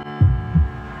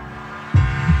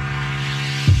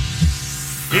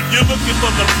You're looking for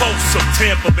the pulse of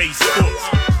Tampa Bay sports.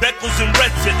 Beckles and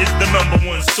Recher is the #1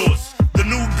 source. The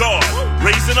new guard,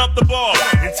 raising up the bar.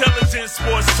 Intelligent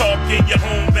sports talk in your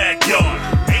home backyard.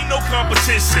 Ain't no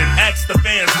competition, ask the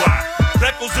fans why.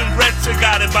 Beckles and Recher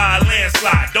got it by a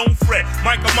landslide. Don't fret,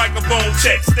 microphone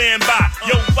check, stand by.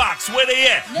 Yo, Fox, where they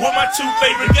at? Where my two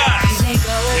favorite guys? Here they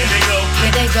go, here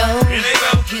they go, here they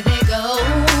go, here they go,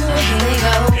 here they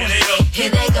go, here they go, here they go, here they go, here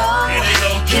they go,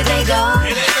 here they go, here they go,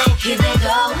 here they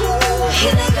go,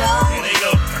 here they go, here they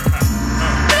go.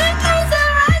 Beckles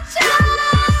and Recher.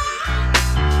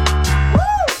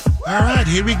 All right,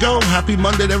 here we go. Happy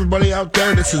Monday to everybody out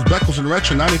there. This is Beckles and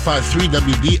Recher, 95.3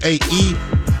 WDAE,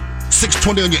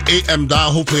 620 on your AM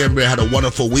dial. Hopefully everybody had a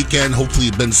wonderful weekend. Hopefully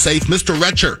you've been safe. Mr.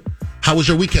 Recher, how was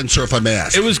your weekend, sir, if I may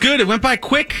ask? It was good. It went by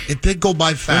quick. It did go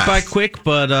by fast. Went by quick,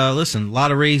 but listen, a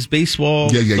lot of Rays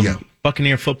baseball. Yeah.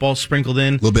 Buccaneer football sprinkled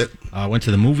in. A little bit. Went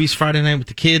to the movies Friday night with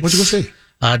the kids. What'd you go see?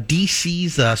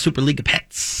 DC's Super League of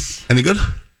Pets. Any good?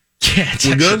 Yeah, it's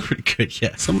We're actually good? pretty good,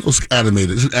 yeah. Some of those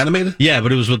animated. Is it animated? Yeah,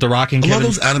 but it was with The Rock and A lot Kevin.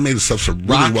 of those animated stuffs are really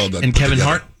Rock well done. and Kevin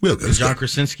Hart. Real good. And John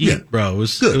Krasinski. Yeah. Bro, it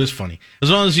was funny.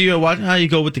 As long as you watch how you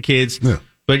go with the kids. Yeah.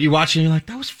 But you watch it and you're like,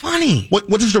 that was funny.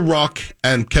 What is The Rock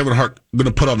and Kevin Hart going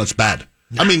to put on that's bad?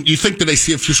 I mean, you think that they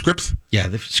see a few scripts? Yeah,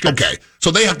 the script. Okay,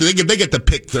 so they get to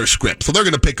pick their script, so they're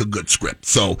going to pick a good script.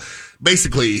 So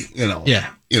basically, he's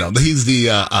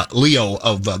the Leo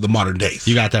of the modern days.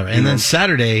 You got that right. And then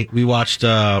Saturday we watched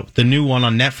the new one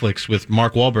on Netflix with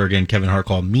Mark Wahlberg and Kevin Hart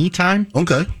called Me Time.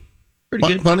 Okay, Pretty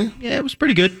good. Funny. Yeah, it was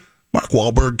pretty good. Mark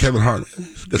Wahlberg, Kevin Hart.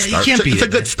 It's a good start. You can't beat it's it, a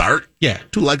good man. start. Yeah,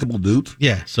 two likable dudes.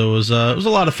 Yeah, so it was a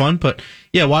lot of fun. But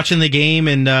yeah, watching the game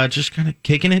and just kind of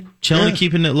kicking it, chilling, and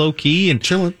keeping it low key, and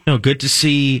chilling. Good to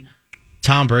see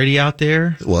Tom Brady out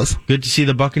there. It was good to see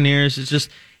the Buccaneers. It's just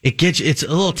it's a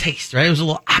little taste, right? It was a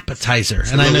little appetizer,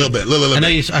 and a little bit. I know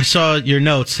I saw your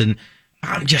notes, and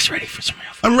I'm just ready for some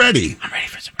real football. I'm ready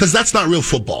for some. Because that's not real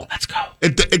football. Let's go.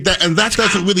 And that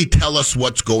doesn't really tell us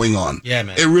what's going on. Yeah,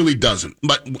 man. It really doesn't.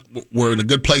 But we're in a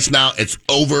good place now. It's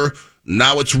over.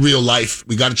 Now it's real life.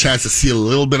 We got a chance to see a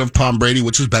little bit of Tom Brady,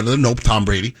 which is better than no Tom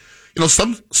Brady.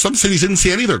 Some cities didn't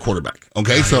see any of their quarterback.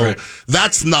 Okay, no, so right.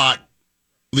 That's not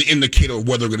the indicator of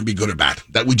whether they're going to be good or bad.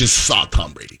 That we just saw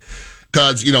Tom Brady.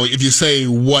 Because if you say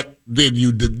what did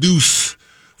you deduce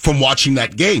from watching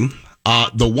that game,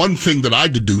 the one thing that I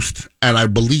deduced, and I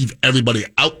believe everybody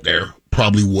out there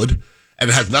probably would, and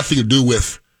it has nothing to do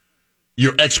with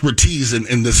your expertise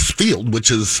in this field, which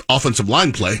is offensive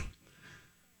line play.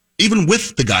 Even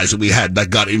with the guys that we had that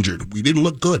got injured, we didn't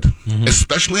look good,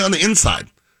 especially on the inside.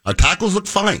 Our tackles looked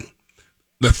fine.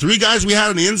 The three guys we had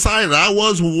on the inside, and I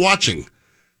was watching,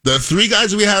 the three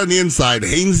guys we had on the inside,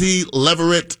 Hainsey,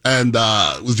 Leverett, and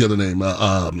what was the other name?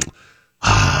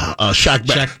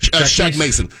 Shaq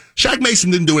Mason. Shaq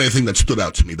Mason didn't do anything that stood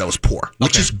out to me that was poor,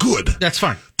 which is good. That's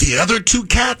fine. The other two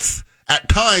cats, at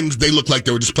times, they looked like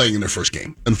they were just playing in their first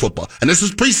game in football. And this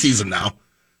is preseason now.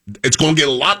 It's going to get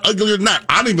a lot uglier than that.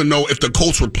 I don't even know if the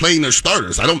Colts were playing their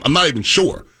starters. I'm not even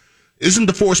sure. Isn't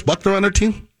DeForest Buckner on their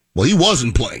team? Well, he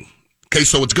wasn't playing. Okay,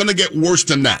 so it's going to get worse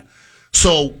than that.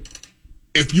 So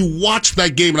if you watch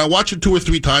that game, and I watched it 2 or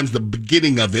 3 times, the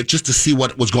beginning of it, just to see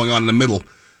what was going on in the middle,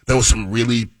 there was some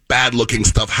really bad-looking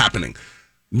stuff happening.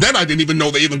 Then I didn't even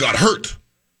know they even got hurt.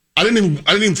 I didn't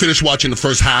even finish watching the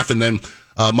first half, and then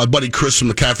my buddy Chris from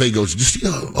the cafe goes, "Did you see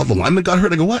all the linemen got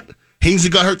hurt?" I go, "What?"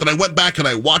 Hainsey got hurt. Then I went back and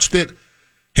I watched it.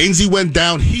 Hainsey went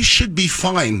down. He should be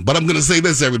fine, but I'm going to say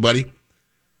this, everybody.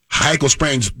 High ankle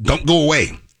sprains don't go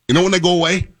away. You know when they go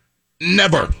away?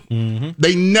 Never. Mm-hmm.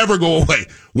 They never go away.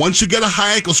 Once you get a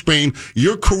high ankle sprain,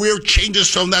 your career changes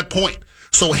from that point.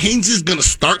 So Hainsey's going to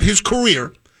start his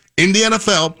career in the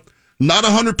NFL, not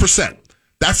 100%.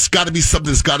 That's got to be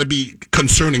something that's got to be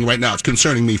concerning right now. It's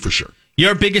concerning me for sure.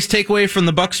 Your biggest takeaway from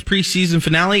the Bucs preseason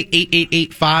finale,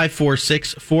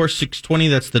 888-546-4620.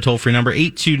 That's the toll-free number,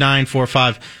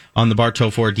 82945 on the Bartow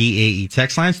 4 DAE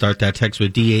text line. Start that text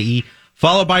with DAE,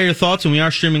 followed by your thoughts, and we are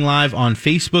streaming live on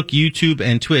Facebook, YouTube,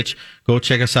 and Twitch. Go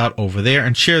check us out over there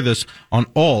and share this on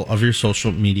all of your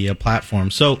social media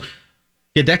platforms. So,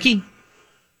 Hideki,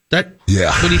 what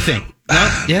do you think?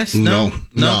 No? Yes? No?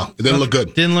 It didn't look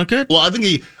good. Didn't look good? Well, I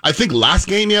think last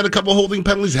game he had a couple holding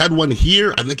penalties. He had one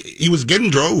here. I think he was getting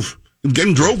drove. He was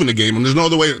getting drove in the game, and there's no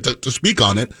other way to speak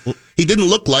on it. He didn't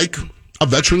look like a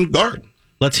veteran guard.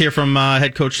 Let's hear from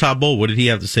head coach Todd Bowles. What did he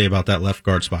have to say about that left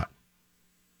guard spot?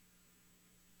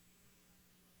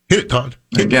 Hit it, Todd.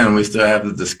 Again, we still have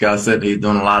to discuss it. He's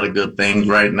doing a lot of good things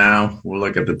right now. We'll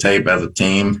look at the tape as a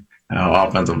team, our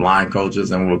offensive line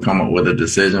coaches, and we'll come up with a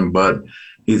decision. But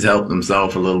he's helped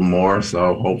himself a little more,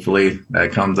 so hopefully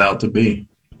that comes out to be.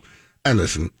 And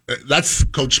listen, that's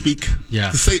coach speak.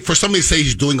 Yeah. For somebody to say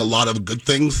he's doing a lot of good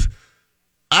things,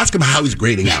 ask him how he's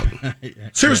grading out.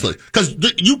 Seriously, because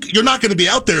you're not going to be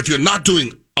out there if you're not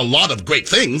doing a lot of great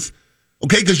things,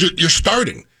 okay? Because you're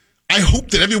starting. I hope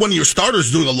that every one of your starters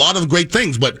is doing a lot of great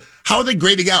things, but how are they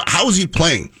grading out? How is he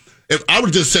playing? If I would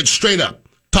have just said straight up,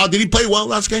 Todd, did he play well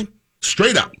last game?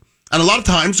 Straight up. And a lot of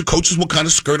times the coaches will kind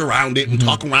of skirt around it and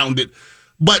talk around it.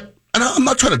 But, and I'm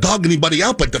not trying to dog anybody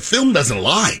out, but the film doesn't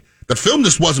lie. The film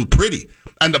just wasn't pretty.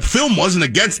 And the film wasn't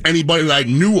against anybody that I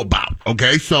knew about,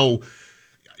 okay? So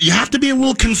you have to be a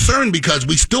little concerned because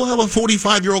we still have a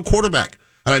 45-year-old quarterback.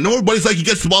 And I know everybody's like, he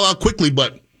gets the ball out quickly,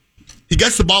 but he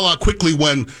gets the ball out quickly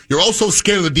when you're also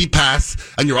scared of the deep pass,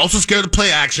 and you're also scared of play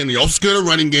action, and you're also scared of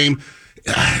running game.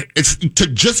 It's to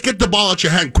just get the ball out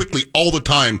your hand quickly all the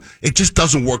time. It just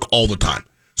doesn't work all the time.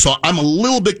 So I'm a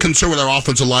little bit concerned with our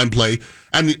offensive line play,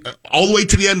 and all the way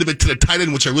to the end of it, to the tight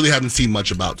end, which I really haven't seen much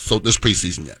about this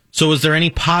preseason yet. So was there any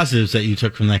positives that you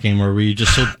took from that game, or were you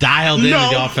just so dialed into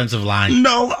the offensive line?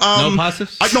 No. No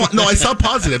positives? No, I saw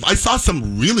positive. I saw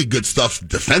some really good stuff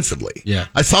defensively. Yeah.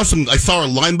 I saw our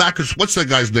linebackers. What's that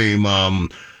guy's name?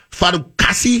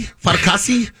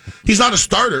 Fatukasi? He's not a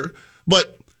starter,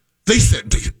 but they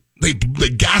said they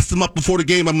gassed him up before the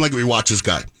game. I'm like, we watch this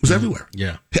guy. He was everywhere.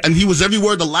 Yeah. And he was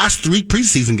everywhere the last 3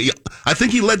 preseason games. I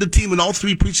think he led the team in all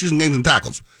 3 preseason games in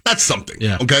tackles. That's something.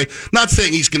 Yeah. Okay? Not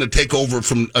saying he's going to take over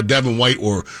from Devin White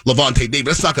or Levante David.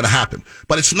 That's not going to happen.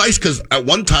 But it's nice because at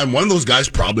one time, one of those guys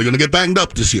probably going to get banged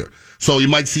up this year. So you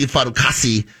might see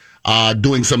Fatukasi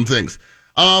doing some things.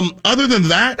 Other than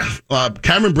that,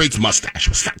 Cameron Brate's mustache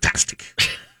was fantastic.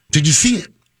 Did you see it?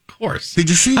 Of course. Did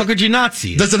you see it? How could you not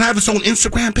see it? Does it have its own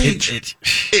Instagram page?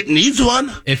 It needs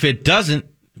one. If it doesn't,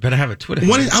 you better have a Twitter.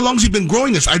 How long has he been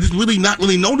growing this? I just not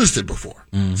really noticed it before.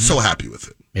 So happy with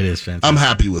it. It is fantastic. I'm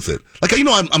happy with it. Like,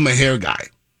 I'm a hair guy.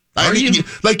 You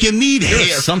need You're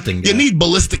hair. something guy. You need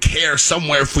ballistic hair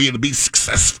somewhere for you to be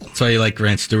successful. That's why you like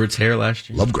Grant Stewart's hair last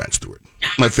year? Love Grant Stewart.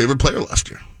 My favorite player last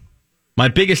year. My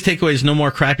biggest takeaway is no more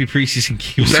crappy preseason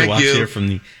games to watch here from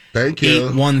the Thank you.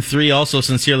 813. Also,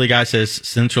 sincerely, guy says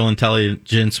Central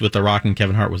Intelligence with The Rock and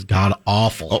Kevin Hart was god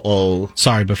awful. Uh-oh.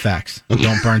 Sorry, but facts.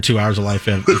 Don't burn 2 hours of life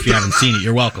if you haven't seen it.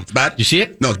 You're welcome. It's bad? You see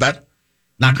it? No, it's bad.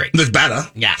 Not great. It's bad, huh?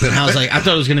 Yeah. And I was like, I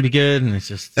thought it was going to be good, and it's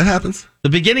just... It happens. The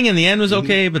beginning and the end was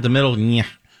okay, but the middle, yeah.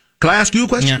 Can I ask you a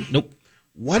question? Yeah. Nope.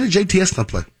 Why did JTS not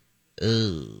play?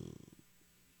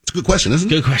 It's a good question,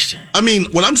 isn't it? Good question. I mean,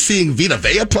 when I'm seeing Vita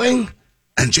Vea playing,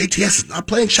 and JTS is not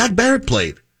playing, Shaq Barrett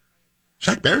played.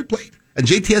 And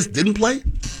JTS didn't play?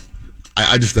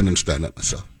 I just didn't understand that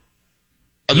myself.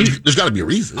 There's got to be a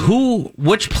reason.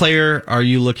 Which player are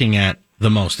you looking at the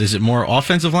most? Is it more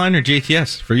offensive line or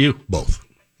JTS for you? Both.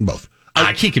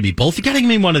 I can't give me both. You got to give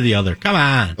me one or the other. Come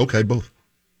on. Okay, both.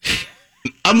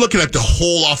 I'm looking at the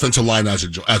whole offensive line as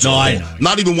a whole. I know.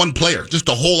 Not even one player, just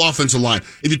the whole offensive line.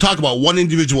 If you talk about one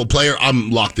individual player, I'm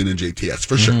locked in JTS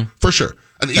for sure. For sure.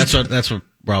 And That's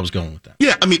where I was going with that.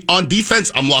 Yeah, I mean, on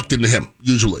defense, I'm locked into him,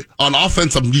 usually. On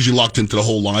offense, I'm usually locked into the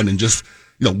whole line and just,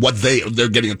 what they're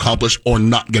getting accomplished or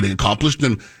not getting accomplished.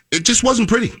 And it just wasn't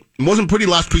pretty. It wasn't pretty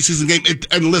last preseason game.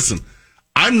 And listen,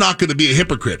 I'm not going to be a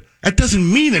hypocrite. That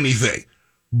doesn't mean anything.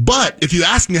 But if you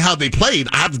ask me how they played,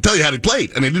 I have to tell you how they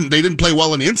played. And they didn't play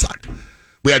well on the inside.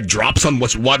 We had drops on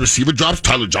wide receiver drops.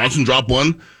 Tyler Johnson dropped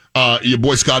one. Your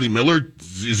boy Scotty Miller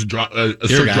is drop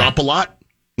a lot.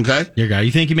 Okay? Your guy.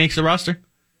 You think he makes the roster?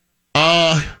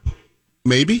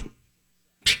 Maybe.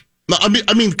 No,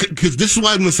 I mean, because this is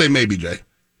why I'm going to say maybe, Jay.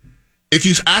 If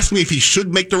you ask me if he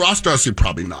should make the roster, I'll say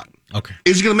probably not. Okay.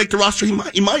 Is he going to make the roster?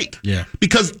 He might. Yeah.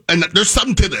 Because, and there's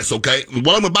something to this, okay?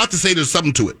 What I'm about to say, there's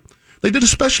something to it. They did a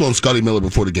special on Scotty Miller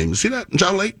before the game. You see that,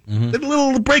 John Late? They did a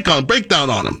little breakdown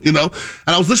on him, And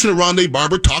I was listening to Rondé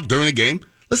Barber talk during the game.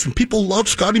 Listen, people love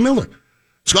Scotty Miller.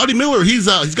 Scotty Miller, he's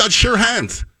got sure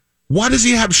hands. Why does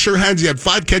he have sure hands? He had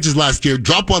 5 catches last year,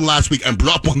 dropped one last week, and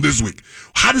dropped one this week.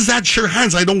 How does that sure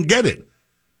hands? I don't get it.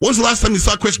 When was the last time you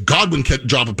saw Chris Godwin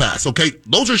drop a pass? Okay,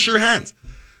 those are sure hands.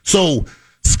 So,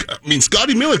 I mean,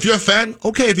 Scotty Miller, if you're a fan,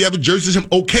 okay, if you have a jersey of him,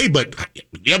 okay, but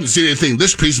you haven't seen anything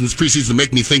this preseason to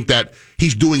make me think that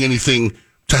he's doing anything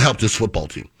to help this football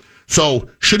team. So,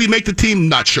 should he make the team?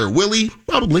 Not sure. Will he?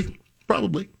 Probably.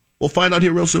 We'll find out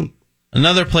here real soon.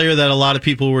 Another player that a lot of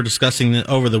people were discussing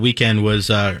over the weekend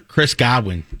was Chris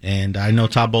Godwin. And I know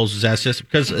Todd Bowles was asked this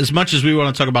because as much as we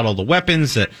want to talk about all the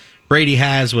weapons that Brady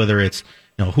has, whether it's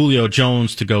Julio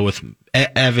Jones to go with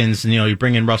Evans, and you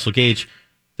bring in Russell Gage,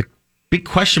 the big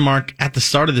question mark at the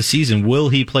start of the season, will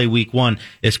he play week 1,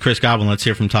 is Chris Godwin. Let's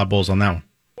hear from Todd Bowles on that one.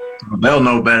 They'll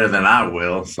know better than I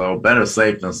will. So better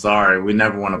safe than sorry. We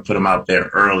never want to put him out there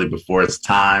early before it's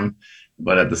time.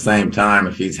 But at the same time,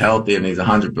 if he's healthy and he's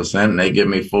 100% and they give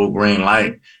me full green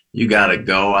light, you got to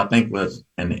go. I think with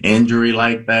an injury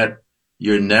like that,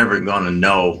 you're never going to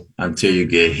know until you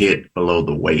get hit below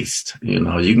the waist. You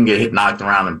know, you can get knocked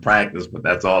around in practice, but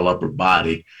that's all upper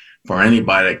body. For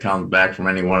anybody that comes back from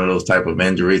any one of those type of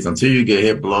injuries, until you get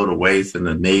hit below the waist in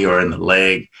the knee or in the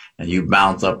leg and you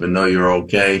bounce up and know you're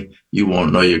okay, you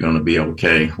won't know you're going to be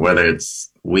okay. Whether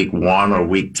it's week 1 or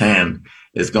week 10,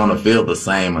 it's going to feel the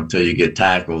same until you get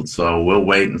tackled. So we'll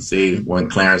wait and see when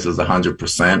clearance is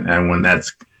 100%. And when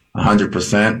that's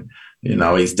 100%, you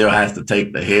know, he still has to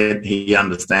take the hit. He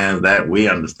understands that. We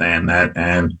understand that.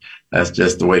 And that's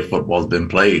just the way football's been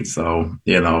played. So,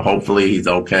 you know, hopefully he's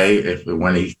okay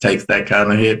when he takes that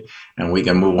kind of hit, and we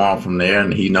can move on from there,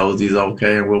 and he knows he's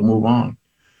okay, and we'll move on.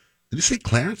 Did you say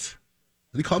Clarence?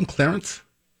 Did he call him Clarence?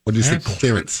 Or did you say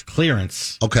Clearance?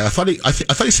 Clearance. Okay, I thought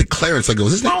he said Clarence. I go,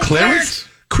 is his name Clarence?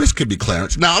 Chris could be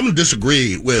Clarence. Now, I'm going to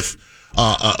disagree with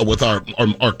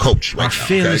our coach right now.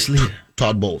 Fearless leader.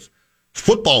 Todd Bowles.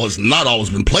 Football has not always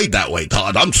been played that way,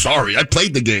 Todd. I'm sorry. I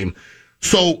played the game.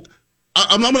 So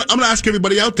I'm going to ask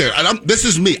everybody out there, and this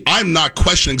is me. I'm not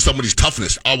questioning somebody's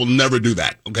toughness. I will never do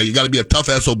that. Okay, you got to be a tough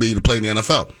SOB to play in the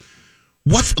NFL.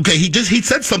 He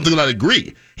said something that I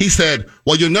agree. He said,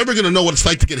 well, you're never going to know what it's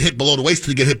like to get hit below the waist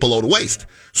till you get hit below the waist.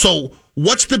 So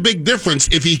what's the big difference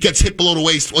if he gets hit below the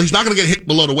waist? Well, he's not going to get hit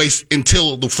below the waist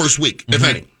until the first week, if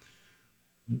any.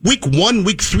 Week 1,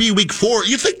 week 3, week 4,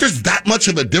 you think there's that much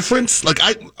of a difference? Like,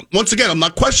 once again, I'm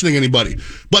not questioning anybody.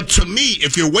 But to me,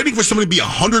 if you're waiting for somebody to be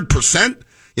 100%,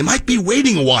 you might be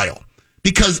waiting a while.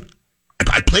 Because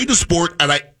I played the sport,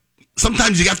 and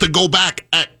sometimes you have to go back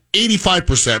at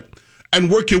 85%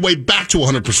 and work your way back to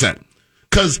 100%.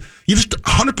 Because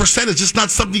 100% is just not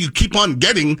something you keep on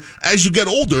getting as you get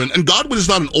older. And Godwin is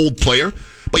not an old player,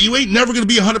 but you ain't never going to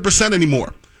be 100%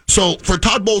 anymore. So for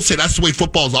Todd Bowles to say that's the way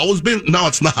football's always been, no,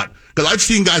 it's not. Because I've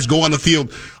seen guys go on the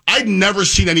field. I've never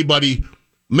seen anybody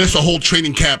miss a whole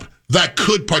training camp that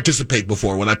could participate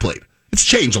before when I played. It's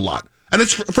changed a lot. And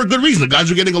it's for good reason. The guys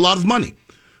are getting a lot of money.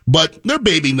 But they're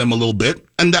babying them a little bit.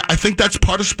 And I think that's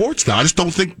part of sports now. I just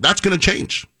don't think that's going to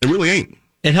change. It really ain't.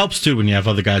 It helps, too, when you have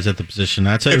other guys at the position.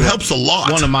 I'd say it helps a lot.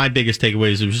 One of my biggest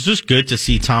takeaways, it was just good to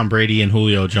see Tom Brady and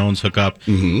Julio Jones hook up.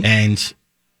 Mm-hmm. And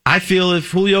I feel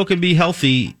if Julio can be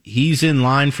healthy, he's in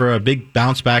line for a big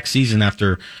bounce-back season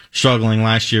after struggling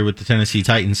last year with the Tennessee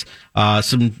Titans.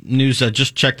 Some news, I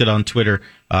just checked it on Twitter.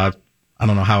 I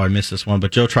don't know how I missed this one,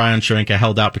 but Joe Tryon-Shoyinka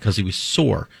held out because he was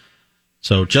sore.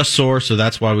 So just sore, so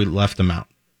that's why we left him out.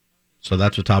 So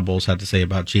that's what Todd Bowles had to say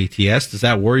about JTS. Does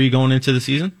that worry you going into the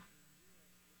season?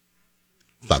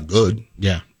 It's not good.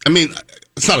 Yeah. I mean,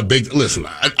 it's not a big... Listen,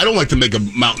 I don't like to make a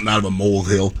mountain out of a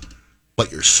molehill,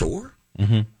 but you're sore?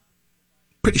 Mm-hmm.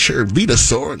 Pretty sure Vita's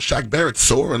sore and Shaq Barrett's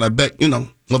sore, and I bet,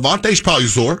 Levante's probably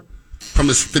sore in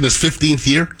his 15th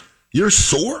year. You're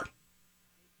sore?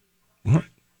 All right.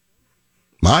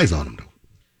 My eyes on him, though.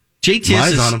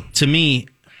 JTS is, to me...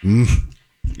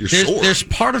 You're sore. There's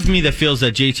part of me that feels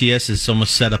that JTS is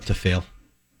almost set up to fail.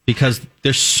 Because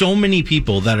there's so many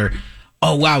people that are,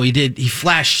 oh, wow, he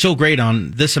flashed so great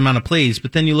on this amount of plays,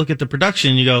 but then you look at the production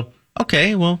and you go,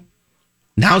 okay, well,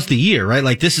 now's the year, right?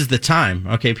 Like, this is the time.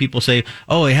 Okay, people say,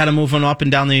 oh, he had to move him up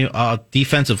and down the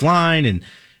defensive line, and,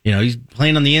 he's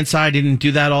playing on the inside, didn't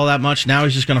do that all that much. Now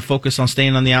he's just going to focus on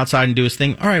staying on the outside and do his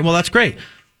thing. All right, well, that's great.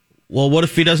 Well, what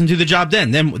if he doesn't do the job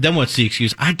then? Then what's the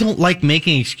excuse? I don't like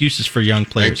making excuses for young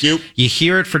players. Thank you. You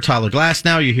hear it for Tyler Glass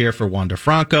now. You hear it for Wander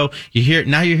Franco.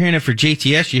 Now you're hearing it for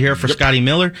JTS. You hear it for Scotty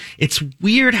Miller. It's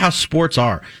weird how sports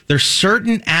are. There's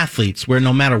certain athletes where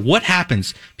no matter what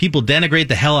happens, people denigrate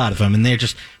the hell out of them, and they're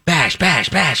just bash, bash,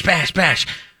 bash, bash, bash.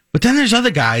 But then there's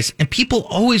other guys, and people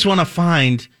always want to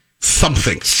find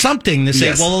something to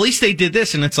say, well, at least they did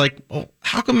this, and it's like, well,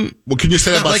 how come? Well, can you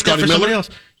say that about Scotty Miller? Else?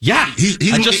 Yeah,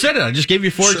 I just said it. I just gave you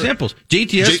four examples.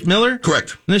 JTS, Miller,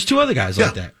 correct. And there's two other guys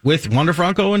like that with Wander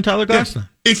Franco and Tyler Glass. Yeah.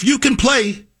 If you can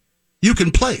play, you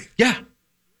can play. Yeah.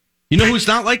 You know who's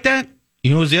not like that?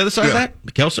 You know who's the other side of that?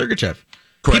 Mikhail Sergachev.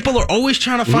 Correct. People are always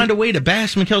trying to find a way to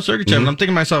bash Mikhail Sergachev, and I'm thinking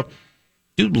to myself,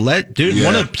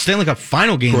 one of Stanley Cup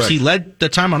final games, correct. He led the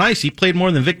time on ice. He played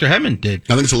more than Victor Hedman did.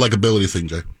 I think it's a likability thing,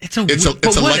 Jay. It's a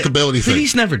likability thing. But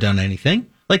he's never done anything.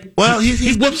 Like, well,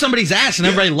 he whooped somebody's ass, and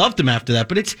everybody loved him after that.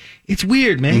 But it's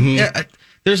weird, man. Mm-hmm.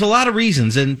 There's a lot of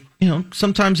reasons, and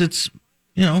sometimes it's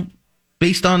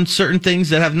based on certain things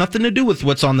that have nothing to do with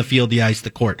what's on the field, the ice, the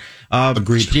court.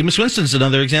 Agreed. Jameis Winston's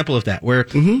another example of that, where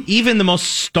even the most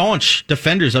staunch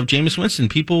defenders of Jameis Winston,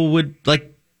 people would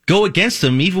go against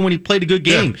him even when he played a good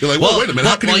game. Yeah. You're like, well, wait a minute,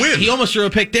 how can he win? He almost threw a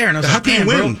pick there, and I was how like, can he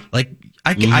win? Bro, like,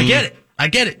 I get it. I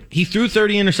get it. He threw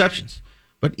 30 interceptions.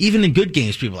 But even in good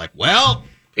games, people are like, well,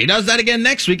 if he does that again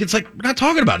next week. It's like, we're not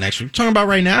talking about next week. We're talking about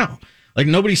right now. Like,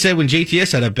 nobody said when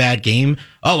JTS had a bad game,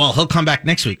 oh, well, he'll come back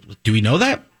next week. Do we know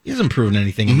that? He hasn't proven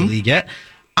anything in the league yet.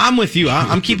 I'm with you.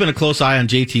 I'm keeping a close eye on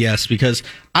JTS because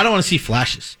I don't want to see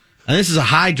flashes. And this is a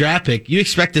high draft pick. You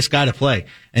expect this guy to play.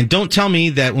 And don't tell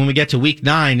me that when we get to week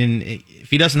 9 and if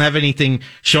he doesn't have anything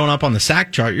showing up on the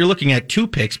sack chart, you're looking at 2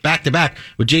 picks back-to-back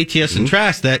with JTS and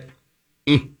Trask that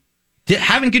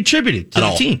haven't contributed to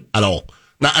the team. At all.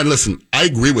 Now, and listen, I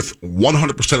agree with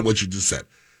 100% of what you just said.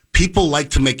 People like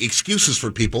to make excuses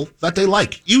for people that they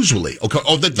like, usually, okay,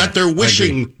 or that they're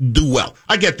wishing do well.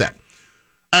 I get that.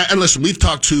 And listen, we've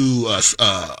talked to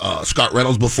Scott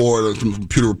Reynolds before from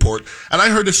Computer Report, and I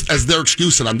heard this as their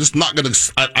excuse, and I'm just not going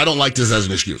to, I don't like this as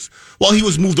an excuse. Well, he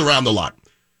was moved around a lot.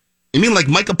 You mean like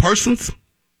Micah Parsons?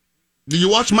 Did you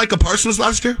watch Micah Parsons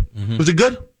last year? Mm-hmm. Was it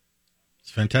good?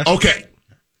 It's fantastic. Okay.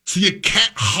 So you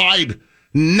can't hide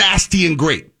nasty and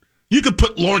great. You could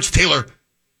put Lawrence Taylor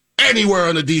anywhere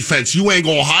on the defense. You ain't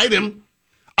going to hide him.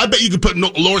 I bet you could put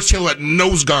Lawrence Taylor at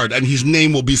nose guard, and his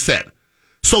name will be said.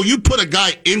 So you put a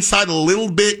guy inside a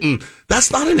little bit, and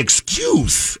that's not an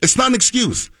excuse. It's not an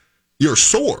excuse. You're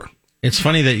sore. It's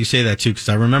funny that you say that, too, because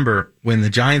I remember when the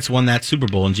Giants won that Super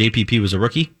Bowl and JPP was a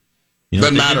rookie. You know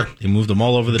Doesn't matter. They moved them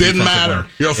all over the Didn't defensive matter. line.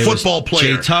 You're a football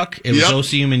player. Jay Tuck. It was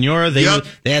Osi Umenyiora. They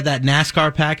had that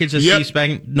NASCAR package that Steve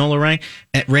Spagnuolo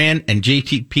ran, and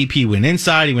JPP went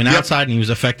inside, he went outside, and he was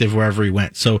effective wherever he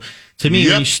went. So, to me,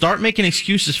 when you start making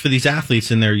excuses for these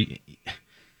athletes in there,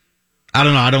 I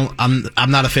don't know.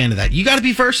 I'm not a fan of that. You got to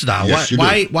be versatile. Yes,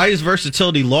 why is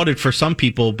versatility lauded for some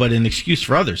people, but an excuse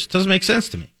for others? It doesn't make sense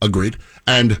to me. Agreed.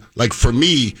 And like for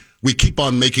me, we keep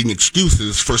on making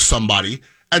excuses for somebody.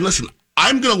 And listen,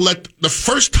 I'm going to let the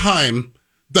first time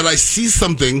that I see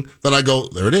something that I go,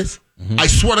 there it is. Mm-hmm. I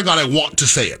swear to God, I want to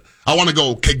say it. I want to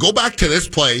go, okay, go back to this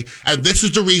play, and this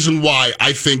is the reason why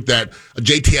I think that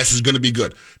JTS is going to be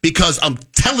good. Because I'm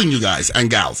telling you guys and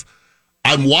gals,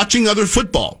 I'm watching other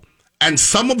football, and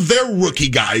some of their rookie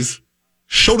guys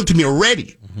showed it to me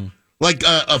already. Mm-hmm. Like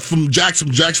from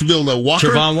Jacksonville, Walker.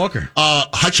 Trevon Walker.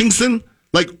 Hutchinson.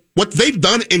 Like what they've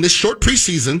done in this short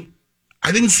preseason,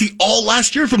 I didn't see all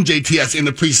last year from JTS in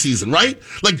the preseason, right?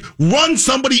 Like, run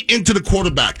somebody into the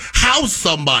quarterback. House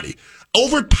somebody.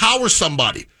 Overpower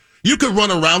somebody. You could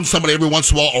run around somebody every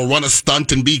once in a while or run a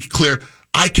stunt and be clear.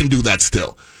 I can do that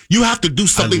still. You have to do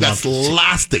something that's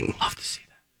lasting. Love to see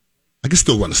that. I can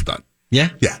still run a stunt. Yeah?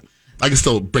 Yeah. I can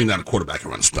still bring down a quarterback and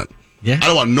run a stunt. Yeah. I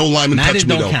don't want no lineman touching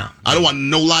me, though. Count. I don't want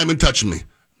no lineman touching me.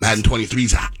 Madden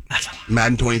 23's out.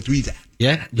 Madden 23's out.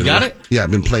 Yeah? You got it? Yeah, I've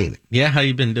been playing it. Yeah? How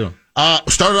you been doing?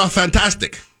 Started off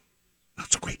fantastic.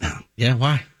 Not so great now. Yeah,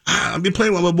 why? I've been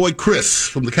playing with my boy Chris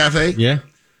from the cafe. Yeah.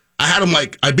 I had him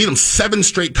I beat him 7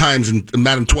 straight times in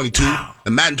Madden 22,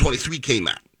 and Madden 23 came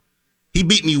out. He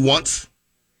beat me once,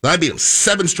 then I beat him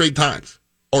 7 straight times,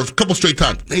 or a couple straight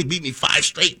times. Then he beat me 5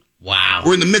 straight. Wow.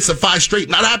 We're in the midst of 5 straight.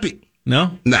 Not happy.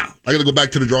 No? Now, I got to go back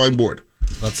to the drawing board.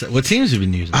 What teams have you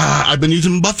been using? I've been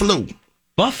using Buffalo.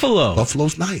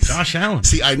 Buffalo's nice. Josh Allen.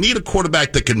 See, I need a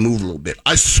quarterback that can move a little bit.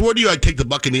 I swear to you, I'd take the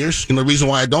Buccaneers. You know the reason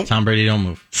why I don't? Tom Brady don't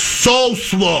move. So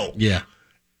slow. Yeah.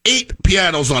 8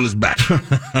 pianos on his back.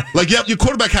 Your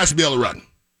quarterback has to be able to run.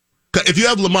 If you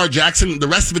have Lamar Jackson, the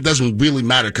rest of it doesn't really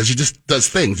matter because he just does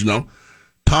things, you know?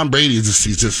 Tom Brady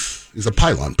he's a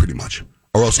pylon pretty much.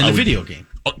 Or else in a video game.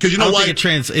 Because you know why?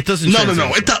 It doesn't translate.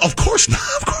 No. Of course not.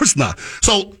 Of course not.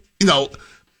 So,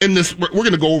 in this, we're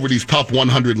going to go over these top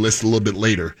 100 lists a little bit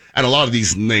later. And a lot of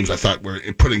these names I thought were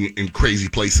putting in crazy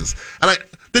places. And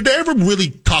did they ever really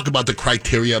talk about the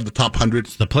criteria of the top 100?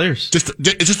 It's the players.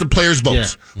 It's just the players'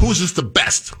 votes. Yeah. Who is just the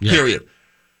best, period.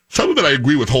 Some of it I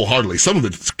agree with wholeheartedly. Some of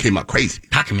it came out crazy.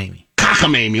 Cockamamie.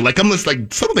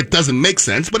 Some of it doesn't make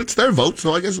sense, but it's their vote,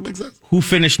 so I guess it makes sense. Who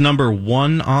finished number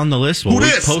 1 on the list? Well, we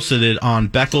posted it on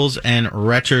Beckles and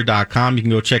Recher.com. You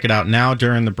can go check it out now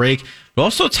during the break. But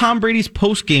also Tom Brady's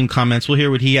post-game comments. We'll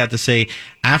hear what he had to say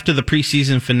after the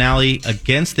preseason finale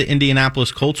against the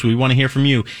Indianapolis Colts. We want to hear from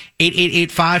you.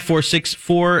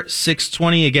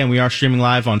 888-546-4620. Again, we are streaming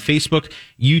live on Facebook,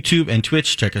 YouTube, and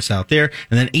Twitch. Check us out there.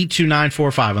 And then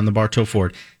 82945 on the Bartow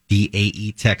Ford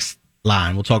DAE text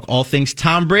line. We'll talk all things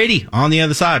Tom Brady on the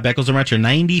other side. Beckles and Recher,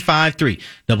 95.3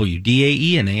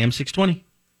 WDAE and AM 620.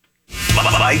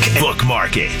 Like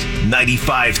bookmark it.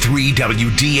 95.3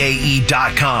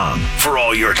 WDAE.com for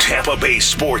all your Tampa Bay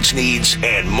sports needs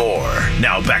and more.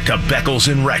 Now back to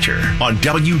Beckles and Recher on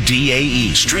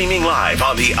WDAE, streaming live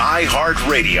on the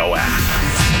iHeartRadio app.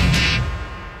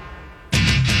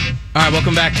 All right,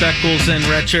 welcome back. Beckles and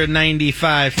Recher,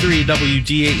 95.3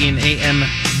 WDAE and AM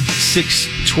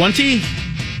 620.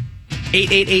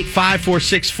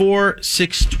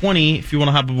 888-546-4620 if you want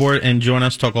to hop aboard and join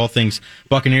us, talk all things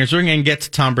Buccaneers. We're going to get to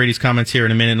Tom Brady's comments here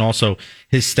in a minute, and also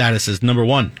his status as number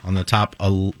one on the top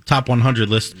 100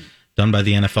 list done by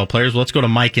the NFL players. Well, let's go to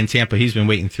Mike in Tampa. He's been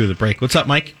waiting through the break. What's up,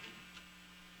 Mike?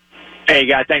 Hey,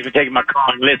 guys, thanks for taking my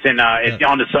call. Listen, it's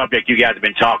on the subject you guys have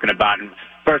been talking about. And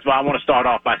first of all, I want to start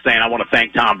off by saying I want to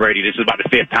thank Tom Brady. This is about the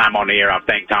fifth time on the air I've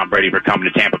thanked Tom Brady for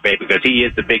coming to Tampa Bay, because he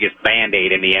is the biggest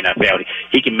Band-Aid in the NFL.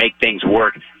 He can make things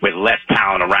work with less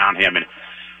talent around him. And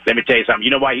let me tell you something.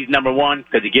 You know why he's number one?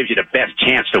 Because he gives you the best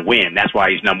chance to win. That's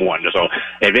why he's number one. So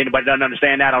if anybody doesn't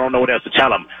understand that, I don't know what else to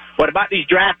tell them. But about these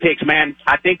draft picks, man,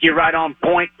 I think you're right on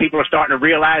point. People are starting to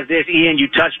realize this. Ian,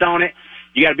 you touched on it.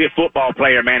 You got to be a football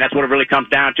player, man. That's what it really comes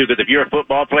down to, because if you're a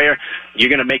football player, you're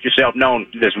going to make yourself known.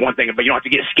 There's one thing, but you don't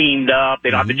have to get schemed up.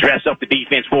 They don't have to dress up the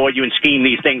defense for you and scheme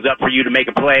these things up for you to make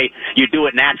a play. You do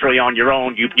it naturally on your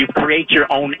own. You create your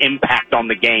own impact on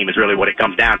the game is really what it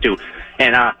comes down to.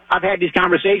 And I've had these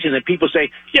conversations, and people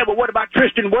say, yeah, but what about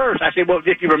Tristan Wirfs? I say, well,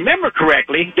 if you remember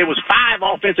correctly, there was 5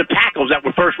 offensive tackles that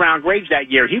were first-round grades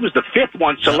that year. He was the 5th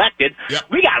one selected. Yep.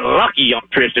 We got lucky on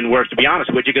Tristan Wirfs, to be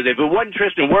honest with you, because if it wasn't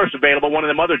Tristan Wirfs available, one of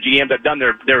them other GMs that done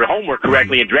their homework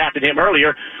correctly and drafted him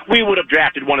earlier, we would have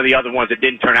drafted one of the other ones that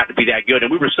didn't turn out to be that good. And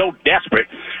we were so desperate,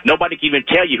 nobody can even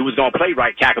tell you who was going to play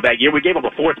right tackle that year. We gave him a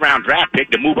 4th-round draft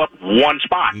pick to move up one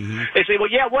spot. They say,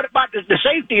 well, yeah, what about the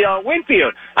safety,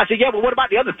 Winfield? I said, yeah, well, what about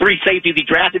the other 3 safeties he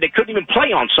drafted that couldn't even play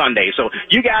on Sunday? So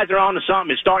you guys are on to something.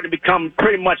 It's starting to become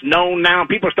pretty much known now.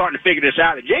 People are starting to figure this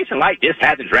out. Jason Light just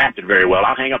hasn't drafted very well.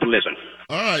 I'll hang up and listen.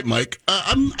 All right, Mike.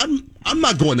 I'm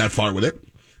not going that far with it.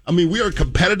 I mean, we are a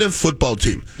competitive football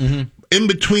team. In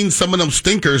between some of them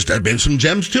stinkers, there have been some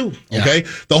gems too. Okay,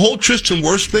 the whole Tristan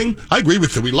Wirfs thing, I agree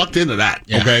with you. We lucked into that.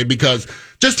 Okay, because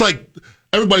just like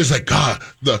everybody's like, God,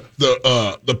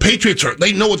 the Patriots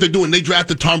they know what they're doing. They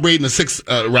drafted Tom Brady in the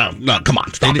 6th round. No, come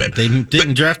on, stop it. They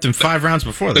didn't draft him 5 rounds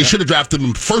before that. They should have drafted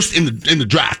him first in the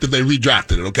draft if they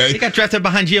redrafted it. Okay, he got drafted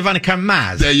behind Giovanni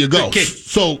Carmaz. There you go.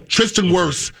 So Tristan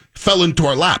Wirfs fell into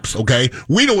our laps, okay?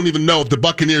 We don't even know if the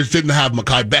Buccaneers didn't have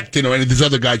Mekhi Becton or any of these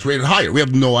other guys rated higher. We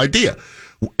have no idea.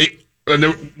 And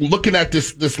they're looking at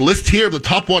this list here, the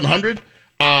top 100,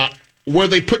 where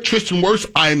they put Tristan Wirfs,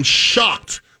 I'm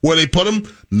shocked where they put him.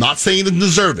 Not saying he doesn't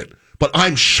deserve it, but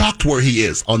I'm shocked where he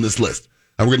is on this list.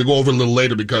 And we're going to go over it a little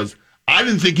later, because I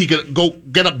didn't think he could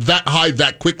get up that high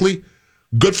that quickly.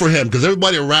 Good for him, because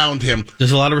everybody around him.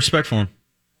 There's a lot of respect for him.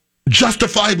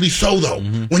 Justifiably so, though.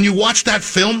 When you watch that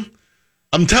film,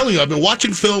 I'm telling you, I've been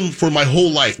watching film for my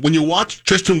whole life. When you watch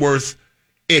Tristan Wirfs,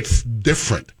 it's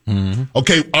different.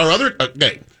 Okay,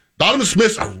 Donovan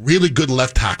Smith's a really good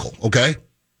left tackle, okay?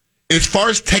 As far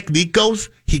as technique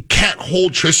goes, he can't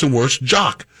hold Tristan Wirfs'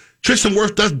 jock. Tristan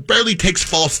Wirfs barely takes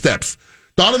false steps.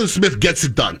 Donovan Smith gets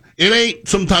it done. It ain't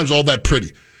sometimes all that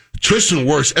pretty. Tristan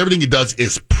Wirfs, everything he does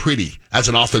is pretty as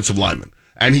an offensive lineman.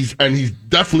 And he's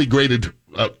definitely graded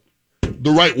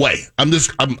the right way. I'm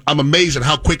amazed at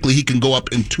how quickly he can go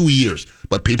up in 2 years.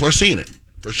 But people are seeing it,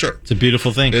 for sure. It's a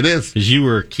beautiful thing. It is. Because you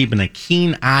were keeping a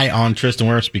keen eye on Tristan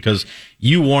Wirfs, because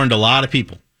you warned a lot of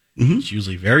people. It's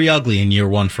usually very ugly in year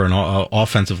one for an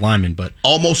offensive lineman, but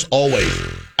almost always.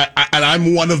 And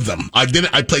I'm one of them. I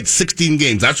played 16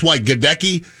 games. That's why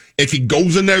Gadecki, if he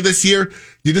goes in there this year,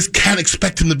 you just can't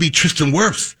expect him to be Tristan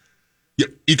Wirfs.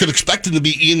 You could expect him to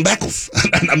be Ian Beckles.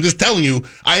 And I'm just telling you,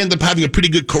 I ended up having a pretty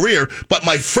good career, but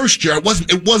my first year,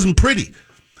 it wasn't pretty.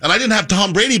 And I didn't have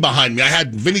Tom Brady behind me. I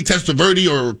had Vinny Testaverde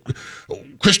or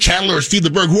Chris Chandler or Steve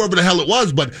DeBerg, whoever the hell it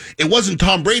was, but it wasn't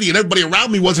Tom Brady, and everybody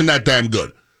around me wasn't that damn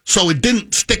good. So it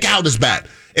didn't stick out as bad.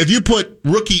 If you put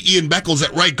rookie Ian Beckles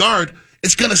at right guard,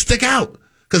 it's going to stick out,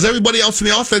 because everybody else in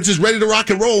the offense is ready to rock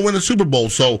and roll and win a Super Bowl.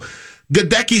 So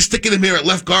Gadecki sticking him here at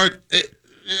left guard,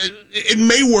 it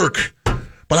may work,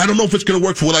 but I don't know if it's going to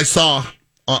work for what I saw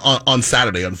on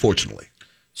Saturday, unfortunately.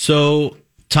 So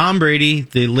Tom Brady,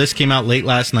 the list came out late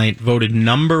last night, voted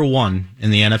number 1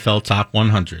 in the NFL top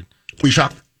 100. We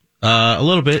shocked? A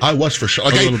little bit. I was, for sure.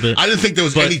 Okay, a little bit. I didn't think there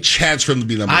was any chance for him to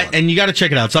be number 1. And you got to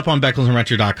check it out. It's up on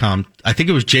BecklesandRecher.com. I think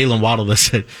it was Jalen Waddle that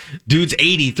said, dude's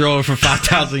 80 throwing for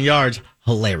 5,000 yards.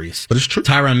 Hilarious. But it's true.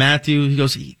 Tyrann Mathieu, he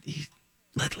goes, he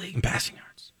led the league in passing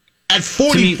yards. At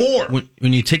 44. Me,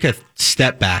 when you take a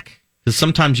step back, because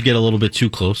sometimes you get a little bit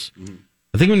too close.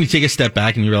 I think when you take a step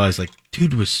back and you realize, like,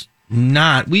 dude was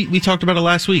not. We talked about it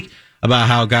last week, about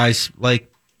how guys like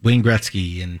Wayne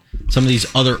Gretzky and some of these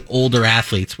other older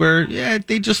athletes, where,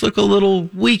 they just look a little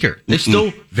weaker. They're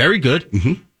still very good,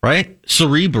 right?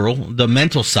 Cerebral, the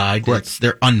mental side,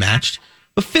 they're unmatched.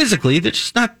 But physically, they're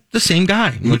just not the same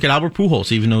guy. Look at Albert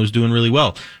Pujols, even though he's doing really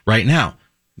well right now.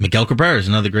 Miguel Cabrera is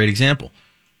another great example.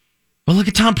 But look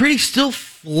at Tom Brady, still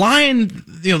flying,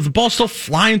 the ball's still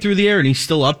flying through the air, and he's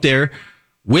still up there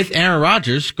with Aaron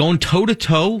Rodgers, going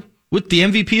toe-to-toe with the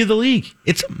MVP of the league.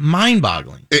 It's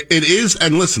mind-boggling. It is,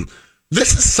 and listen,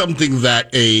 this is something that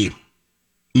a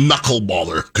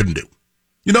knuckleballer couldn't do.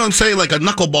 You know what I'm saying? Like a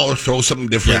knuckleballer throws something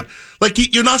different. Yeah.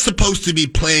 Like you're not supposed to be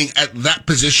playing at that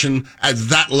position, at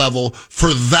that level,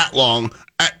 for that long,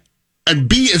 and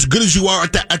be as good as you are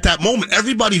at that moment.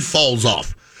 Everybody falls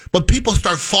off. But people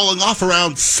start falling off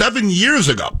around 7 years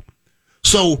ago.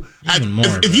 So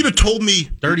if you'd have told me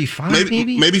 35,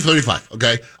 maybe 35.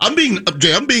 Okay, I'm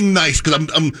being nice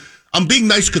because I'm being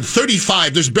nice because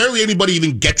 35. There's barely anybody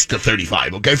even gets to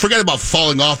 35. Okay, forget about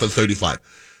falling off at 35.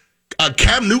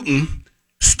 Cam Newton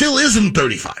still isn't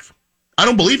 35. I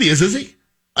don't believe he is he?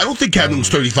 I don't think Cam Newton's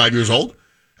 35 years old.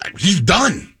 He's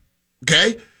done.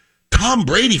 Okay, Tom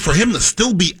Brady, for him to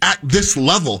still be at this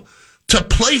level. To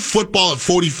play football at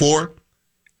 44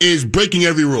 is breaking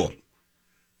every rule.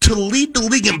 To lead the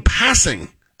league in passing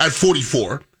at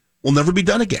 44 will never be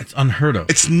done again. It's unheard of.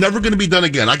 It's never going to be done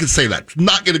again. I can say that. It's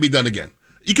not going to be done again.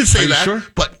 You can say that, sure?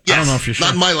 But yes, I don't know if you're sure.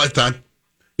 Not in my lifetime.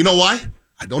 You know why?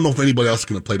 I don't know if anybody else is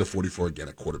going to play the 44 again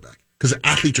at quarterback because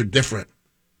athletes are different.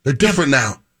 They're different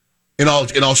now. In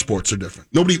all sports, they're different.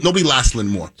 Nobody lasts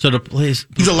anymore. So the plays,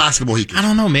 he's a last Mohican. I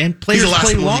don't know, man. Players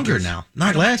play longer now,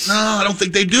 not less. No, I don't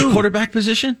think they do. The quarterback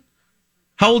position.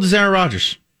 How old is Aaron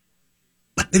Rodgers?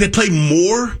 They play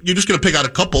more. You're just going to pick out a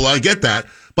couple. I get that,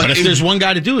 but if there's one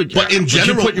guy to do it, but in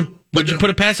general, would you put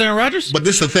it past Aaron Rodgers? But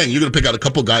this is the thing: you're going to pick out a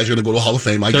couple guys. You're going to go to the Hall of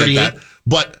Fame. I 38. get that,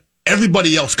 but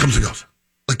everybody else comes and goes.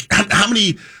 Like how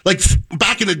many? Like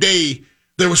back in the day,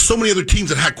 there were so many other teams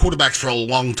that had quarterbacks for a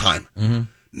long time. Mm-hmm.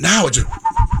 Now it's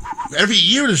every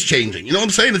year is changing. You know what I'm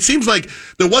saying? It seems like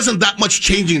there wasn't that much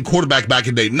changing in quarterback back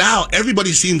in the day. Now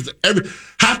everybody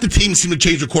half the teams seem to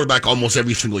change their quarterback almost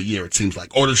every single year. It seems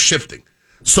like, or they're shifting.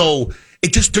 So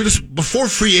they're just before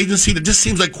free agency. It just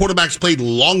seems like quarterbacks played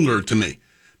longer to me.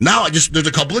 Now there's a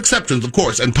couple exceptions, of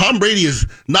course, and Tom Brady is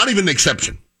not even an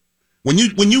exception. When you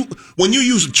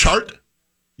use a chart,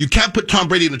 you can't put Tom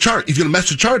Brady in the chart. He's going to mess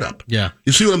the chart up. Yeah,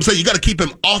 you see what I'm saying? You got to keep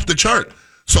him off the chart.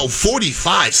 So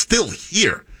 45 still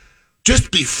here.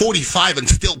 Just be 45 and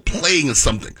still playing is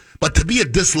something. But to be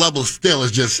at this level still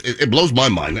is just, it blows my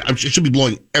mind. It should be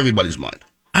blowing everybody's mind.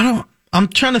 I'm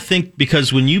trying to think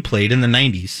because when you played in the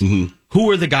 90s, who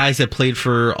were the guys that played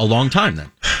for a long time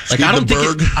then? Like I don't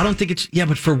think it's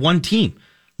but for one team.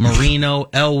 Marino,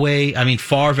 Elway,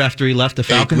 Favre after he left the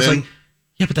Falcons. Aikman.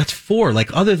 But that's four.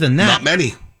 Like other than that. Not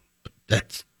many.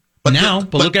 But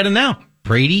look at it now.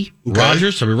 Brady,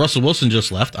 Rodgers, Russell Wilson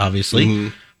just left, obviously. Mm-hmm.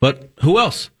 But who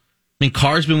else?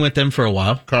 Carr's been with them for a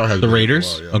while. Carr has the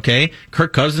Raiders, yeah. Okay.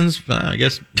 Kirk Cousins, I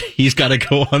guess he's got to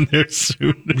go on there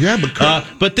soon. Yeah,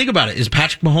 but think about it. Is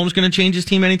Patrick Mahomes going to change his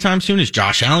team anytime soon? Is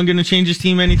Josh Allen going to change his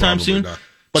team anytime soon? Not.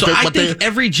 I think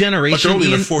every generation... But they're only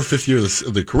in their fourth, fifth year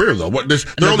of their career, though.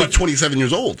 They're only 27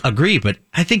 years old. Agree, but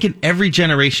I think in every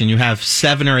generation you have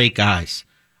 7 or 8 guys.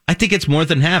 I think it's more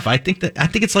than half. I think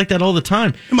it's like that all the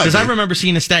time. Because I remember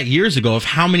seeing a stat years ago of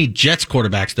how many Jets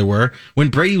quarterbacks there were when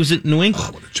Brady was at New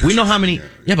England. We know how many.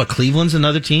 Yeah, but Cleveland's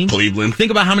another team. Cleveland. Think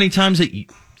about how many times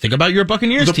think about your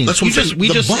Buccaneers team. That's what we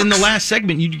just in the last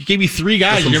segment you gave me 3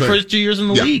 guys in your first 2 years in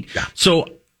the league. Yeah. So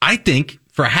I think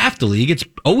for half the league it's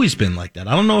always been like that.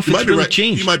 I don't know if it's really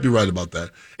changed. You might be right about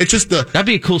that. It's just that'd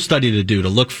be a cool study to do, to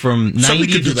look from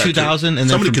 90 to 2000 and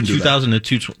then from 2000 to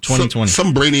 2020.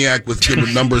 Some brainiac with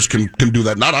good numbers can do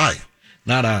that. Not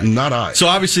I. So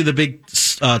obviously the big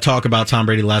talk about Tom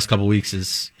Brady the last couple of weeks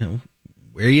is,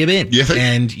 where you been? Yeah.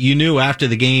 And you knew after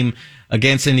the game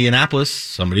against Indianapolis,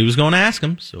 somebody was going to ask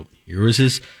him. So here was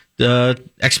his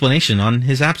explanation on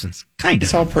his absence.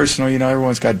 It's all personal.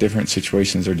 Everyone's got different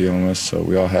situations they're dealing with. So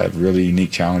we all have really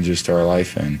unique challenges to our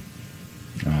life. And,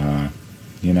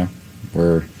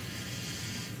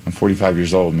 I'm 45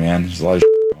 years old, man. There's a lot of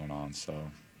going on. So,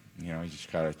 you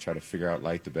just got to try to figure out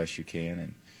life the best you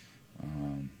can.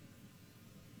 And,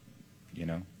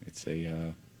 it's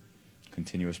a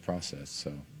continuous process.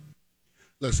 So,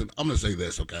 listen, I'm going to say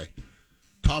this, okay?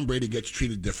 Tom Brady gets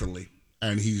treated differently,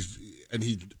 and he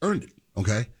earned it,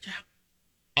 okay?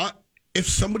 Yeah. If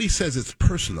somebody says it's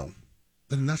personal,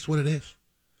 then that's what it is.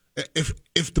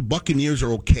 If the Buccaneers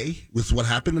are okay with what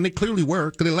happened, and they clearly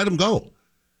were, because they let him go,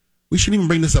 we shouldn't even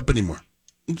bring this up anymore.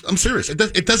 I'm serious.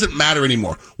 It doesn't matter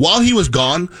anymore. While he was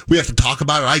gone, we have to talk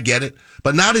about it. I get it.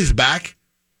 But now that he's back,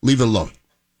 leave it alone.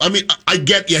 I mean, I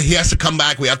get, he has to come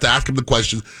back. We have to ask him the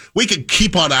questions. We could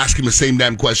keep on asking the same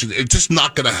damn questions. It's just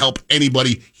not going to help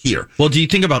anybody here. Well, do you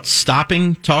think about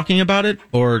stopping talking about it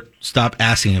or stop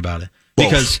asking about it? Both.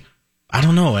 Because, I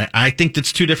don't know. I think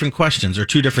that's two different questions or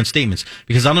two different statements.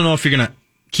 Because I don't know if you're going to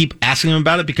keep asking him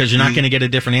about it because you're not going to get a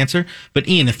different answer. But,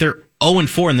 Ian, if they're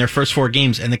 0-4 in their first 4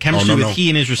 games and the chemistry with he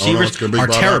and his receivers are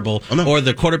terrible or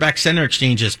the quarterback-center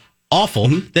exchange is awful,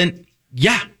 then,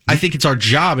 yeah, I think it's our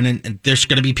job, and there's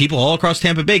going to be people all across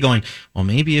Tampa Bay going, well,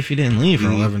 maybe if you didn't leave for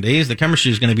 11 days, the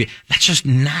chemistry is going to be... That's just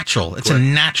natural. It's a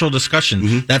natural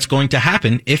discussion that's going to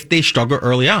happen if they struggle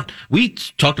early on. We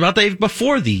talked about that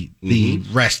before the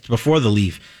rest, before the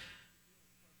leave.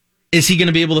 Is he going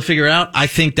to be able to figure it out? I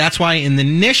think that's why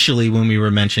initially when we were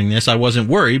mentioning this, I wasn't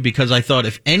worried because I thought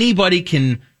if anybody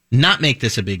can not make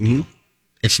this a big deal,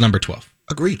 it's number 12.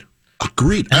 Agreed.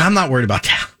 And I'm not worried about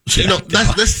that. You know,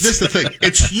 this is the thing.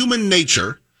 It's human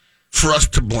nature for us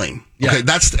to blame. Okay, Yeah.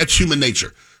 that's human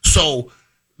nature. So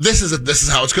this is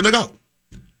how it's going to go.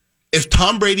 If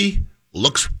Tom Brady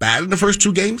looks bad in the first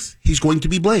 2 games, he's going to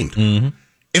be blamed.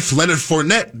 If Leonard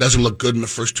Fournette doesn't look good in the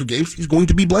first 2 games, he's going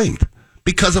to be blamed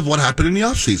because of what happened in the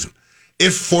offseason.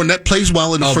 If Fournette plays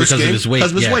well in the first game,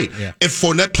 because of his weight. Yeah. If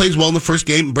Fournette plays well in the first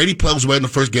game, Brady plays well in the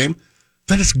first game,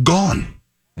 then it's gone.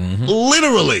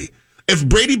 Literally. If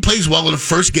Brady plays well in the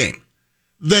first game,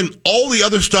 then all the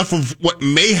other stuff of what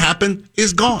may happen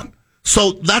is gone.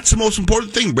 So that's the most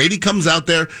important thing. Brady comes out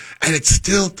there, and it's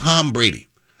still Tom Brady.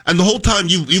 And the whole time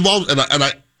you've all, and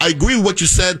I agree with what you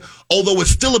said, although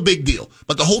it's still a big deal.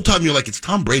 But the whole time you're like, it's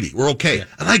Tom Brady. We're okay. Yeah.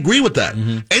 And I agree with that.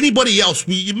 Anybody else,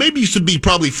 maybe you should be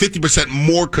probably 50%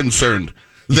 more concerned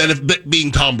than if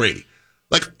being Tom Brady.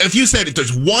 Like if you said if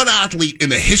there's one athlete in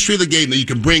the history of the game that you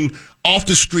can bring off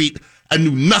the street and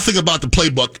knew nothing about the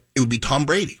playbook, it would be Tom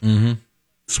Brady.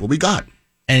 That's what we got.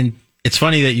 And it's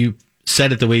funny that you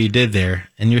said it the way you did there,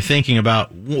 and you're thinking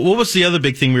about, what was the other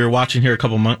big thing we were watching here a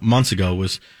couple months ago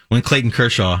was when Clayton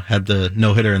Kershaw had the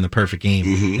no-hitter in the perfect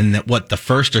game, and the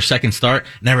first or second start,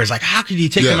 and everybody's like, how could you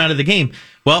take him out of the game?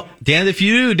 Well, damned if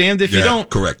you do, damned if you don't.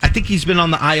 Correct. I think he's been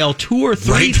on the IL 2 or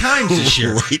 3 times this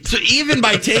year. So even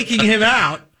by taking him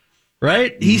out,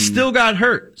 right? He still got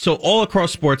hurt. So all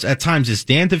across sports, at times, it's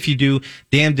damned if you do,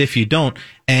 damned if you don't.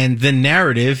 And the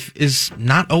narrative is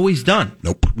not always done.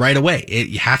 Nope. Right away.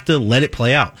 You have to let it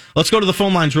play out. Let's go to the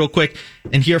phone lines real quick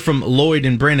and hear from Lloyd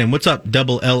and Brandon. What's up,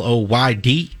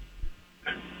 LLOYD?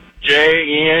 Jay,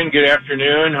 Ian, good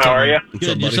afternoon. How are you?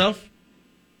 Good. Yourself?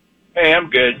 Hey, I'm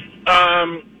good.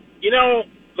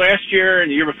 Last year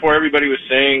and the year before, everybody was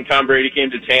saying Tom Brady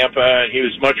came to Tampa and he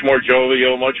was much more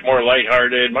jovial, much more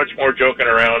lighthearted, much more joking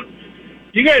around.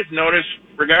 You guys notice,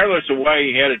 regardless of why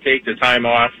he had to take the time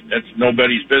off, that's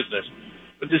nobody's business.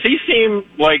 But does he seem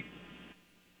like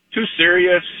too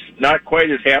serious, not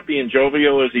quite as happy and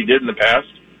jovial as he did in the past?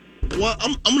 Well,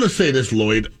 I'm going to say this,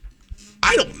 Lloyd.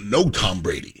 I don't know Tom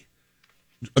Brady.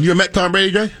 Have you ever met Tom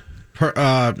Brady, Jay?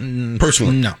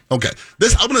 Personally? No. Okay.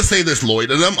 I'm going to say this, Lloyd,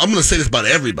 and I'm going to say this about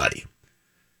everybody.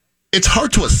 It's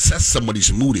hard to assess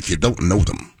somebody's mood if you don't know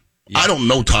them. Yeah. I don't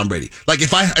know Tom Brady. Like,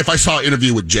 if I saw an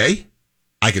interview with Jay,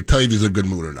 I could tell you if he's in a good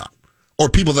mood or not. Or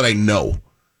people that I know.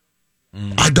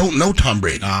 I don't know Tom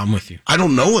Brady. I'm with you. I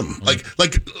don't know him. Like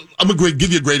I'm going to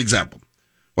give you a great example.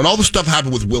 When all the stuff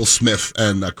happened with Will Smith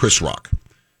and Chris Rock,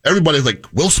 everybody's like,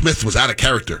 Will Smith was out of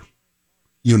character.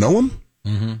 You know him?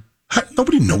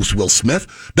 Nobody knows Will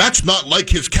Smith. That's not like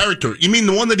his character. You mean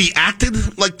the one that he acted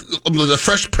like the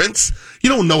Fresh Prince? You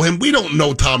don't know him. We don't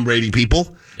know Tom Brady,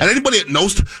 people. And anybody that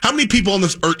knows, how many people on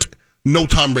this earth know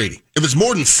Tom Brady? If it's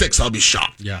more than 6, I'll be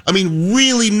shocked. Yeah. I mean,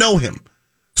 really know him.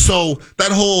 So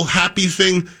that whole happy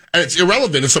thing, and it's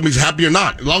irrelevant if somebody's happy or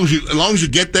not. As long as you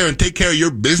get there and take care of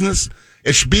your business,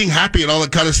 it's being happy and all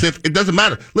that kind of stuff. It doesn't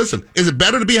matter. Listen, is it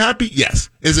better to be happy? Yes.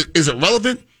 Is it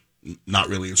relevant? Not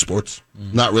really in sports.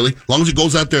 Not really. As long as he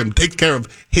goes out there and takes care of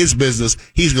his business,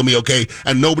 he's going to be okay.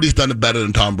 And nobody's done it better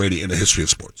than Tom Brady in the history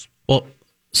of sports. Well,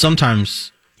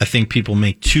 sometimes I think people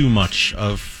make too much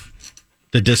of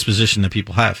the disposition that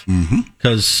people have.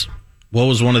 Because what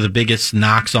was one of the biggest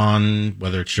knocks on,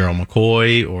 whether it's Gerald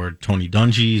McCoy or Tony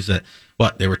Dungy, is that,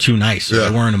 they were too nice. Or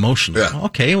they weren't emotional. Yeah.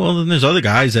 Okay, well, then there's other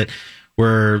guys that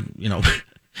were,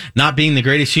 not being the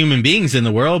greatest human beings in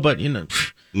the world, but,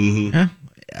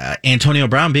 Antonio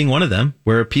Brown being one of them,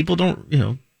 where people don't,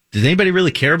 did anybody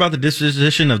really care about the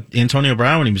disposition of Antonio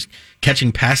Brown when he was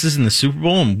catching passes in the Super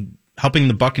Bowl and helping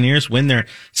the Buccaneers win their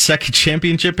second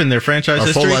championship in their franchise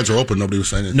history? Our phone lines are open. Nobody was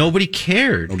saying anything. Nobody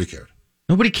cared. Nobody cared.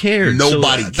 Nobody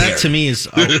cared. That to me is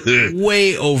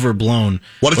way overblown.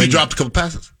 What if he dropped a couple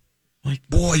passes?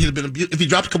 Boy, he'd have been if he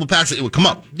dropped a couple passes, it would come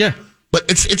up. Yeah. But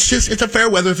it's a fair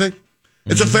weather thing.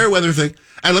 It's a fair weather thing.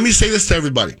 And let me say this to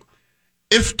everybody.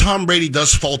 If Tom Brady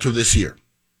does falter this year,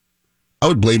 I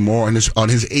would blame more on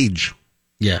his age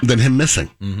than him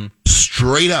missing.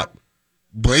 Straight up.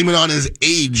 Blame it on his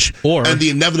age and the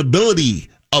inevitability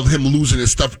of him losing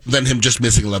his stuff than him just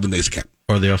missing 11 days of camp.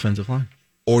 Or the offensive line.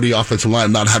 Or the offensive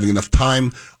line not having enough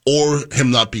time, or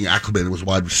him not being acclimated with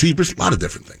wide receivers. A lot of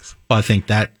different things. Well, I think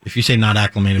that if you say not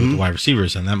acclimated with the wide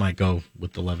receivers, then that might go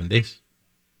with 11 days.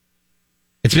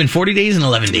 It's been 40 days and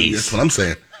 11 days. That's what I'm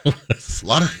saying. It's a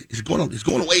lot of he's going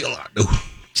away a lot, dude.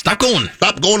 Stop going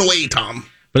away, Tom.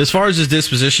 But as far as his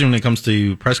disposition when it comes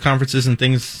to press conferences and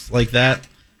things like that,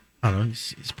 I don't know.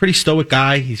 He's a pretty stoic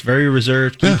guy. He's very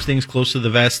reserved, keeps things close to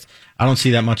the vest. I don't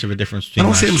see that much of a difference between I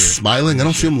don't see him smiling. I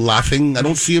don't see him laughing. I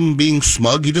don't see him being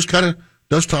smug. He just kind of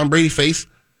does Tom Brady face.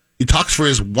 He talks for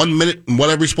his 1 minute and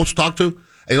whatever he's supposed to talk to, and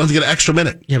he doesn't get an extra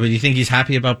minute. Yeah, but do you think he's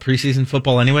happy about preseason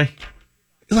football anyway?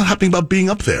 He's not happy about being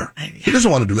up there. He doesn't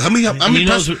want to do that.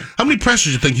 How many pressures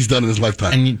do you think he's done in his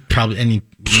lifetime? And he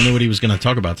knew what he was going to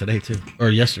talk about today, too. Or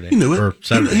yesterday. He knew it. Or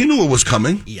Saturday. He knew it was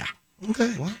coming. Yeah.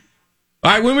 Okay, well.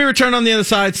 All right, when we return on the other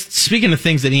side, speaking of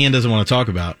things that Ian doesn't want to talk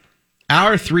about,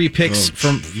 our 3 picks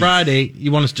from Friday,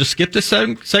 you want to just skip this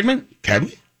segment? Can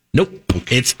we? Nope.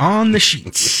 Okay. It's on the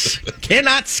sheets.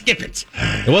 Cannot skip it.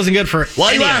 It wasn't good for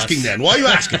Why are you asking then? Why are you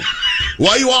asking?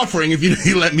 Why are you offering if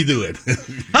you let me do it?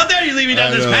 How dare you leave me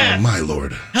down this path? Oh, my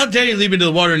Lord. How dare you leave me to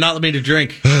the water and not let me to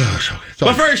drink?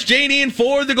 But first, Jane Ian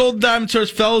for the Golden Diamond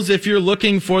Source. Fellas, if you're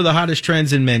looking for the hottest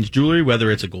trends in men's jewelry, whether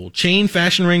it's a gold chain,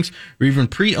 fashion rings, or even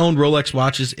pre-owned Rolex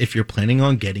watches, if you're planning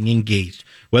on getting engaged,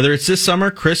 whether it's this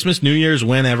summer, Christmas, New Year's,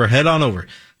 whenever, head on over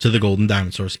to the Golden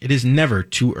Diamond Source. It is never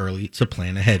too early to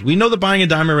plan ahead. We know that buying a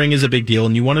diamond ring is a big deal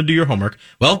and you want to do your homework.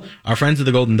 Well, our friends at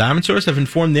the Golden Diamond Source have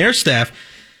informed their staff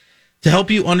to help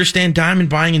you understand diamond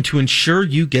buying and to ensure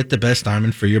you get the best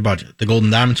diamond for your budget. The Golden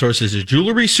Diamond Source is a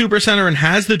jewelry supercenter and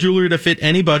has the jewelry to fit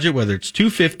any budget, whether it's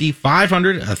 $250,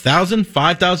 $500, $1,000,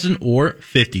 $5,000, or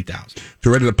 $50,000. If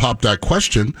you're ready to pop that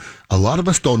question, a lot of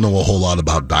us don't know a whole lot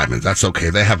about diamonds. That's okay.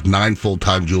 They have 9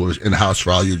 full-time jewelers in-house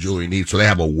for all your jewelry needs, so they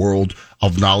have a world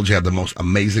of knowledge. They have the most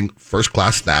amazing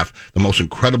first-class staff, the most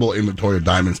incredible inventory of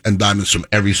diamonds, and diamonds from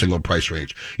every single price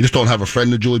range. You just don't have a friend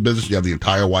in the jewelry business. You have the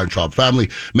entire Weintraub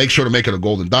family. Make sure to make it a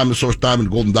Golden Diamond Source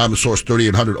diamond. Golden Diamond Source,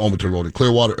 3800 Overton Road in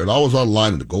Clearwater, and always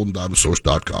online at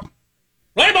thegoldendiamondsource.com.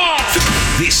 Play ball!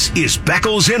 This is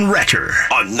Beckles and Recher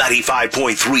on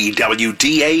 95.3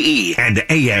 WDAE and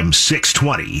AM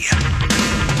 620.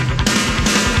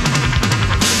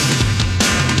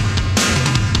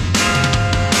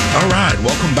 All right,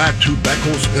 welcome back to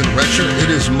Beckles and Recher. It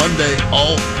is Monday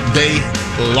all day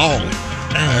long.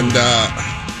 And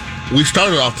we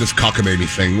started off this cockamamie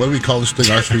thing. What do we call this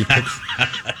thing? Our 3 picks?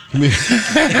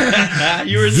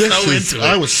 You were so into it.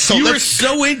 I was so You were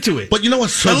so into it. But you know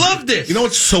what's I love this. You know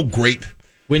what's so great?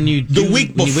 When you the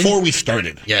week before we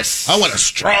started. Yes. I went a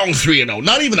strong 3-0.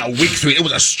 Not even a week 3. It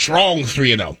was a strong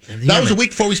 3-0. That was a week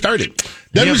before we started.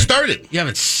 Then we started. You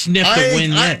haven't sniffed a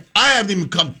win yet. I haven't even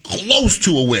come close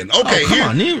to a win. Okay, come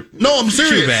on. No, I'm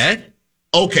serious. Too bad.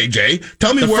 Okay, Jay.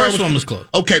 Tell me where the first one was close.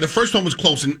 Okay, the first one was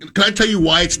close. And can I tell you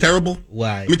why it's terrible?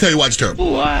 Why? Let me tell you why it's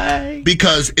terrible. Why?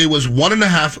 Because it was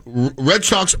 1.5, Red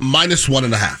Sox minus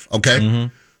 1.5, okay?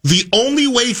 Mm-hmm. The only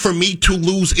way for me to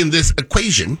lose in this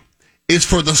equation is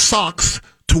for the Sox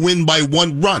to win by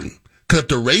 1 run. Because if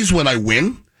the Rays win, I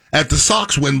win. If the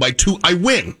Sox win by 2, I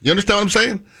win. You understand what I'm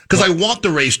saying? Because I want the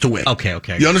Rays to win. Okay.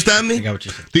 You understand me? I got what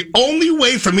you're saying. The only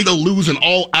way for me to lose in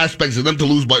all aspects is them to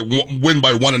win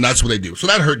by 1, and that's what they do. So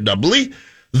that hurt doubly.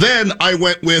 Then I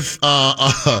went with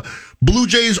Blue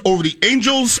Jays over the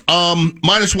Angels,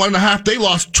 minus 1.5. They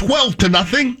lost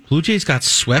 12-0. Blue Jays got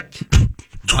swept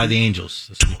by the Angels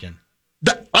this weekend.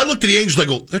 I looked at the Angels, I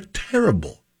go, they're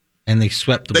terrible. And they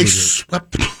swept the Blue Jays. They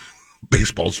swept them.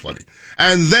 Baseball's funny.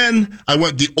 And then I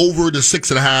went the over to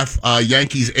 6.5,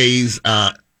 Yankees, A's,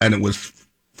 and it was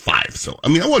 5. So, I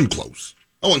mean, I wasn't close.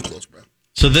 Bro.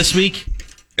 So this week?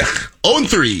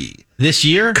 0-3. This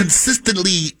year?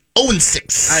 Consistently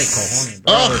 0-6. Ay, cojones,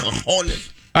 bro.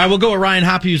 Cojones. All right, we'll go with Ryan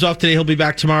Hoppe, who's off today. He'll be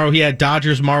back tomorrow. He had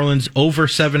Dodgers, Marlins over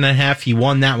 7.5. He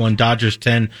won that one. Dodgers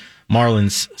 10,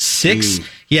 Marlins 6.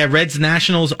 He had Reds,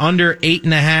 Nationals under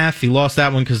 8.5. He lost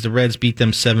that one because the Reds beat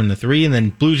them 7-3. And then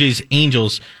Blue Jays,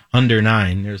 Angels under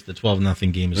 9. There's the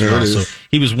 12-0 game as well. So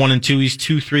he was 1-2. He's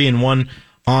 2-3-1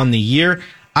 on the year.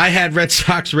 I had Red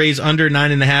Sox, Rays under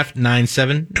 9.5,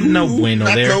 9-7. No bueno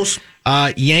there. Close.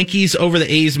 Yankees over the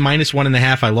A's minus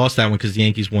 1.5. I lost that one because the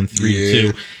Yankees won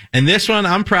 3-2. And this one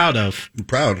I'm proud of. I'm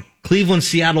proud. Cleveland,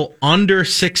 Seattle under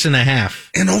 6.5.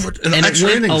 And And it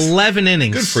went 11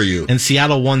 innings. Good for you. And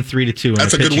Seattle won 3-2.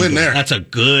 That's a good win there. That's a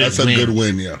good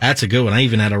win, yeah. That's a good one. I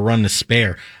even had a run to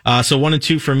spare. So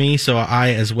 1-2 for me. So I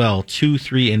as well,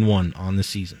 2-3-1 on the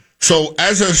season. So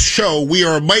as a show, we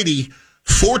are a mighty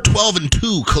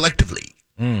 4-12-2 collectively.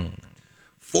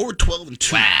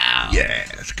 4-12-2. Wow. Yeah,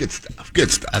 it's good stuff.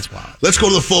 Good stuff. That's wild. Let's go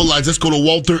to the phone lines. Let's go to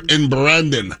Walter in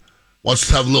Brandon. Wants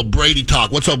to have a little Brady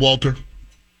talk. What's up, Walter?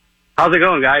 How's it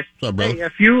going, guys? What's up, bro? Hey,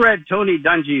 if you read Tony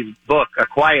Dungy's book, A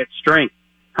Quiet Strength,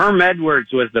 Herm Edwards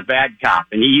was the bad cop,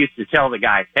 and he used to tell the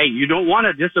guys, hey, you don't want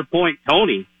to disappoint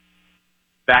Tony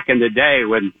back in the day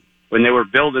when they were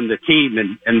building the team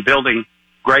and building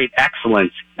great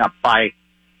excellence by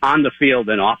on the field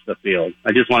and off the field.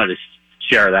 I just wanted to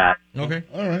share that. Okay.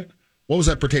 All right. What was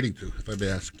that pertaining to, if I may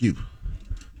ask you?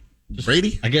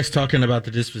 Brady? I guess talking about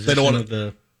the disposition of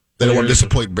the... They don't want to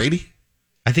disappoint Brady?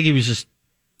 I think he was just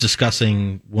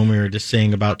discussing when we were just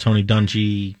saying about Tony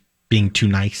Dungy being too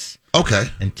nice. Okay.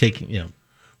 And taking,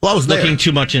 well, I was looking there.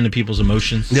 too much into people's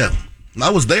emotions. Yeah.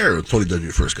 I was there when Tony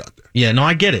Dungy first got there. Yeah, no,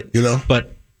 I get it.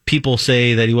 But people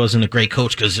say that he wasn't a great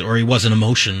coach or he wasn't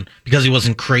emotion because he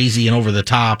wasn't crazy and over the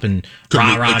top and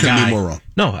rah-rah guy. Couldn't be more wrong.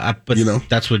 No, but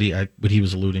that's what he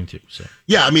was alluding to. So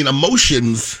yeah, I mean,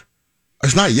 emotions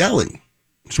is not yelling.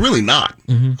 It's really not.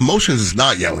 Mm-hmm. Emotions is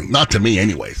not yelling. Not to me,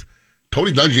 anyways.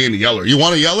 Tony Dungy ain't a yeller. You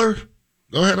want a yeller?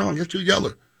 Go ahead on, get you a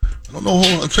yeller. I don't know.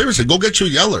 Seriously, go get you a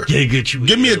yeller. Yeah, get you.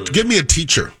 Give me a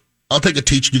teacher. I'll take a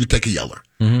teacher. You can take a yeller.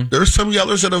 Mm-hmm. There are some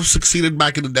yellers that have succeeded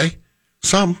back in the day.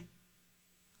 Some.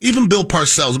 Even Bill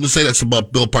Parcells. I'm going to say that's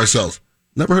about Bill Parcells.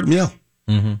 Never heard him yell.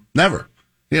 Mm-hmm. Never.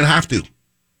 He didn't have to.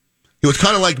 He was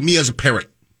kind of like me as a parent.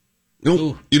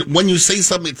 When you say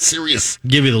something, it's serious.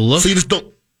 Give you the look. So you just don't.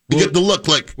 You get the look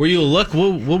like. Were you a look?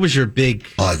 What was your big?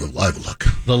 I have a look.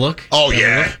 The look? Oh,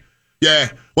 yeah.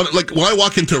 Yeah. When I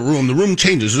walk into a room, the room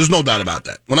changes. There's no doubt about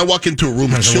that. When I walk into a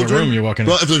room with children. What room you're walking in?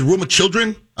 Well, if there's a room of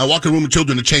children, I walk in a room of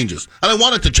children, it changes. And I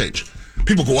want it to change.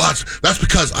 People go, that's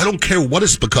because. I don't care what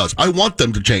it's because. I want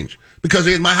them to change. Because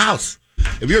they're in my house.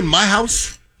 If you're in my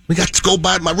house, we got to go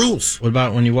by my rules. What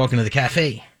about when you walk into the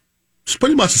cafe? It's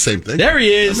pretty much the same thing. There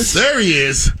he is. There he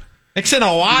is. Mixing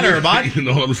a water, bud. You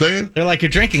know what I'm saying? They're like you're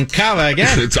drinking kava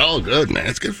again. It's all good, man.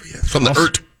 It's good for you. It's from the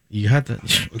earth. You got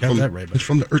that right, bud. It's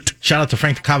from the earth. Shout out to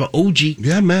Frank the Kava OG.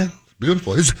 Yeah, man. It's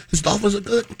beautiful. His Dolphins are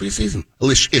good preseason.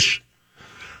 Ish.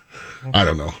 I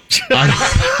don't know.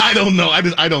 I don't know.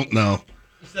 I don't know.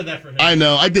 You said that for him. I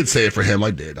know. I did say it for him.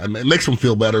 I did. It makes him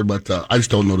feel better, but I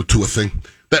just don't know the Tua thing.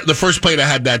 The first play that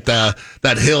had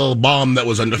that hill bomb that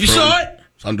was underthrown. You saw it?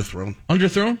 It's underthrown.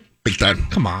 Underthrown? Big time.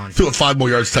 Come on. Threw it 5 more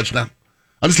yards touchdown.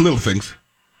 Just little things.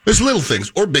 There's little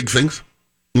things or big things.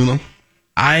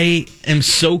 I am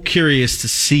so curious to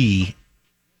see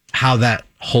how that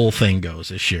whole thing goes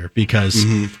this year because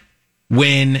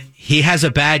when he has a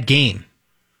bad game,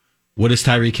 what is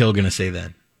Tyreek Hill going to say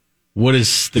then? What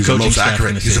is the coaching staff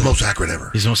going to say? He's the most accurate ever.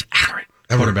 He's the most accurate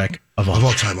quarterback of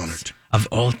all time on earth. Of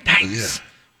all times. Yeah.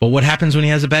 But what happens when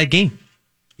he has a bad game?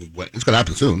 It's going to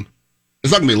happen soon.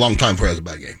 It's not going to be a long time before he has a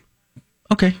bad game.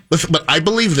 Okay. But I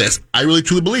believe this. I really,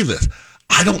 truly believe this.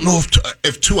 I don't know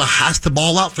if Tua has to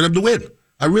ball out for them to win.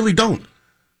 I really don't.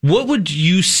 What would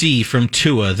you see from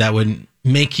Tua that would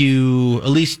make you at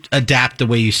least adapt the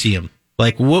way you see him?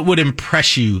 Like, what would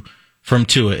impress you from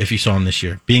Tua if you saw him this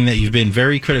year, being that you've been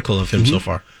very critical of him so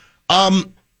far?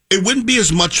 It wouldn't be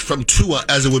as much from Tua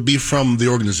as it would be from the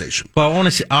organization. Well, I want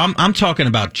to see. I'm talking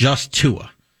about just Tua.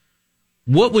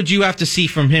 What would you have to see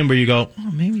from him where you go,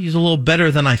 oh, maybe he's a little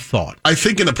better than I thought? I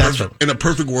think in a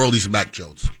perfect world, he's Mac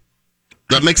Jones.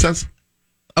 Does that make sense?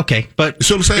 Okay, but you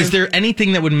see what I'm saying? Is there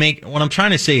anything that would make what I'm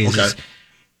trying to say is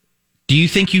do you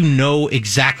think you know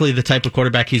exactly the type of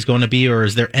quarterback he's going to be, or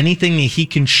is there anything that he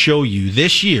can show you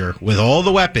this year with all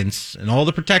the weapons and all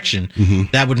the protection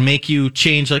that would make you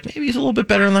change? Like maybe he's a little bit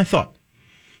better than I thought.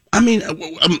 I mean,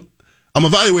 I'm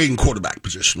evaluating quarterback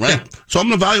position, right? Yeah. So I'm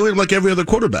going to evaluate him like every other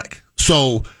quarterback.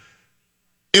 So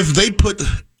if they put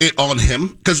it on him,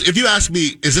 because if you ask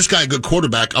me, is this guy a good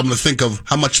quarterback? I'm going to think of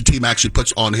how much the team actually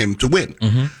puts on him to win.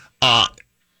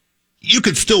 You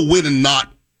could still win and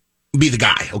not be the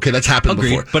guy. Okay, that's happened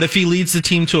before. But if he leads the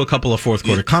team to a couple of fourth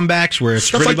quarter comebacks where it's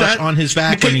stuff pretty much on his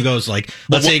back, when he goes like,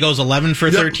 let's say he goes 11 for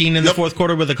 13 in the fourth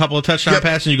quarter with a couple of touchdown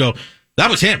passes, and you go,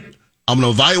 that was him. I'm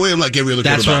going to evaluate him like every other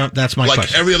quarterback. That's my question.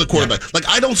 Like every other quarterback. Yeah. Like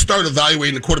I don't start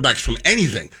evaluating the quarterbacks from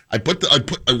anything. I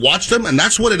watch them, and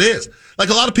that's what it is. Like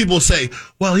a lot of people say,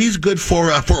 well, he's good for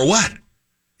what?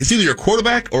 It's either your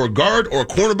quarterback or a guard or a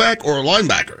cornerback or a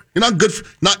linebacker. You're not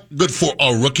good for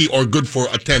a rookie or good for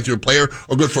a 10th-year player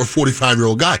or good for a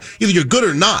 45-year-old guy. Either you're good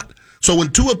or not. So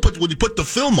when you put the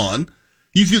film on,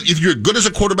 if you're good as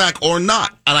a quarterback or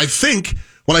not. And I think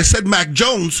when I said Mac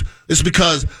Jones, it's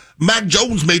because Mac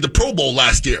Jones made the Pro Bowl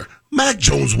last year. Mac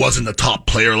Jones wasn't the top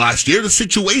player last year. The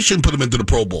situation put him into the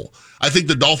Pro Bowl. I think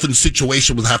the Dolphins'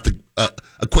 situation would have to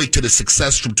equate to the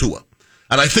success from Tua.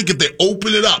 And I think if they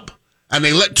open it up and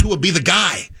they let Tua be the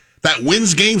guy that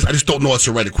wins games, I just don't know it's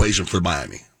the right equation for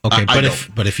Miami. Okay,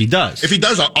 but if he does. If he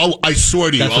does, I swear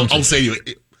to you, I'll say to you,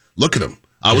 look at him.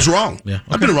 I was wrong. Yeah, okay.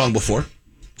 I've been wrong before.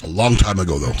 A long time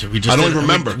ago, though. I don't even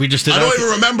remember. I don't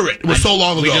even remember it. It was so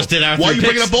long ago. We just did our Why are you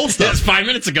bringing up old stuff? That's 5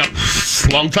 minutes ago. It's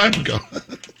a long time ago.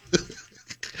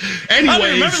 Anyways, I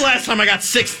don't remember the last time I got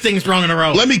 6 things wrong in a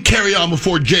row. Let me carry on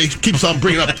before Jay keeps on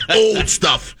bringing up old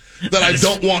stuff that I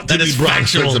don't want to be brought.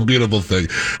 It's a beautiful thing.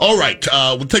 All right,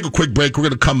 we'll take a quick break. We're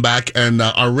going to come back, and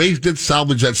our Rays did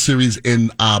salvage that series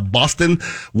in Boston.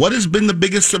 What has been the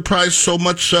biggest surprise so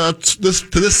much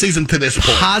this season to this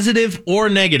point? Positive or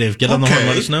negative? Get on the horn.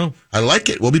 Let us know. I like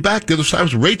it. We'll be back. The other side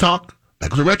was Ray Talk.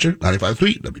 Beckles and Recher,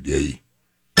 95.3 WDAE.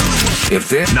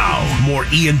 Now, more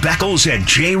Ian Beckles and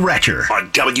Jay Recher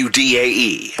on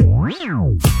WDAE.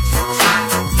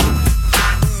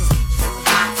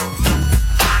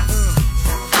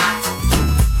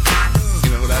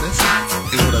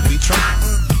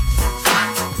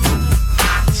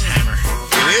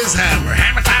 Hammer.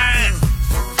 Hammer time!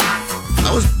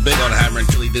 I was big on Hammer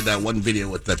until he did that one video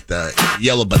with that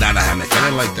yellow banana hammock. I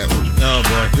didn't like that one. Oh,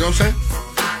 boy. You know what I'm saying?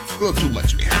 It's a little too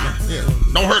much to me, Hammer. Yeah.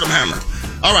 Don't hurt him, Hammer.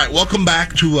 All right, welcome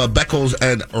back to Beckles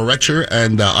and Recher,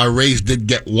 and our Rays did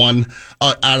get one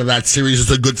out of that series.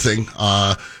 It's a good thing,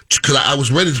 because I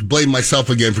was ready to blame myself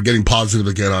again for getting positive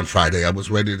again on Friday. I was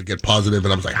ready to get positive,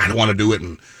 and I was like, I don't want to do it,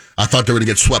 and I thought they were going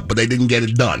to get swept, but they didn't get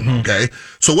it done, okay?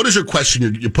 So what is your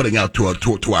question you're putting out to our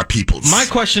peoples? My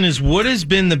question is, what has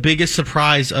been the biggest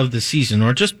surprise of the season,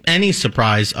 or just any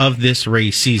surprise of this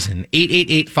Rays season?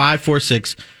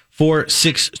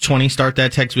 888-546-4620. Start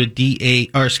that text with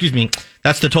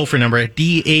that's the toll-free number at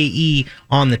DAE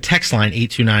on the text line,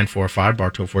 82945,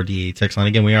 Bartow4 DAE text line.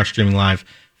 Again, we are streaming live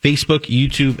Facebook,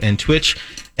 YouTube, and Twitch.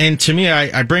 And to me,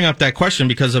 I bring up that question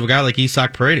because of a guy like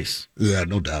Isaac Paredes. Yeah,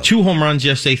 no doubt. 2 home runs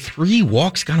yesterday, 3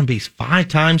 walks, got on base 5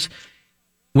 times.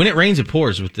 When it rains, it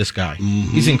pours with this guy. Mm-hmm.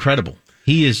 He's incredible.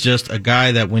 He is just a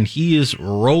guy that when he is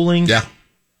rolling,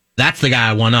 that's the guy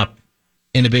I want up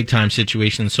in a big-time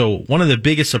situation. So one of the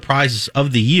biggest surprises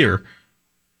of the year,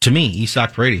 to me,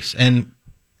 Isaac Paredes. And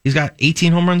he's got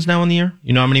 18 home runs now in the year.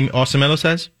 You know how many Austin Meadows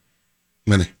has?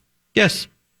 Many. Yes.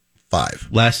 5.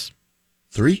 Less.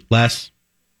 3. Less.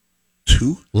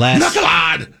 2. Less. Not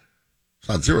odd. It's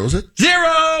not 0, is it? 0!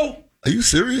 Are you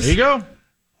serious? There you go.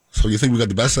 So you think we got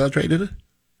the best of that trade, did it?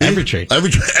 Every trade.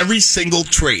 Every single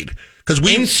trade.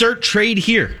 Insert trade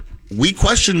here. We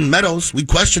questioned Meadows. We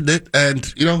questioned it, and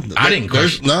I didn't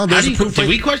question. There's a proof.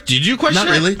 Did you question?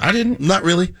 Not really. I didn't. Not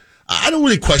really. I don't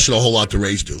really question a whole lot the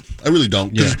Rays do. I really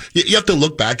don't. Because you have to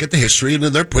look back at the history, and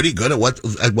they're pretty good at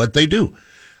what they do.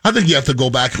 I think you have to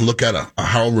go back and look at a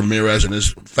Harold Ramirez and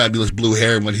his fabulous blue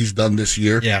hair and what he's done this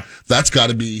year. Yeah, that's got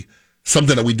to be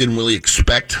something that we didn't really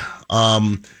expect.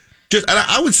 And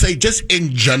I would say, just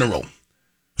in general,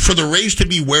 for the Rays to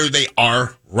be where they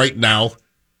are right now,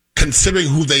 considering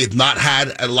who they have not had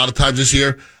at a lot of times this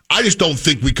year, I just don't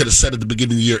think we could have said at the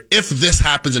beginning of the year, if this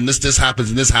happens and this happens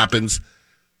and this happens,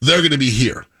 they're going to be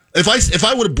here. If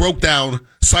I would have broke down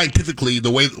scientifically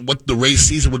what the Rays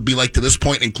season would be like to this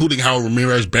point, including Harold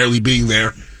Ramirez barely being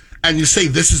there, and you say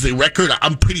this is a record,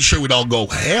 I'm pretty sure we'd all go,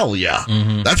 hell yeah,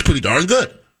 that's pretty darn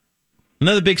good.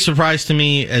 Another big surprise to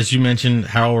me, as you mentioned,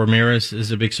 Harold Ramirez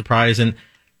is a big surprise. And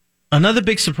another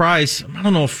big surprise, I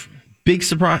don't know if big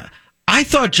surprise, I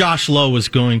thought Josh Lowe was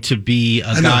going to be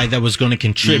a guy that was going to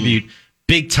contribute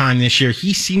big time this year.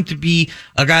 He seemed to be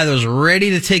a guy that was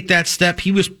ready to take that step.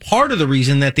 He was part of the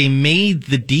reason that they made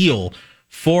the deal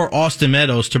for Austin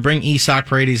Meadows to bring Isaac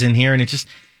Paredes in here, and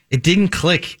it didn't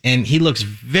click, and he looks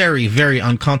very, very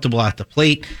uncomfortable at the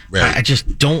plate. Right. I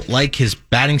just don't like his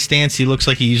batting stance. He looks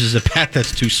like he uses a bat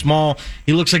that's too small.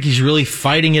 He looks like he's really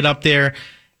fighting it up there,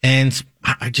 and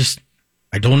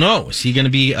I don't know. Is he going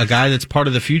to be a guy that's part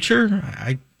of the future?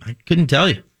 I couldn't tell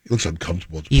you. He looks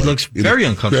uncomfortable at the plate. He looks very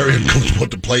uncomfortable. Very uncomfortable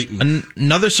at the plate.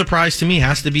 Another surprise to me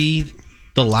has to be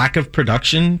the lack of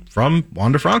production from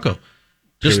Wander Franco.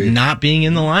 Just not being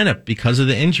in the lineup because of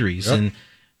the injuries. Yep.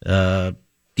 And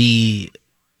the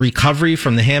recovery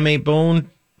from the hamate bone,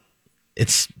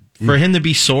 it's for him to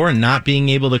be sore and not being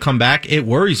able to come back, it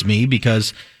worries me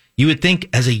because you would think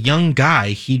as a young guy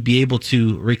he'd be able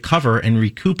to recover and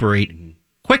recuperate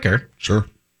quicker. Sure.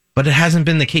 But it hasn't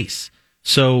been the case.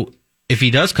 So if he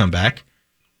does come back,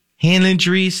 hand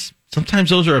injuries, sometimes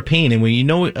those are a pain. And when you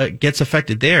know it gets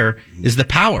affected there is the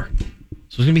power.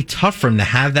 So it's going to be tough for him to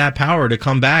have that power to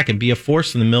come back and be a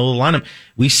force in the middle of the lineup.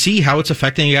 We see how it's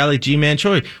affecting a guy like G-Man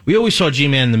Choi. We always saw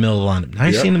G-Man in the middle of the lineup. Now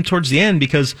you're seeing him towards the end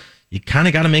because you kind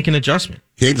of got to make an adjustment.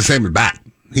 He ain't the same in bat.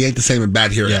 He ain't the same in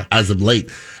bat here as of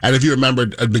late. And if you remember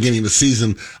at the beginning of the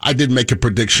season, I did make a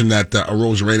prediction that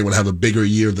Arozarena would have a bigger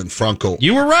year than Franco.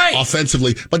 You were right.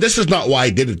 Offensively. But this is not why I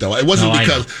did it, though. It wasn't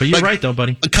because... But you're right, though,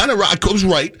 buddy. I was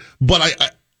right, but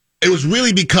it was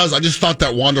really because I just thought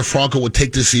that Wander Franco would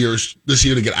take this year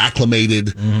to get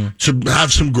acclimated, to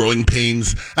have some growing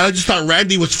pains. And I just thought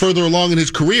Randy was further along in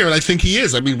his career, and I think he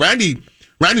is. I mean, Randy's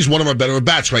one of our better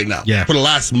bats right now for the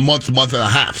last month and a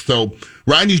half. So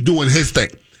Randy's doing his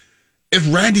thing.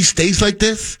 If Randy stays like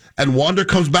this and Wander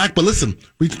comes back, but listen,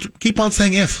 we keep on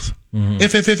saying ifs.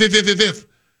 If.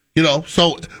 You know,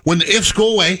 so when the ifs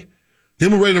go away,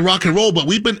 then we're ready to rock and roll. But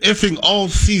we've been ifing all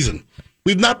season.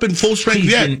 We've not been full strength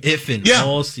yet. He's been ifing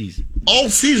all season. All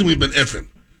season we've been ifing.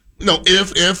 You know,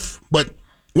 if, but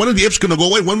when are the ifs going to go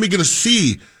away? When are we going to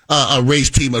see a Rays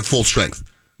team at full strength?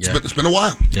 It's been a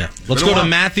while. Yeah. Let's go to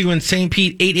Matthew in St.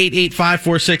 Pete,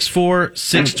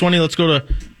 888-546-4620. Let's go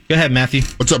ahead, Matthew.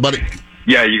 What's up, buddy?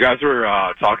 Yeah, you guys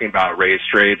were talking about Rays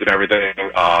trades and everything.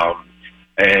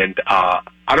 And I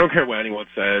don't care what anyone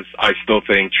says. I still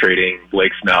think trading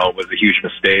Blake Snell was a huge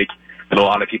mistake. And a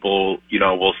lot of people,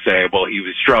 will say, well, he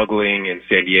was struggling in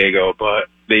San Diego, but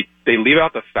they leave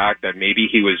out the fact that maybe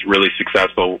he was really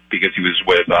successful because he was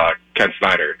with Ken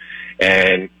Snyder,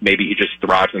 and maybe he just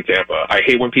thrives in Tampa. I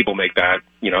hate when people make that,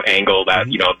 angle that,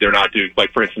 they're not doing,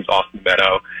 like, for instance, Austin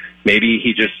Meadow. Maybe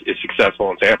he just is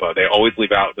successful in Tampa. They always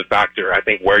leave out the factor. I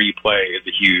think where you play is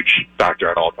a huge factor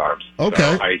at all times.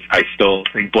 Okay. So I still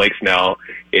think Blake Snell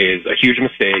is a huge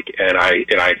mistake, and I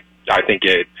think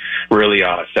it really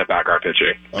set back our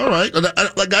pitching. All right.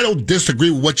 I don't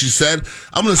disagree with what you said.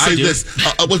 I'm going to say this.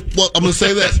 I'm going to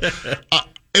say this.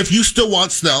 If you still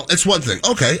want Snell, it's one thing.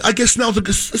 Okay, I guess Snell's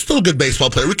still a good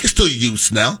baseball player. We can still use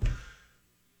Snell.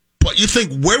 But you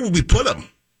think, where would we put him?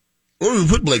 Where would we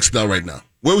put Blake Snell right now?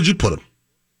 Where would you put him?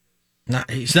 No,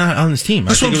 he's not on this team.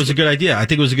 I think it was a good idea. I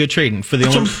think it was a good trade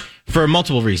for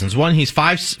multiple reasons. One, he's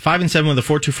 5-7 with a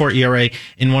 4.24 ERA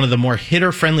in one of the more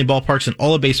hitter-friendly ballparks in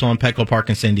all of baseball in Petco Park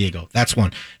in San Diego. That's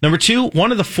one. Number two,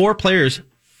 one of the four players,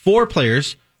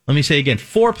 let me say again,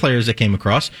 4 players that came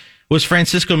across was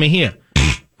Francisco Mejia,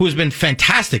 who has been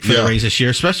fantastic for the Rays this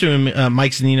year, especially when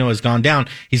Mike Zunino has gone down.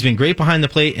 He's been great behind the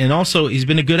plate, and also he's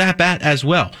been a good at-bat as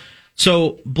well.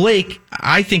 So Blake,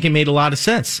 I think it made a lot of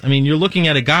sense. I mean, you're looking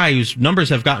at a guy whose numbers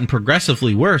have gotten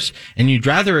progressively worse, and you'd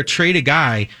rather trade a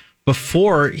guy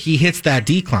before he hits that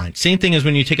decline. Same thing as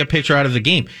when you take a pitcher out of the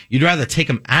game. You'd rather take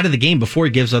him out of the game before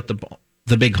he gives up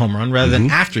the big home run rather than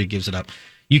after he gives it up.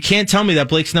 You can't tell me that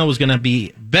Blake Snell was going to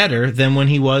be better than when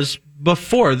he was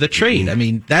before the trade. I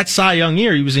mean, that Cy Young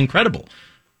year, he was incredible.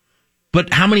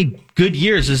 But how many good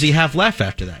years does he have left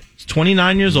after that? He's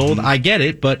 29 years old. I get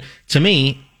it, but to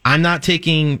me, I'm not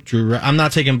taking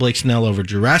Blake Snell over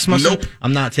Drew Rasmussen. Nope.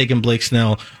 I'm not taking Blake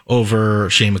Snell over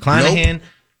Shane McClanahan. Nope.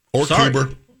 Or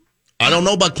Kluber. I don't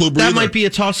know about Kluber That either. might be a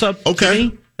toss-up to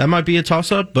me. That might be a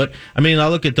toss-up. But, I mean, I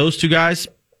look at those two guys.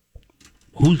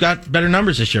 Who's got better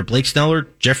numbers this year, Blake Snell or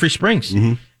Jeffrey Springs?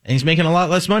 And he's making a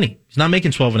lot less money. He's not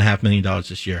making $12.5 million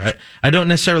this year. I don't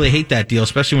necessarily hate that deal,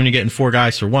 especially when you're getting 4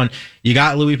 guys for one. You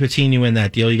got Louis Patino in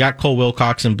that deal. You got Cole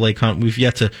Wilcox and Blake Hunt. We've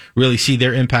yet to really see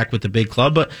their impact with the big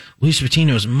club, but Luis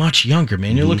Patino is much younger,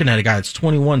 man. You're looking at a guy that's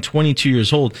 21, 22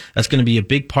 years old. That's going to be a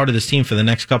big part of this team for the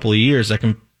next couple of years that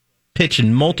can pitch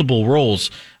in multiple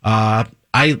roles. I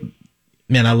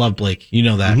love Blake. You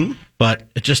know that. But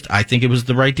I think it was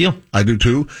the right deal. I do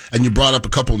too. And you brought up a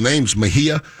couple of names,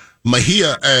 Mejia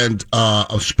and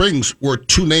Springs were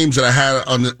 2 names that I had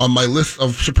on my list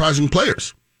of surprising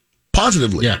players,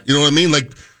 positively. Yeah. You know what I mean?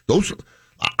 Like those.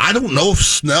 I don't know if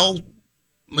Snell,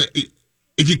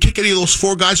 if you kick any of those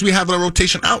 4 guys we have in our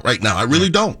rotation out right now, I really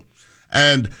don't.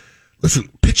 And listen,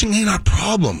 pitching ain't our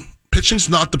problem. Pitching's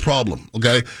not the problem.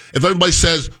 Okay, if everybody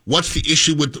says what's the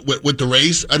issue with the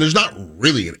Rays, and there's not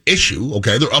really an issue.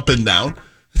 Okay, they're up and down.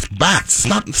 It's bats.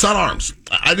 It's not arms.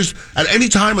 I just at any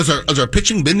time has our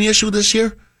pitching been the issue this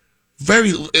year?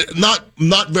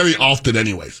 Not very often,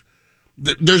 anyways.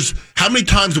 There's how many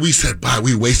times have we said,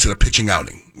 we wasted a pitching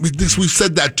outing? We've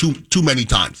said that too many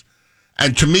times.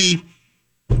 And to me,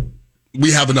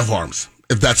 we have enough arms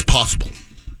if that's possible.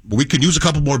 But we could use a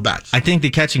couple more bats. I think the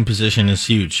catching position is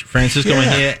huge. Francisco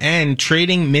Mejia and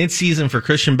trading midseason for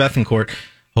Christian Bethancourt.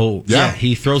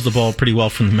 He throws the ball pretty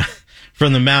well from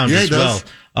the mound as well.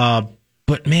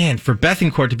 But man, for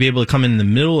Bethancourt to be able to come in the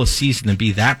middle of the season and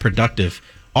be that productive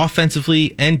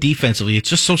offensively and defensively. It's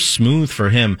just so smooth for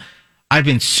him. I've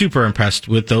been super impressed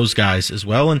with those guys as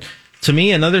well. And to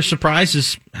me, another surprise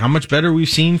is how much better we've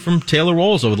seen from Taylor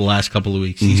Walls over the last couple of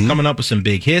weeks. He's coming up with some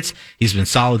big hits. He's been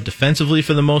solid defensively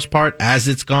for the most part as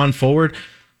it's gone forward.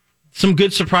 Some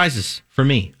good surprises for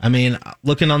me. I mean,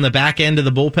 looking on the back end of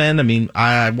the bullpen, I mean,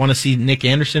 I want to see Nick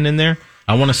Anderson in there.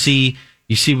 I want to see,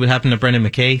 you see what happened to Brendan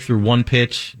McKay through one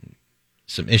pitch,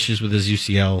 some issues with his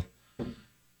UCL.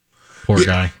 Poor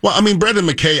guy. Well, I mean, Brendan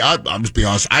McKay, I'll just be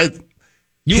honest,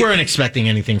 you weren't expecting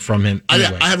anything from him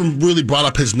anyway. I haven't really brought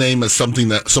up his name as something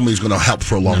that somebody's going to help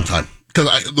for a long time. Because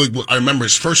I remember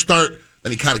his first start,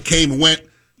 then he kind of came and went.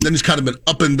 Then he's kind of been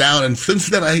up and down, and since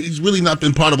then he's really not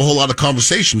been part of a whole lot of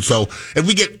conversation. So if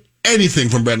we get anything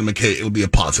from Brendan McKay, it'll be a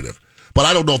positive. But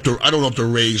I don't know if the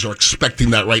Rays are expecting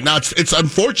that right now. It's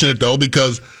unfortunate though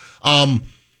because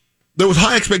there was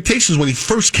high expectations when he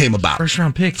first came about. First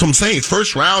round pick. So I'm saying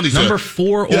first round. He's number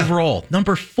 4 overall.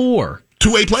 Number 4.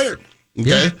 2-way player.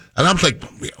 Okay, yeah. And I'm like,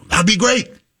 that'd be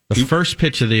great. The first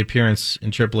pitch of the appearance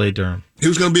in AAA Durham. He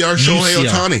was going to be our Shohei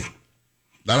Ohtani.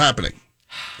 Not happening.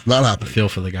 Not happening. I feel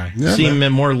for the guy. Yeah, seen him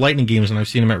in more Lightning games than I've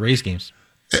seen him at Rays games.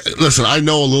 Listen, I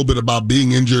know a little bit about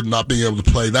being injured and not being able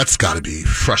to play. That's got to be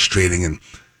frustrating. And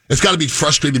it's got to be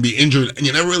frustrating to be injured and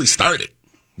you never really started.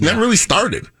 Never really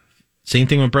started. Same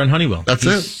thing with Brent Honeywell. That's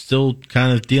He's it. Still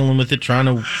kind of dealing with it, trying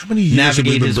to How many years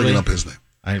navigate have we been his bringing way. up his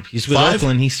name? He's with 5?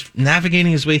 Oakland. He's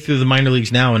navigating his way through the minor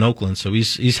leagues now in Oakland, so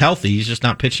he's healthy. He's just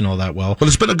not pitching all that well. But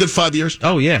it's been a good 5 years.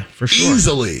 Oh, yeah, for sure.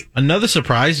 Easily. Another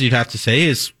surprise you'd have to say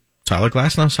is Tyler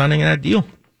Glasnow signing that deal.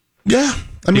 Yeah.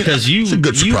 I mean, because it's a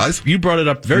good surprise. You brought it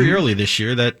up very early this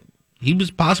year that he was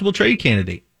a possible trade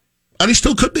candidate. And he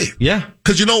still could be. Yeah.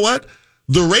 Because you know what?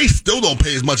 The Rays still don't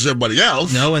pay as much as everybody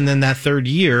else. No, and then that third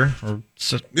year, or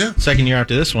second year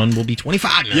after this one, will be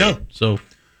 $25 million. Yeah. So,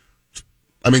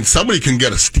 I mean, somebody can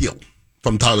get a steal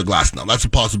from Tyler Glasnow. That's a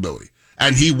possibility.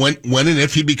 And he when and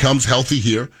if he becomes healthy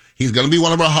here, he's going to be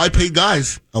one of our high-paid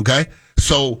guys, okay?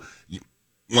 So,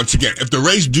 once again, if the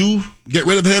Rays do get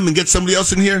rid of him and get somebody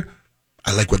else in here,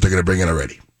 I like what they're going to bring in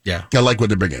already. Yeah. I like what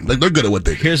they bring in. Like, they're good at what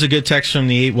they do. Here's a good text from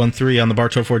the 813 on the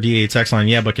Bartow 4DA text line.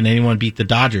 Yeah, but can anyone beat the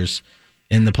Dodgers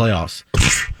in the playoffs?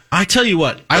 I tell you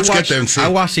what, I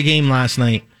watched a game last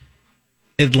night.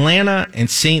 Atlanta and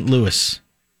St. Louis.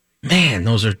 Man,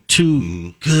 those are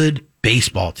two good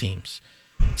baseball teams.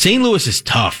 St. Louis is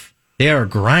tough. They are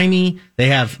grimy. They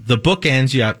have the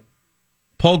bookends. You got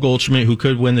Paul Goldschmidt, who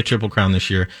could win the Triple Crown this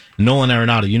year. Nolan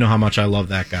Arenado, you know how much I love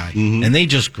that guy. And they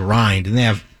just grind. And they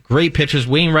have great pitchers.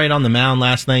 Wainwright on the mound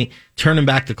last night, turning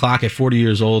back the clock at 40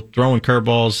 years old, throwing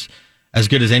curveballs as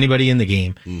good as anybody in the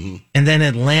game. And then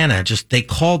Atlanta, they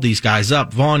called these guys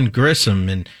up. Vaughn Grissom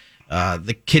and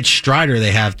the kid Strider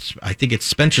they have. I think it's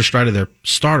Spencer Strider, their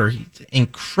starter. He's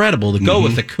incredible to go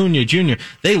with Acuna Jr.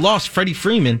 They lost Freddie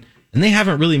Freeman, and they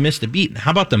haven't really missed a beat. How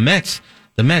about the Mets?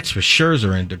 The Mets with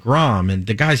Scherzer and DeGrom and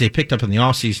the guys they picked up in the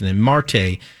offseason and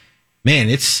Marte. Man,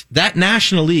 it's that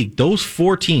National League, those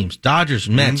 4 teams, Dodgers,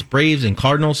 Mets, Braves, and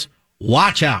Cardinals,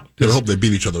 watch out. I hope they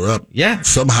beat each other up. Yeah.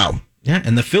 Somehow. Yeah,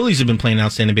 and the Phillies have been playing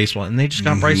outstanding baseball, and they just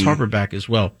got Bryce Harper back as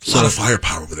well. A lot of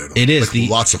firepower over there, though. It is.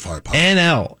 Lots of firepower.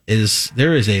 NL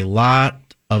there is a lot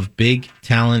of big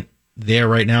talent there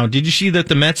right now. Did you see that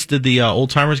the Mets did the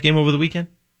Old Timers game over the weekend?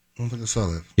 I don't think I saw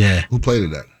that. Yeah. Who played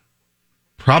it at?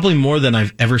 Probably more than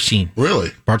I've ever seen.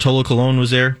 Really? Bartolo Colon was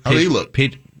there. How did he look?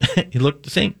 He looked the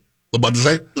same. About to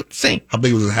say? Looked the same. How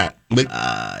big was his hat? Big?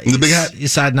 The big hat?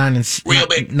 Inside 9 and Real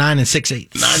big. 9 and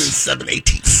 6/8. 9 and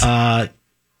 7/18.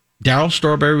 Darryl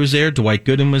Strawberry was there. Dwight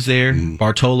Gooden was there.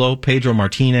 Bartolo, Pedro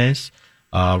Martinez,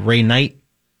 Ray Knight,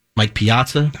 Mike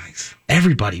Piazza. Nice.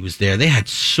 Everybody was there. They had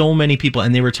so many people,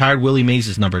 and they retired Willie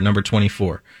Mays' number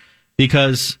 24.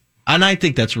 And I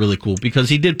think that's really cool because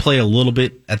he did play a little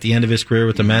bit at the end of his career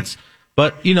with the Mets.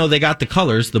 But, they got the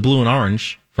colors, the blue and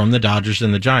orange, from the Dodgers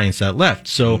and the Giants that left.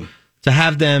 So to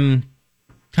have them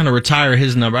kind of retire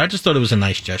his number, I just thought it was a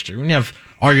nice gesture. When you have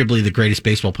arguably the greatest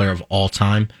baseball player of all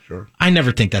time, I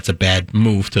never think that's a bad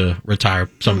move to retire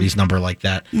somebody's number like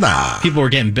that. Nah. People were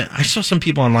getting bent. I saw some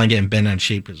people online getting bent out of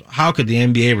shape because how could the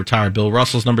NBA retire Bill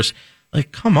Russell's numbers?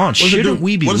 Like, come on, shouldn't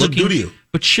we be looking? What does it do to you?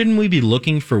 But shouldn't we be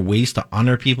looking for ways to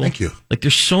honor people? Thank you. Like,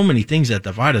 there's so many things that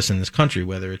divide us in this country,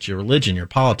 whether it's your religion, your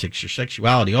politics, your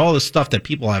sexuality, all this stuff that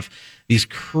people have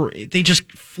they just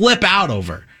flip out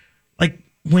over. Like,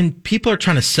 when people are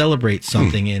trying to celebrate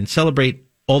something and celebrate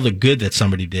all the good that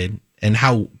somebody did and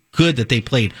how good that they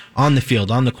played on the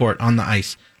field, on the court, on the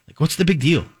ice, like, what's the big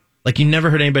deal? Like, you never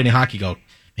heard anybody in hockey go,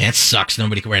 man, it sucks.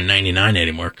 Nobody can wear 99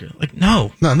 anymore. Like,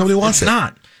 no, nobody wants it's it.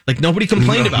 Not. Like, nobody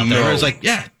complained about that. It was like,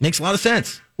 yeah, makes a lot of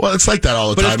sense. Well, it's like that all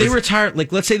the but time. But if they retire,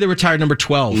 like, let's say they retired number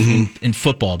 12 in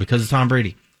football because of Tom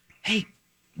Brady. Hey,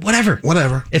 whatever.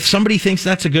 If somebody thinks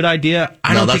that's a good idea,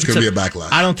 I don't think that's going to be a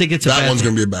backlash. I don't think it's a bad That one's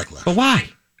thing. going to be a backlash. But why?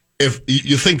 If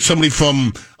you think somebody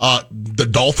from the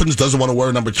Dolphins doesn't want to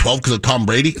wear number 12 because of Tom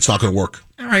Brady, it's not going to work.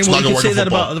 All right, well, you can say that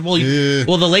about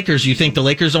the Lakers. You think the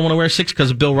Lakers don't want to wear 6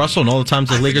 because of Bill Russell and all the times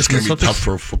the Lakers think it's going to be tough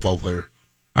for a football player.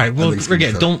 All right, well,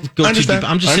 again, don't go too deep.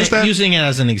 I'm just using it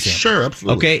as an example. Sure,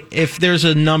 absolutely. Okay, if there's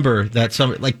a number that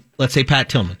like, let's say Pat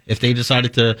Tillman, if they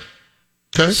decided to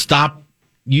stop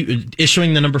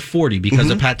issuing the number 40 because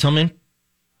of Pat Tillman,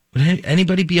 would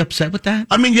anybody be upset with that?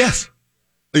 I mean, yes.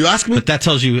 Are you asking me? But that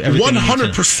tells you everything.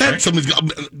 100%. Somebody's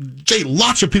Jay,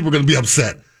 lots of people are going to be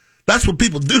upset. That's what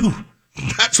people do.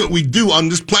 That's what we do on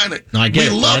this planet. No, I get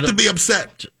we it. love to be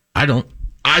upset. I don't.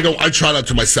 I try not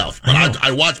to myself. But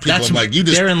I watch people. I'm like,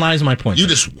 therein lies my point. You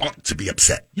just want to be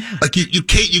upset. Yeah. Like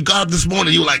you got up this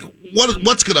morning. You were like,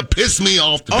 what's going to piss me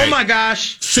off today? Oh my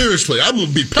gosh. Seriously, I'm going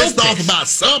to be pissed off about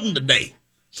something today.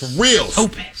 For real. So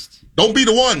pissed. Don't be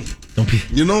the one. Don't be.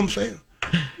 You know what I'm saying?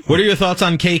 What are your thoughts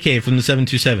on KK from the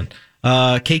 727?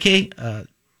 KK,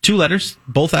 2 letters,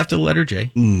 both after the letter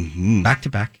J, back to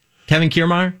back. Kevin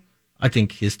Kiermaier, I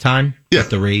think his time with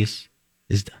the Rays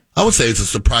is done. I would say it's a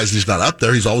surprise he's not up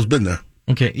there. He's always been there.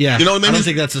 Okay, yeah. You know what I mean? I don't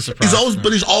think that's a surprise.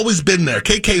 He's always been there.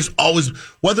 KK's always,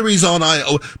 whether he's on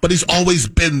IO, but he's always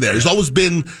been there. He's always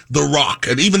been the Rock.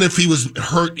 And even if he was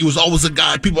hurt, he was always a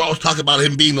guy. People always talk about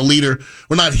him being the leader.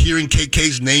 We're not hearing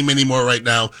KK's name anymore right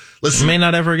now. Listen, we may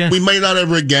not ever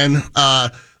again.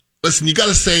 Listen, you got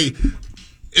to say,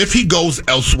 if he goes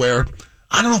elsewhere,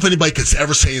 I don't know if anybody could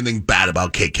ever say anything bad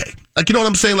about KK. Like, you know what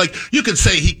I'm saying? Like, you could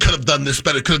say he could have done this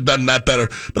better, could have done that better,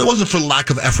 but it wasn't for lack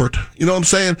of effort. You know what I'm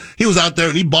saying? He was out there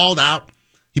and he balled out.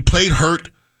 He played hurt,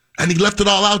 and he left it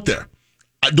all out there.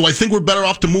 Do I think we're better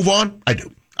off to move on? I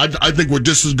do. I think we're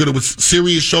just as good at what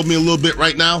Sirius showed me a little bit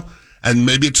right now, and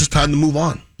maybe it's just time to move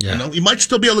on. Yeah. You know, you might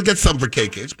still be able to get something for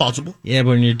KK. It's possible. Yeah, but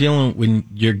when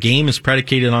your game is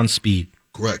predicated on speed.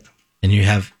 Correct. And you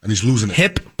have he's losing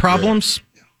hip problems,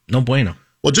 no bueno.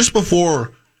 Well, just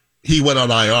before he went on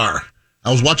IR,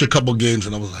 I was watching a couple games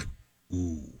and I was like,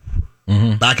 ooh.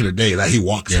 Back in the day, that he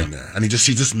walks in there and he's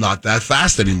just not that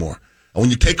fast anymore. And when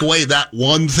you take away that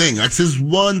one thing, that's his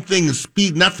one thing is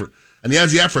speed and effort. And he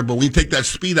has the effort, but when you take that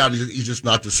speed out, he's just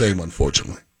not the same,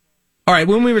 unfortunately. All right,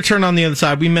 when we return on the other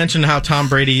side, we mentioned how Tom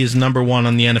Brady is number 1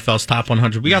 on the NFL's top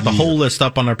 100. We got the whole list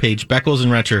up on our page,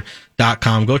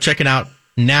 beckelsandrecher.com. Go check it out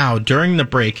now. During the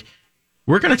break,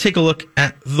 we're going to take a look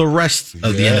at the rest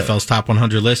of the NFL's top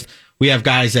 100 list. We have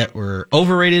guys that were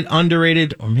overrated,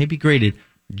 underrated, or maybe graded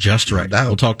just right.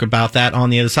 We'll talk about that on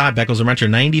the other side. Beckles and Recher,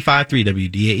 95.3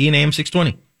 WDAE and AM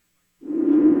 620.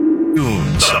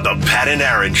 The Pat and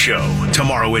Aaron Show,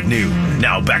 tomorrow at noon.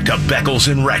 Now back to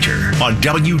Beckles and Recher on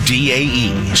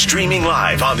WDAE, streaming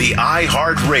live on the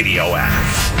iHeartRadio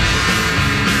app.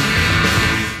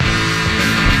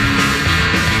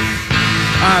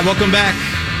 All right, welcome back.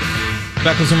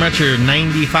 Beckles and Recher,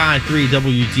 95.3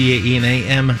 WDAE and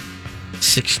AM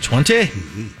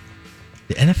 620.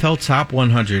 The NFL Top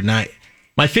 100. Now,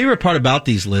 my favorite part about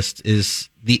these lists is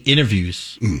the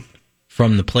interviews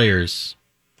from the players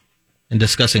and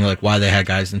discussing like why they had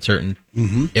guys in certain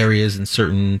areas and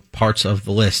certain parts of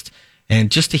the list.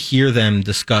 And just to hear them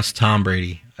discuss Tom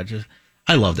Brady,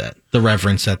 I love that. The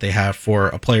reverence that they have for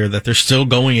a player that they're still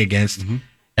going against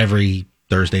every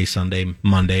Thursday, Sunday,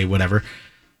 Monday, whatever.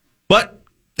 But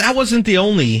that wasn't the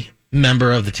only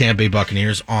member of the Tampa Bay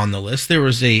Buccaneers on the list. There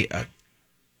was a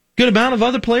good amount of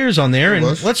other players on there. And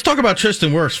let's talk about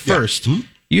Tristan Wirfs first.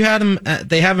 You had him.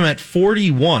 They have him at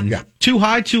 41. Yeah. Too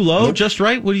high, too low, just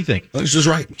right? What do you think? I think it's just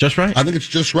right. Just right? I think it's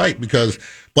just right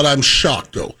but I'm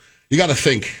shocked, though. You got to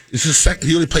think, this is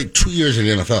he only played 2 years in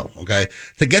the NFL, okay?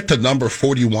 To get to number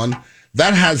 41,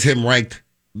 that has him ranked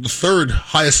the 3rd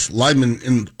highest lineman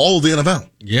in all of the NFL.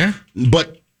 Yeah.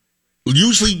 But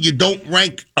usually you don't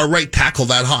rank a right tackle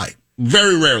that high.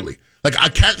 Very rarely. Like, I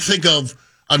can't think of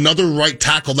another right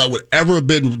tackle that would ever have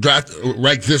been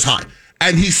ranked this high.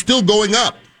 And he's still going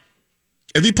up.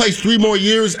 If he plays 3 more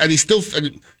years and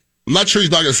I'm not sure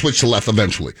he's not going to switch to left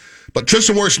eventually. But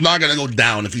Tristan Wirfs is not going to go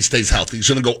down if he stays healthy. He's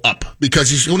going to go up because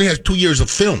he only has 2 years of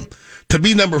film. To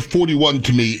be number 41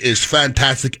 to me is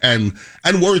fantastic and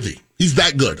worthy. He's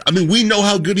that good. I mean, we know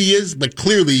how good he is, but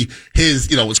clearly his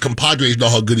compadres know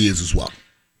how good he is as well.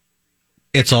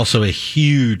 It's also a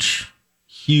huge,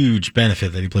 huge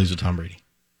benefit that he plays with Tom Brady.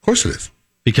 Of course it is.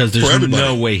 Because there's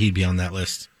no way he'd be on that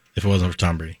list if it wasn't for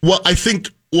Tom Brady. Well, I think,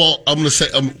 I'm going to say,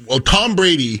 Tom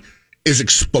Brady is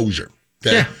exposure.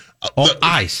 Okay? Yeah. All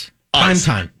eyes. Prime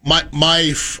time.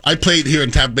 I played here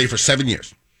in Tampa Bay for 7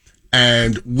 years,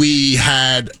 and we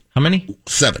had how many?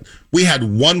 7. We had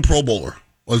one Pro Bowler,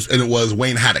 and it was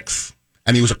Wayne Haddix,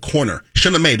 and he was a corner.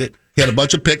 Shouldn't have made it. He had a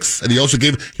bunch of picks, and he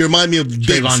reminded me of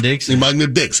Diggs. He reminded me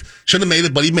of Diggs. Shouldn't have made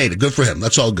it, but he made it. Good for him.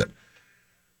 That's all good.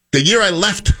 The year I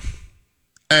left,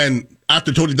 and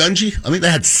after Tony Dungy, I think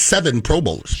they had 7 Pro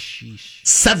Bowlers. Sheesh.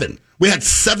 7. We had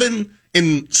 7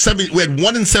 in 7. We had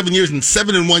 1 in 7 years and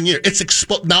 7 in 1 year. It's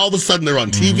now all of a sudden they're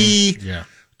on TV. Yeah.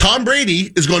 Tom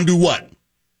Brady is going to do what?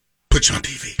 Put you on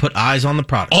TV. Put eyes on the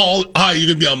product. You're going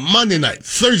to be on Monday night,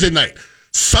 Thursday night,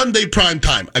 Sunday prime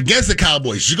time against the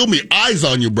Cowboys. You're going to be eyes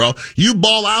on you, bro. You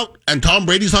ball out and Tom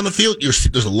Brady's on the field,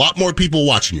 there's a lot more people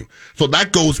watching you. So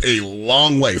that goes a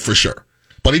long way for sure.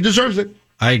 But he deserves it.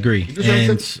 I agree.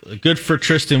 And good for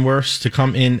Tristan Wirfs to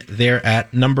come in there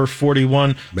at number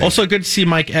 41. Man. Also good to see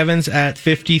Mike Evans at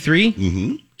 53.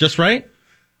 Mm-hmm. Just right?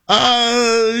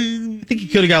 I think he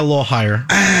could have got a little higher.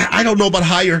 I don't know about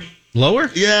higher.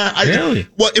 Lower? Yeah. Really?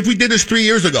 Well, if we did this 3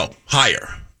 years ago, higher.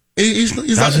 He's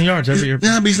 1,000 yards every year.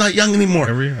 Yeah, but he's not young anymore.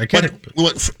 Every year. I get it.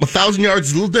 1,000 yards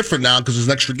is a little different now because there's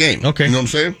an extra game. Okay. You know what I'm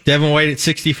saying? Devin White at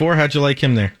 64. How'd you like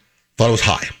him there? Thought it was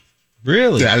high.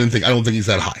 Really? Yeah, I don't think he's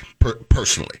that high,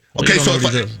 personally. Well, okay, so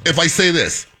if I say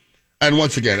this, and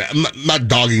once again, I'm not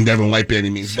dogging Devin White by any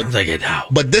means. Sounds like it now.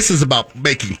 But this is about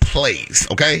making plays,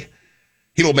 okay?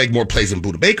 He don't make more plays than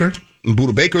Budda Baker. And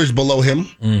Budda Baker is below him.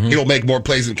 Mm-hmm. He don't make more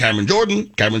plays than Cameron Jordan.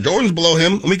 Cameron Jordan's below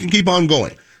him. And we can keep on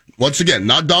going. Once again,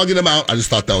 not dogging him out. I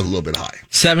just thought that was a little bit high.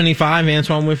 75,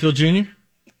 Antoine Winfield Jr.?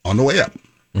 On the way up.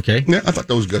 Okay. Yeah, I thought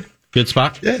that was good. Good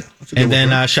spot? Yeah. And then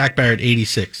Shaq Barrett,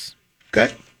 86.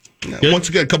 Okay. Yeah, once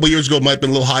again, a couple of years ago, it might have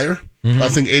been a little higher. Mm-hmm. I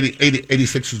think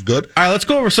 86 is good. All right, let's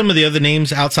go over some of the other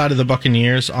names outside of the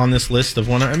Buccaneers on this list of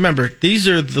one. Remember, this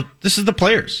is the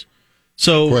players.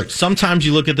 So Correct. Sometimes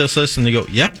you look at this list and you go,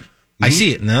 yep, I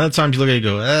see it. And then other times you look at it and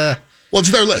go, Well,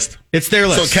 it's their list. It's their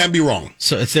list. So it can't be wrong.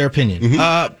 So it's their opinion.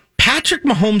 Mm-hmm. Patrick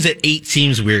Mahomes at 8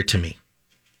 seems weird to me.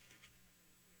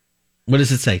 What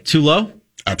does it say? Too low?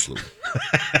 Absolutely.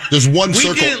 There's one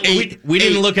circle. We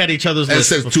didn't look at each other's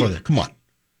list before that. Come on.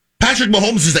 Patrick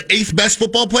Mahomes is the 8th best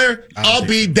football player? I'll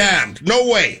be damned. No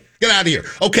way. Get out of here.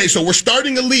 Okay, so we're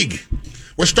starting a league.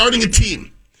 We're starting a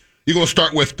team. You're going to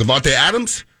start with Devontae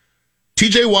Adams,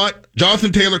 TJ Watt,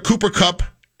 Jonathan Taylor, Cooper Kupp,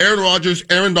 Aaron Rodgers,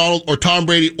 Aaron Donald, or Tom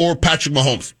Brady, or Patrick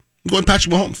Mahomes. I'm going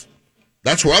Patrick Mahomes.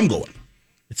 That's where I'm going.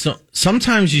 So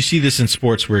sometimes you see this in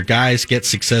sports where guys get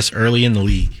success early in the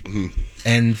league,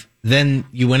 and then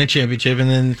you win a championship, and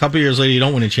then a couple years later you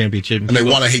don't win a championship, and they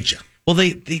want to hate you. Well,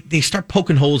 they start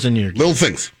poking holes in your little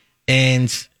things,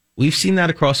 and we've seen that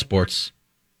across sports.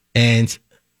 And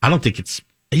I don't think it's.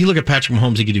 You look at Patrick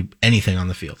Mahomes; he can do anything on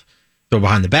the field. Throw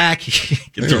behind the back, he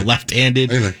can throw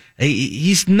left-handed.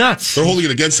 He's nuts. They're holding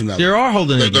it against him now. They're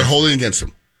holding it. They're holding it against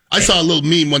him. I saw a little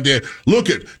meme one day. Look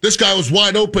at this guy was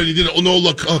wide open. He didn't. Oh no!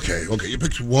 Look. Okay. You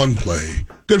picked one play.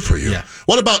 Good for you. Yeah.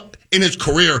 What about in his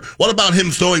career? What about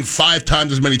him throwing 5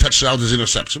 times as many touchdowns as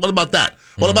interceptions? What about that?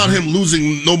 What about him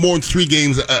losing no more than 3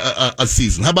 games a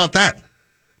season? How about that?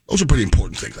 Those are pretty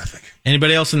important things, I think.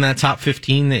 Anybody else in that top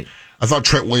 15? I thought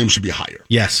Trent Williams should be higher.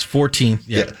 Yes, 14th.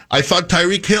 Yeah. I thought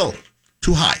Tyreek Hill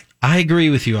too high. I agree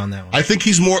with you on that one. I think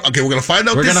he's more. Okay, we're going to find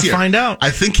out. We're going to find out.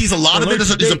 I think he's a lot of it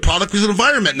is a product of his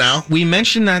environment now. We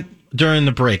mentioned that during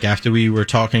the break after we were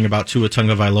talking about Tua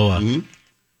Tagovailoa. Mm-hmm.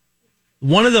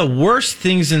 One of the worst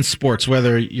things in sports,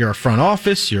 whether you're a front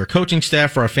office, you're a coaching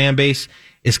staff, or a fan base,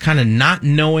 is kind of not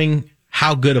knowing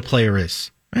how good a player is.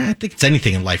 I think it's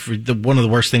anything in life. One of the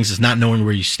worst things is not knowing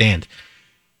where you stand.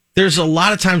 There's a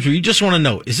lot of times where you just want to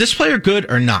know, is this player good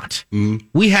or not? Mm-hmm.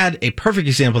 We had a perfect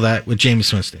example of that with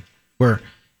Jameis Winston, where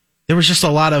there was just a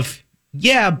lot of,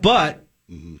 but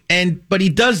he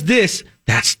does this,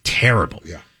 that's terrible.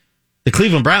 Yeah. The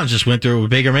Cleveland Browns just went through it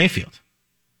with Baker Mayfield.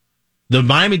 The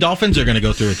Miami Dolphins are going to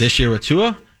go through it this year with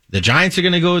Tua. The Giants are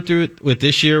going to go through it with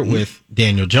this year with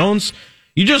Daniel Jones.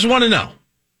 You just want to know,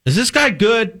 is this guy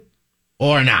good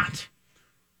or not?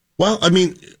 Well, I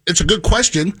mean, it's a good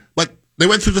question, but they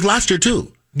went through this last year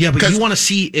too. Yeah, but you want to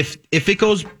see if it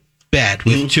goes bad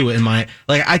with Tua in my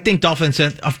I think Dolphins.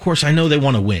 Of course, I know they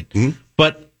want to win,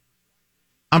 but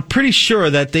I'm pretty sure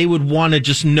that they would want to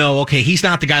just know. Okay, he's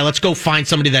not the guy. Let's go find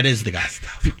somebody that is the guy.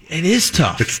 It is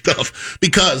tough. It's tough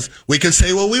because we can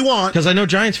say what we want. Because I know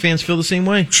Giants fans feel the same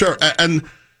way. Sure, and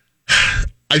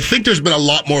I think there's been a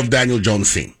lot more of Daniel Jones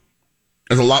seen.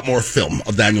 There's a lot more film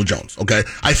of Daniel Jones. Okay,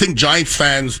 I think Giants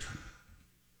fans.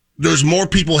 There's more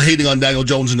people hating on Daniel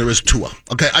Jones than there is Tua.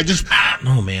 Okay, I don't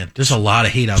know, man. There's a lot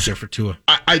of hate out there for Tua.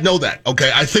 I know that. Okay,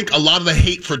 I think a lot of the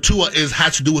hate for Tua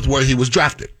has to do with where he was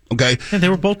drafted. Okay? Yeah, they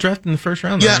were both drafted in the first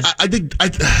round. Yeah, I think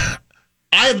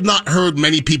I have not heard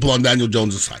many people on Daniel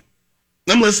Jones' side.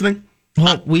 I'm listening.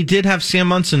 Well, we did have Sam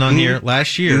Munson on here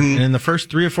last year, and in the first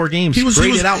 3 or 4 games, he was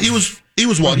graded out. He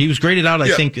was one. He was graded out,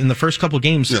 I think, in the first couple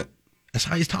games as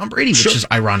high as Tom Brady, which is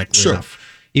ironically enough,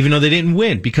 even though they didn't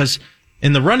win, because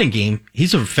in the running game,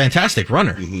 he's a fantastic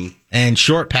runner and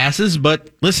short passes. But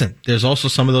listen, there's also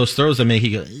some of those throws that make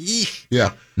you go,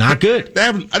 yeah, not good.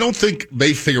 I don't think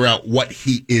they figure out what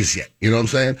he is yet. You know what I'm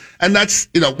saying? And that's,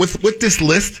 with this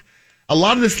list, a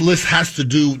lot of this list has to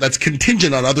do, that's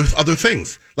contingent on other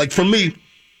things. Like for me,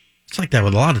 it's like that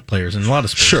with a lot of players in a lot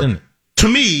of sports. Isn't it? To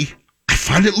me, I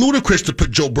find it ludicrous to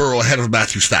put Joe Burrow ahead of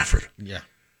Matthew Stafford. Yeah.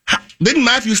 Didn't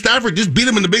Matthew Stafford just beat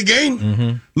him in the big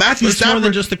game? Matthew It's Stafford, more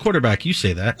than just the quarterback. You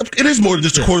say that. It is more than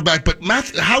just a quarterback, but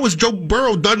how has Joe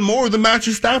Burrow done more than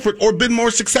Matthew Stafford or been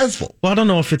more successful? Well, I don't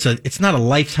know if it's not a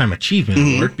lifetime achievement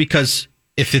award, because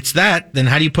if it's that, then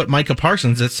how do you put Micah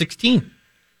Parsons at 16?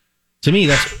 To me,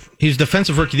 he's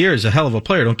defensive rookie of the year. Is a hell of a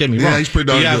player. Don't get me wrong. Yeah, he's pretty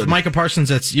darn good. You have Micah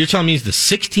Parsons. You're telling me he's the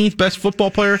 16th best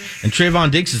football player, and Trayvon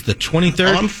Diggs is the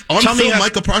 23rd. On film,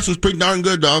 Micah Parsons is pretty darn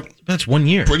good, dog. That's 1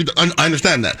 year. I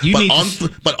understand that.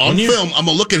 But on film, I'm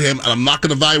gonna look at him and I'm not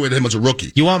gonna evaluate him as a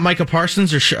rookie. You want Micah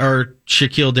Parsons or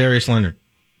Shaquille Darius Leonard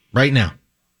right now?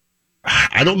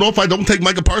 I don't know if I don't take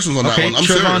Micah Parsons on that one. I'm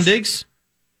Trayvon serious. Diggs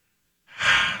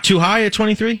too high at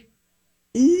 23?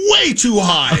 Way too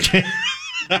high. Okay.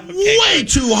 Way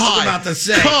too high. I was about to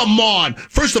say. Come on.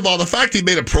 First of all, the fact he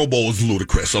made a Pro Bowl is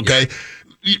ludicrous, okay?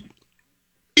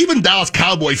 Even Dallas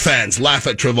Cowboy fans laugh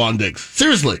at Trayvon Diggs.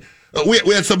 Seriously.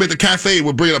 We had somebody at the cafe,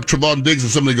 we're bringing up Trayvon Diggs,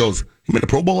 and somebody goes, he made a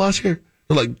Pro Bowl last year?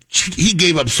 They're like, he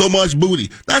gave up so much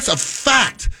booty. That's a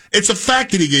fact. It's a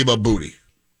fact that he gave up booty.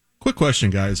 Quick question,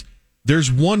 guys. There's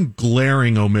one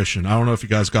glaring omission. I don't know if you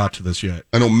guys got to this yet.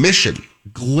 An omission?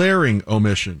 Glaring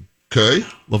omission. Okay.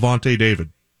 Levante David.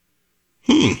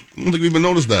 I don't think we even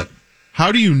noticed that.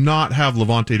 How do you not have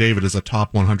Levante David as a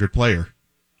top 100 player?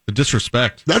 The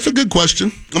disrespect. That's a good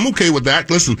question. I'm okay with that.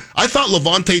 Listen, I thought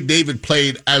Levante David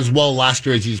played as well last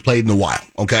year as he's played in a while,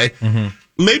 okay?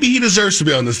 Maybe he deserves to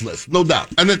be on this list, no doubt.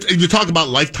 And if you talk about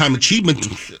lifetime achievement,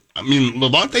 I mean,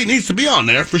 Levante needs to be on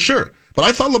there for sure. But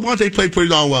I thought Levante played pretty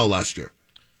darn well last year.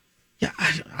 Yeah,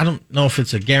 I don't know if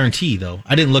it's a guarantee, though.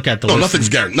 I didn't look at the list. Nothing's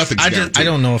guaranteed. I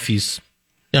don't know if he's...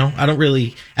 I don't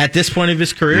really, at this point of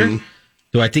his career,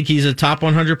 do I think he's a top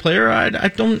 100 player? I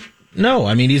don't know.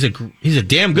 I mean, he's a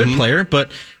damn good player,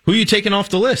 but who are you taking off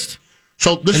the list?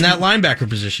 So in that linebacker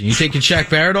position, you taking Shaq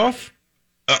Barrett off?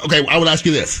 Okay, I would ask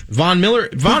you this: Von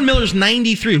Miller's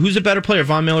 93. Who's a better player,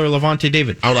 Von Miller or Levante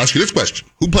David? I would ask you this question: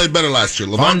 who played better last year,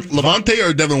 Levante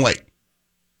or Devin White?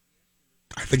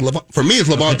 I think for me, it's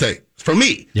Levante. Okay. For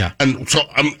me. Yeah. And so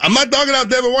I'm not dogging out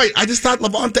Devin White. I just thought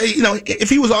Levante,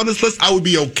 if he was on this list, I would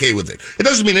be okay with it. It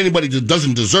doesn't mean anybody just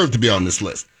doesn't deserve to be on this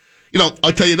list. I'll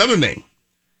tell you another name.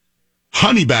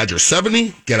 Honey Badger,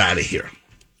 70, get out of here.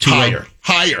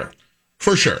 Higher.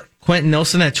 For sure. Quentin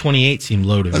Nelson at 28 seemed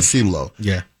low to me. That seemed low.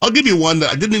 Yeah. I'll give you one that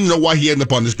I didn't even know why he ended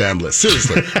up on this damn list.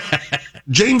 Seriously.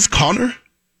 James Conner?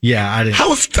 Yeah, I didn't. How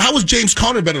was James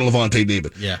Conner better than Levante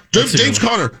David? Yeah. James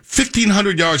Conner,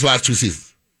 1,500 yards last 2 seasons.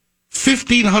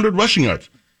 1,500 rushing yards.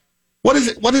 What is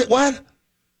it? What?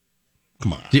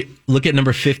 Come on. Look at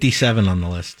number 57 on the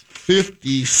list.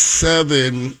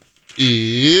 57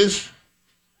 is...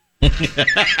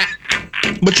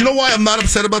 But you know why I'm not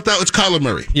upset about that? It's Kyler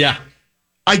Murray. Yeah.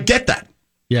 I get that.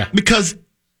 Yeah. Because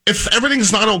if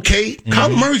everything's not okay,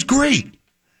 Kyler Murray's great.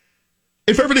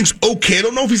 If everything's okay, I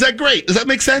don't know if he's that great. Does that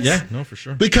make sense? Yeah, no, for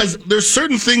sure. Because there's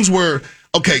certain things where,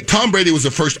 okay, Tom Brady was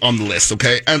the first on the list,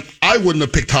 okay? And I wouldn't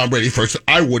have picked Tom Brady first.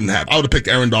 I wouldn't have. I would have picked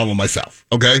Aaron Donald myself,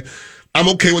 okay? I'm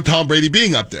okay with Tom Brady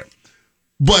being up there.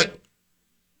 But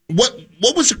what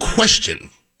was the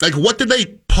question? Like, what did they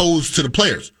pose to the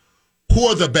players? Who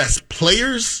are the best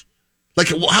players? Like,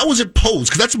 how was it posed?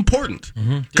 Because that's important.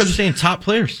 Because you're saying top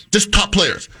players. Just top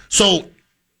players. So,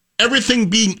 everything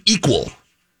being equal,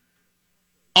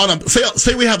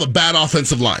 say we have a bad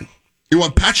offensive line. You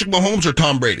want Patrick Mahomes or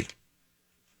Tom Brady?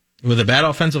 With a bad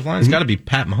offensive line, it's got to be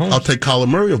Pat Mahomes. I'll take Kyler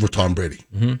Murray over Tom Brady.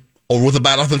 Or with a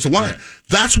bad offensive line. Yeah.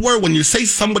 That's where when you say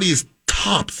somebody is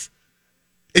tops,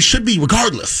 it should be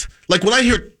regardless. Like when I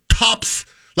hear tops,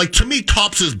 like to me,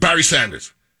 tops is Barry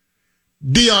Sanders,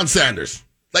 Deion Sanders.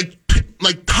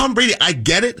 Like Tom Brady, I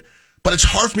get it, but it's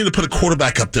hard for me to put a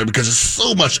quarterback up there because there's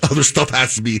so much other stuff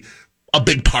has to be a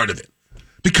big part of it.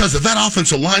 Because if that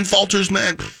offensive line falters,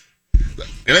 man,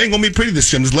 it ain't going to be pretty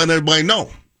this year. I'm just letting everybody know.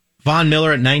 Von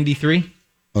Miller at 93?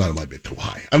 Well, that might be too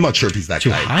high. I'm not sure if he's that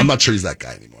guy. High? I'm not sure he's that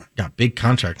guy anymore. Got big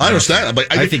contract. I understand,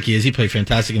 but I think he is. He played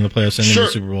fantastic in the playoffs and in the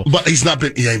Super Bowl. But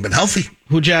he ain't been healthy.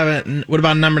 Who'd you have at, what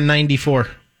about number 94?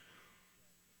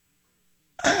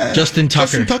 Justin Tucker.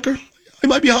 Justin Tucker? He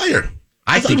might be higher.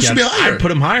 I think he should be higher. I'd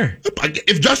put him higher.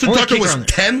 If Justin Tucker was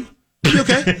 10, he'd be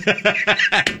okay.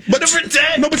 But number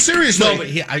 10. No, but seriously. No, but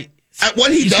at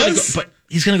what he does. But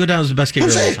he's going to go down as the best kicker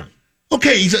of all time.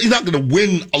 Okay, he's not going to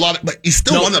win a lot, but he's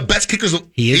still one of the best kickers.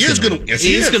 He is going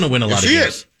to win a lot of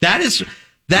games. That is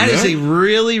a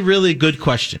really, really good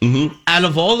question. Mm-hmm. Out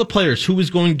of all the players who is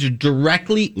going to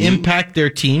directly impact their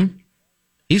team,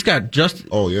 he's got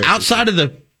outside of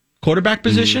the quarterback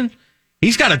position,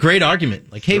 he's got a great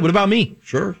argument. Like, hey, what about me?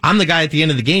 Sure. I'm the guy at the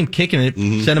end of the game kicking it,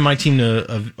 sending my team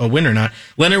to a win or not.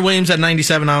 Leonard Williams at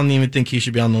 97, I don't even think he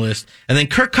should be on the list. And then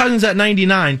Kirk Cousins at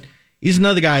 99. He's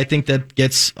another guy I think that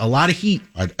gets a lot of heat.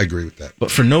 I agree with that. But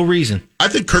for no reason. I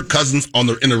think Kirk Cousins in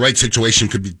the right situation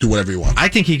could do whatever he wants. I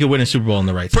think he could win a Super Bowl in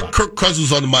the right spot. Kirk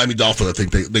Cousins on the Miami Dolphins, I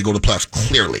think they go to playoffs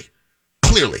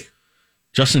clearly.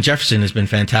 Justin Jefferson has been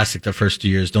fantastic the first 2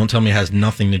 years. Don't tell me it has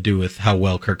nothing to do with how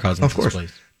well Kirk Cousins has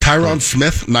played. Tyron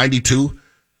Smith, 92.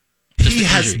 He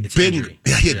has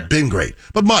been great.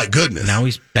 But my goodness. Now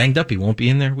he's banged up. He won't be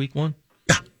in there week 1.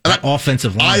 Yeah.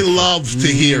 Offensive line. I love to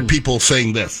hear people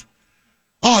saying this.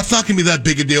 Oh, it's not going to be that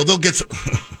big a deal. They'll get some.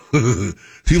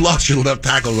 You lost your left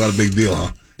tackle, not a big deal,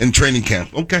 huh? In training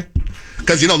camp. Okay.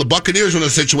 Because, the Buccaneers are in a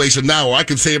situation now where I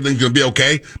can say everything's going to be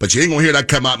okay, but you ain't going to hear that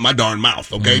come out in my darn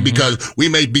mouth, okay? Because we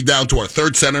may be down to our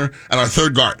third center and our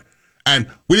third guard. And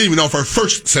we didn't even know if our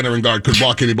first center and guard could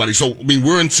block anybody. So,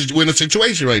 we're in a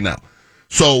situation right now.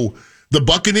 So, the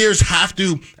Buccaneers have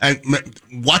to, and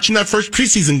watching that first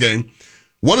preseason game,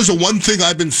 what is the one thing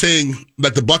I've been saying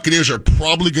that the Buccaneers are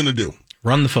probably going to do?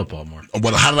 Run the football more.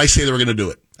 Well, how did I say they were going to do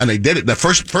it? And they did it. The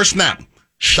first snap,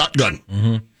 shotgun.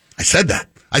 I said that.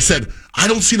 I said, I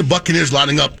don't see the Buccaneers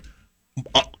lining up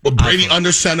Brady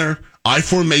under center, I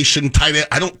formation, tight end.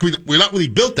 We're not really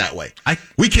built that way.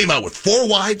 We came out with 4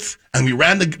 wides, and we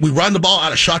ran the ball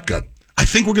out of shotgun. I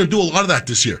think we're going to do a lot of that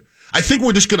this year. I think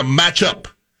we're just going to match up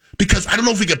because I don't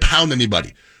know if we can pound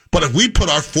anybody. But if we put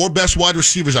our 4 best wide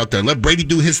receivers out there and let Brady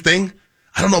do his thing,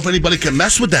 I don't know if anybody can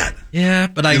mess with that. Yeah,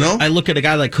 but I look at a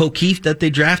guy like O'Keefe that they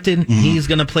drafted. He's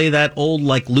going to play that old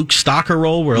like Luke Stalker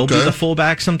role where he'll be the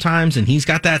fullback sometimes, and he's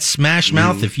got that smash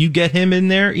mouth. If you get him in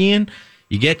there, Ian,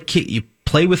 you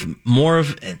play with more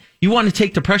of. You want to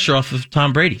take the pressure off of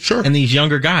Tom Brady and these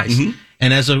younger guys.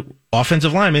 And as an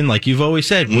offensive lineman, like you've always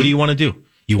said, what do you want to do?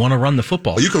 You want to run the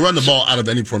football. Well, you can run the ball out of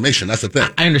any formation. That's the thing.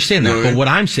 I understand that. But what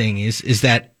I'm saying is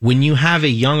that when you have a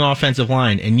young offensive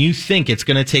line and you think it's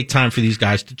going to take time for these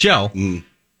guys to gel,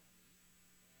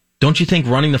 don't you think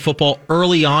running the football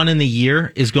early on in the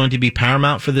year is going to be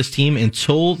paramount for this team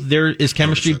until there is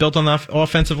chemistry 100%. Built on the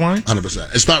offensive line?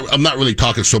 100%. I'm not really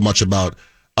talking so much about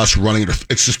us running.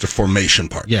 It's just the formation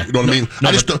part. Yeah. You know what I mean?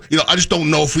 I just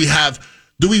don't know if we have.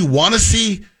 Do we want to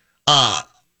see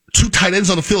 2 tight ends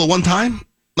on the field at one time?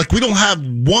 Like, we don't have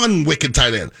 1 wicked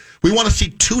tight end. We want to see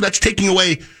 2. That's taking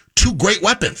away 2 great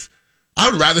weapons. I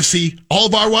would rather see all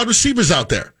of our wide receivers out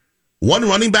there. 1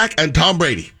 running back and Tom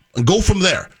Brady. And go from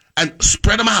there. And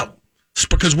spread them out.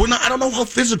 Because I don't know how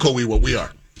physical we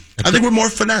are. I think we're more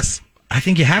finesse. I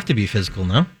think you have to be physical,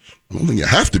 no? I don't think you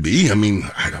have to be. I mean,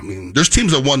 there's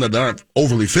teams that won that aren't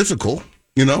overly physical,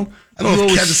 I don't know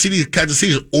if Kansas City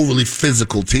is an overly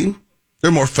physical team. They're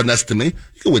more finesse than me.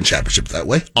 You can win championships that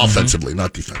way, offensively,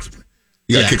 not defensively.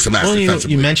 You got to kick some ass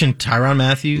defensively. You mentioned Tyrann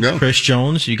Mathieu, Chris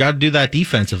Jones. You got to do that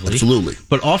defensively. Absolutely.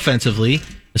 But offensively,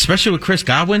 especially with Chris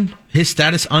Godwin, his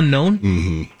status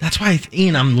unknown. That's why,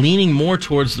 Ian, I'm leaning more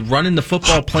towards running the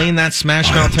football, playing that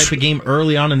smash mouth type of game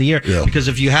early on in the year. Yeah. Because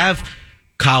if you have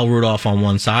Kyle Rudolph on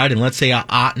one side and let's say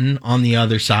Otten on the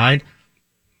other side.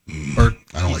 I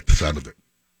don't like the sound of it.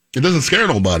 It doesn't scare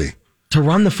nobody. To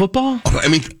run the football? I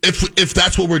mean, if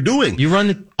that's what we're doing. You run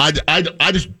the...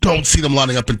 I just don't see them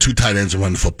lining up in 2 tight ends and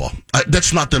running the football.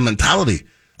 That's not their mentality.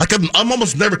 Like, I'm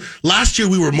almost never... Last year,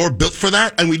 we were more built for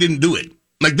that, and we didn't do it.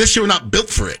 Like, this year, we're not built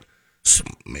for it. So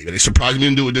maybe they surprised me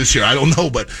and do it this year. I don't know,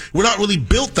 but we're not really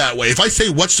built that way. If I say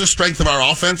what's the strength of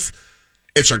our offense,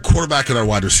 it's our quarterback and our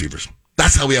wide receivers.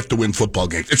 That's how we have to win football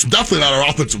games. It's definitely not our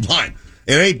offensive line.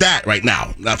 It ain't that right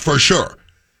now, not for sure.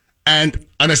 And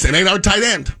I said, it ain't our tight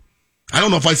end. I don't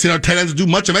know if I've seen our tight ends do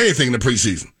much of anything in the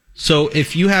preseason. So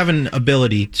if you have an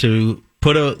ability to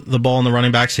put the ball in the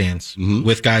running back's hands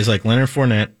with guys like Leonard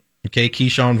Fournette,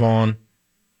 Keyshawn Vaughn,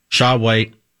 Shaw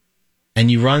White, and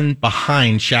you run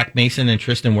behind Shaq Mason and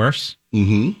Tristan Wirfs.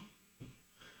 It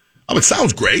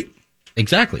sounds great.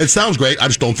 Exactly. It sounds great. I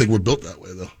just don't think we're built that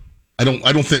way, though.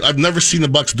 I don't think I've never seen the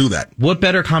Bucs do that. What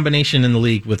better combination in the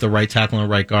league with the right tackle and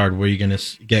right guard were you going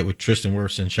to get with Tristan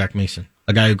Wirfs and Shaq Mason,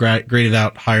 a guy who graded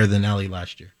out higher than Ellie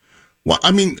last year? Well,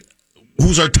 I mean,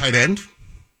 who's our tight end?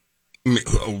 I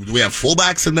mean, do we have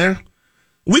fullbacks in there?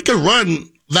 We could run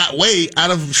that way out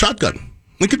of shotgun.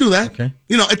 We could do that. Okay.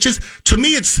 You know, it just, to me,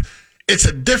 it's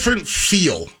a different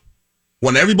feel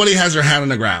when everybody has their hand on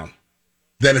the ground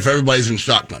than if everybody's in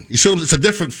shotgun. You see, it's a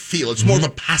different feel. It's more of a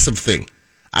passive thing.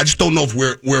 I just don't know if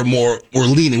we're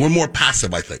leaning. We're more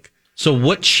passive, I think. So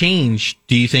what change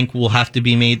do you think will have to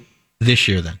be made this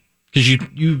year then? Because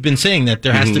you've been saying that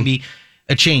there has to be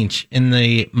a change in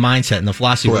the mindset and the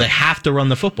philosophy where they have to run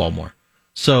the football more.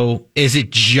 So is it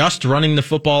just running the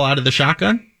football out of the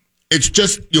shotgun? It's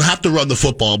just, you have to run the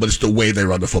football, but it's the way they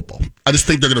run the football. I just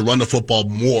think they're going to run the football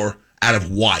more out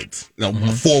of wides,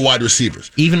 4 wide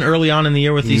receivers. Even early on in the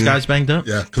year with these guys banged up?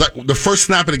 Yeah, because the first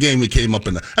snap of the game, we came up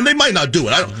in the, and they might not do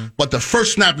it, but the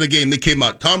first snap of the game, they came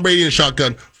out, Tom Brady in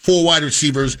shotgun, 4 wide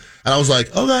receivers, and I was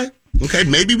like, okay,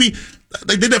 maybe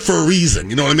they did that for a reason,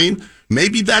 you know what I mean?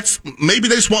 Maybe they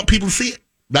just want people to see it.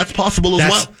 That's possible as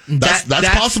well. That's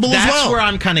possible as well. That's where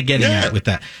I'm kind of getting at with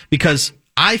that. Because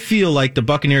I feel like the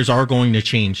Buccaneers are going to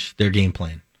change their game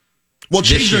plan. Well,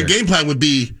 changing their game plan would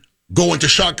be going to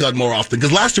shotgun more often,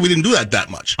 because last year we didn't do that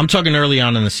much. I'm talking early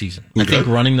on in the season. I think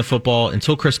running the football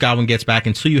until Chris Godwin gets back,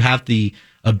 until you have the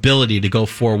ability to go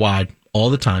 4 wide all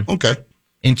the time. Okay.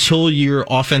 Until your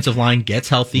offensive line gets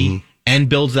healthy and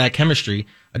builds that chemistry.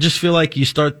 I just feel like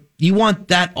you want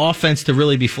that offense to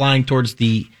really be flying towards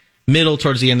the middle,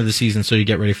 towards the end of the season, so you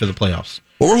get ready for the playoffs.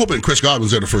 Well, we're hoping Chris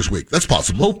Godwin's there the first week. That's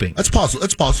possible. Hoping. That's possible.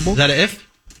 Is that an if?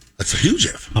 That's a huge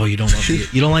if. Oh, you don't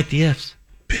like the ifs?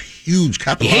 Huge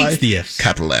capital He I, hates the ifs.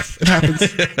 capital F. It happens.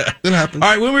 It happens. All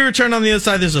right, when we return on the other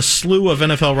side, there's a slew of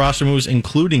NFL roster moves,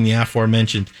 including the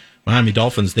aforementioned Miami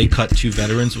Dolphins. They cut 2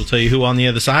 veterans. We'll tell you who on the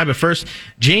other side. But first,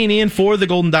 Jay and Ian for the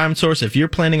Golden Diamond Source. If you're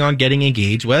planning on getting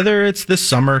engaged, whether it's this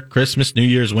summer, Christmas, New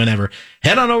Year's, whenever,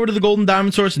 head on over to the Golden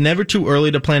Diamond Source. Never too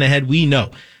early to plan ahead. We know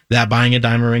that buying a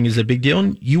diamond ring is a big deal,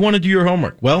 and you want to do your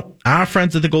homework. Well, our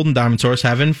friends at the Golden Diamond Source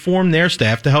have informed their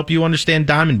staff to help you understand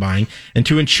diamond buying and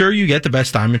to ensure you get the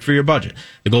best diamond for your budget.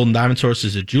 The Golden Diamond Source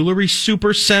is a jewelry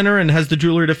super center and has the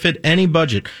jewelry to fit any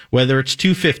budget, whether it's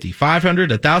 $250, $500,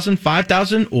 $1,000,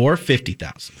 $5,000, or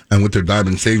 $50,000. And with their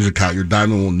diamond savings account, your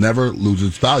diamond will never lose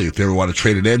its value. If you ever want to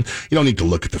trade it in, you don't need to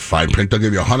look at the fine print. They'll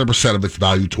give you 100% of its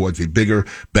value towards a bigger,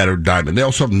 better diamond. They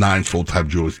also have 9 full-time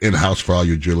jewelers in-house for all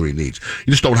your jewelry needs.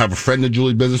 You just don't have a friend in the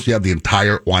jewelry business, you have the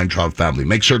entire Weintraub family.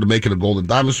 Make sure to make it a Golden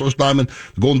Diamond Source diamond.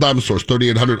 The Golden Diamond Source,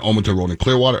 3800 Olmonton Road in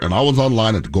Clearwater, and always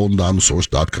online at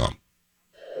thegoldendiamondsource.com.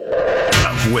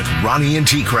 With Ronnie and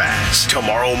T-Crass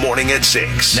tomorrow morning at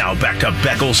 6. Now back to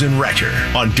Beckles and Recher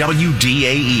on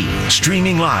WDAE.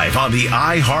 Streaming live on the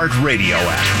iHeartRadio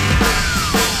app.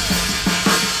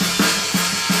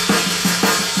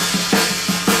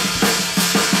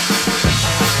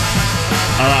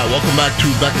 All right, welcome back to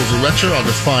Beckles and Recher on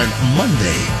this fine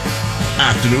Monday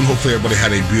afternoon. Hopefully everybody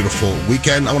had a beautiful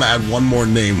weekend. I want to add one more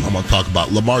name I'm going to talk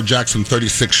about. Lamar Jackson,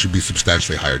 36, should be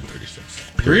substantially higher than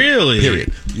 36. Really?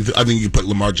 Period. I think you put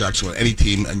Lamar Jackson on any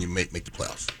team and you make the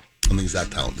playoffs. I think he's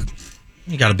that talented.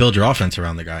 You got to build your offense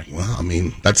around the guy. Well, I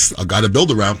mean, that's a guy to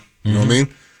build around. You know what I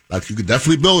mean? Like, you could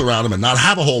definitely build around him and not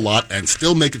have a whole lot and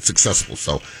still make it successful.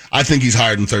 So I think he's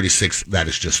higher than 36. That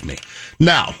is just me.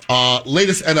 Now,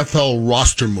 latest NFL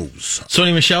roster moves.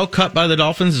 Sony Michel cut by the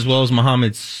Dolphins, as well as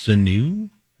Mohamed Sanu.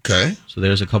 Okay. So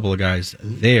there's a couple of guys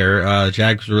there.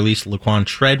 Jags released Laquan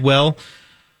Treadwell.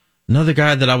 Another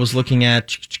guy that I was looking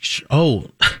at. Oh,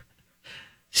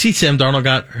 see, Sam Darnold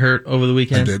got hurt over the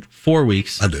weekend. I did. 4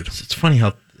 weeks. I did. It's funny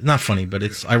how, not funny, but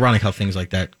it's ironic how things like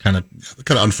that kind of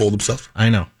unfold themselves. I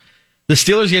know. The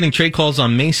Steelers getting trade calls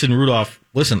on Mason Rudolph.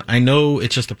 Listen, I know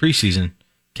it's just the preseason.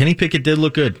 Kenny Pickett did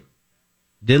look good.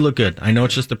 I know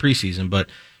it's just the preseason, but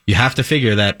you have to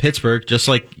figure that Pittsburgh, just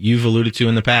like you've alluded to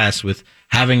in the past, with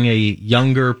having a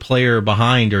younger player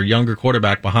behind or younger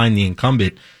quarterback behind the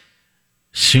incumbent,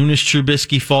 soon as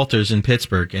Trubisky falters in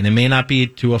Pittsburgh, and it may not be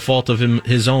to a fault of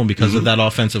his own because of that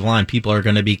offensive line, people are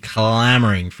going to be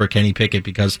clamoring for Kenny Pickett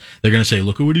because they're going to say,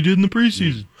 look at what he did in the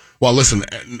preseason. Well, listen,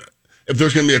 if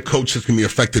there's going to be a coach that's going to be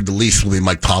affected the least, will be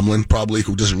Mike Tomlin, probably,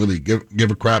 who doesn't really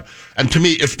give a crap. And to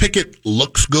me, if Pickett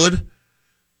looks good,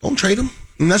 don't trade him.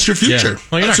 And that's your future. Yeah.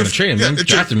 Well, you're not going to trade him. Yeah, you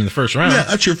draft him in the first round. Yeah,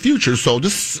 that's your future. So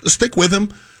just stick with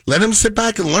him. Let him sit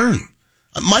back and learn.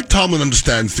 Mike Tomlin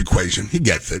understands the equation. He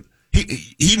gets it.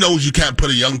 He knows you can't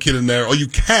put a young kid in there, or you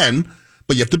can,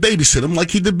 but you have to babysit him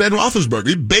like he did Ben Roethlisberger.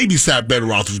 He babysat Ben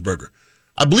Roethlisberger.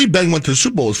 I believe Ben went to the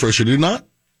Super Bowl his first year, did he not?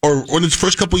 Or in his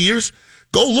first couple of years?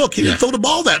 Go look. He didn't throw the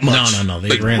ball that much. No.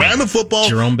 They ran the football,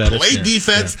 Jerome Bettis, played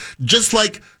defense, just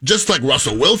like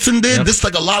Russell Wilson did, just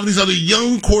like a lot of these other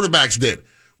young quarterbacks did.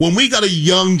 When we got a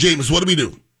young Jameis, what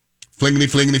do?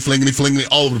 Flingity,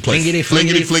 all over the place.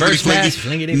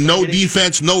 Flingity. No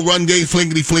defense, no run game,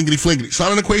 flingity. It's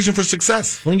not an equation for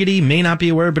success. Flingity may not be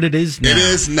a word, but it is now. It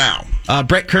is now.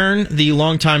 Brett Kern, the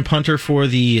longtime punter for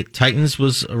the Titans,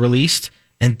 was released.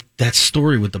 And that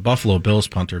story with the Buffalo Bills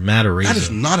punter, Matt Araiza. That is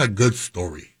not a good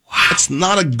story. Wow. It's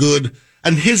not a good...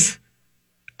 And his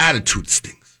attitude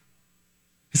stinks.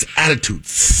 His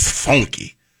attitude's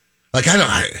funky. Like, I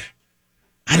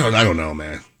don't know,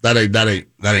 man. That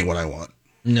ain't what I want.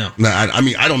 No. I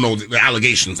mean, I don't know the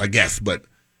allegations, I guess, but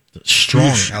strong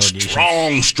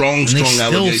allegations. Strong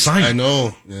allegations. I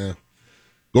know. Yeah.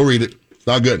 Go read it. It's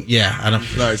not good. Yeah, I don't.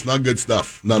 No, it's not good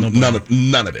stuff. None of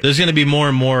it. There's going to be more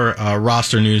and more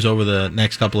roster news over the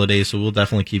next couple of days, so we'll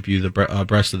definitely keep you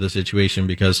abreast of the situation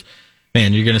because,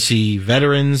 man, you're going to see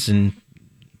veterans and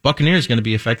Buccaneers going to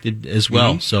be affected as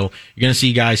well. So you're going to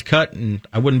see guys cut, and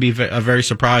I wouldn't be very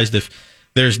surprised if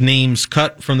there's names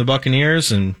cut from the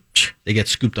Buccaneers and they get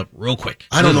scooped up real quick.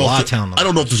 I don't know if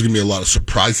there's going to be a lot of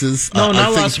surprises. No,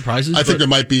 not a lot of surprises. I think there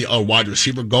might be a wide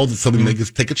receiver goal that's something they can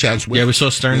take a chance with. Yeah, we saw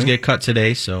Stearns get cut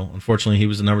today, so unfortunately he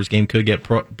was the numbers game, could get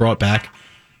brought back.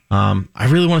 I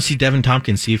really want to see Devin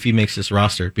Tompkins, see if he makes this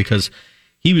roster because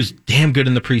he was damn good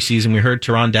in the preseason. We heard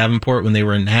Teron Davenport when they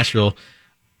were in Nashville.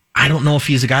 I don't know if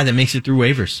he's a guy that makes it through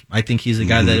waivers. I think he's a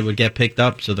guy that would get picked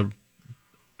up, so the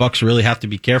Bucs really have to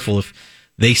be careful if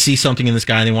they see something in this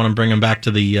guy and they want to bring him back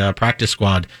to the practice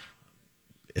squad.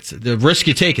 It's the risk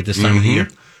you take at this time of the year.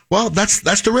 Well, that's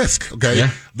the risk, okay?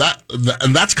 Yeah.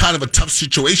 And that's kind of a tough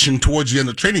situation towards the end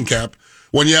of training camp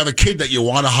when you have a kid that you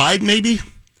want to hide, maybe.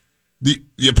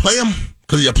 You play him,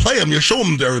 because you play him, you show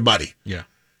him to everybody. Yeah.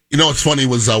 You know what's funny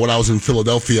was when I was in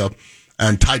Philadelphia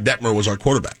and Ty Detmer was our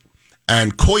quarterback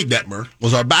and Coy Detmer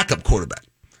was our backup quarterback.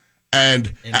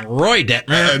 And Roy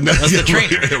Detmer was the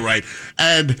trainer. Right.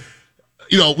 And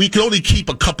we could only keep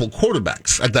a couple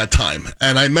quarterbacks at that time.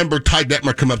 And I remember Ty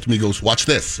Detmer come up to me and goes, watch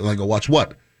this. And I go, watch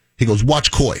what? He goes,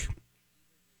 watch Coy.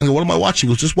 I go, what am I watching?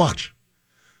 He goes, just watch.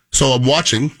 So I'm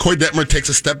watching. Coy Detmer takes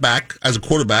a step back as a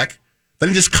quarterback. Then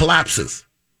he just collapses.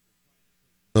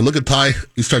 Now look at Ty.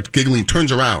 He starts giggling,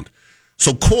 turns around.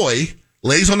 So Coy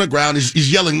lays on the ground. He's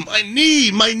yelling, my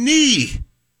knee.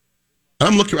 And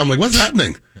I'm looking, I'm like, what's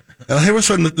happening? And I hear a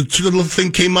sudden the little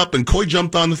thing came up and Coy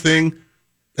jumped on the thing.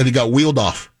 And he got wheeled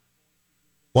off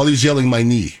while he was yelling, my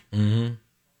knee. I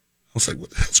was like,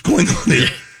 what's going on here?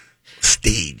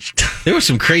 Staged. There were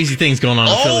some crazy things going on.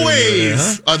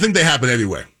 Always. I think they happen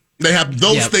everywhere.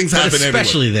 Those things happen everywhere.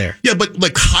 Especially there. Yeah, but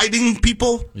like hiding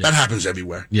people, that happens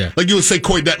everywhere. Yeah. Like you would say,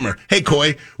 Coy Detmer, hey,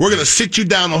 Coy, we're going to sit you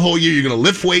down the whole year. You're going to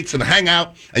lift weights and hang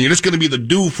out, and you're just going to be the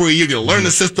dude for a year. You're going to learn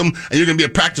the system, and you're going to be a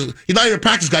practice. He's not even a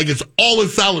practice guy. He gets all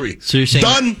his salary. So you're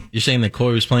saying You're saying that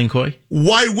Coy was playing Coy?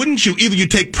 Why wouldn't you? Either you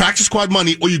take practice squad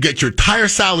money or you get your entire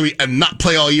salary and not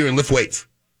play all year and lift weights.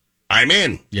 I'm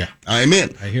in. Yeah. I'm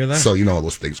in. I hear that. So you know how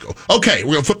those things go. Okay,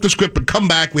 we're going to flip the script and come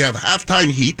back. We have halftime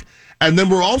heat. And then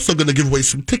we're also going to give away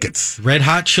some tickets. Red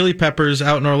Hot Chili Peppers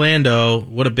out in Orlando.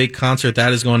 What a big concert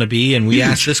that is going to be. And we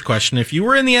asked this question. If you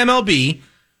were in the MLB,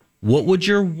 what would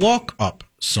your walk-up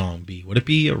song be? Would it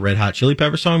be a Red Hot Chili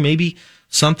Pepper song? Maybe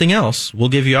something else. We'll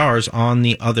give you ours on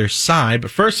the other side.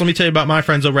 But first, let me tell you about my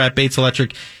friends over at Bates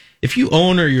Electric. If you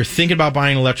own or you're thinking about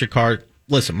buying an electric car,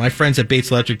 listen, my friends at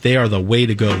Bates Electric, they are the way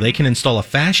to go. They can install a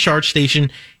fast charge station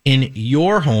in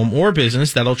your home or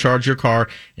business that'll charge your car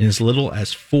in as little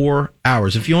as 4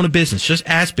 hours. If you own a business, just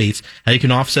ask Bates how you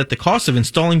can offset the cost of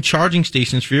installing charging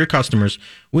stations for your customers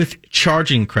with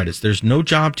charging credits. There's no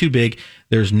job too big.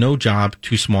 There's no job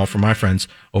too small for my friends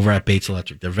over at Bates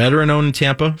Electric. They're veteran-owned in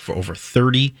Tampa for over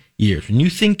 30 years. When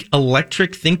you think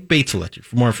electric, think Bates Electric.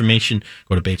 For more information,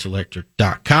 go to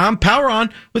bateselectric.com. Power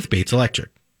on with Bates Electric.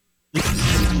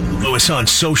 Follow us on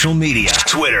social media,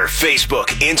 Twitter, Facebook,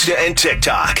 Insta, and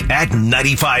TikTok at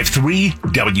 95.3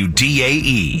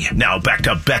 WDAE. Now back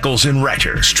to Beckles and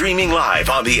Recher, streaming live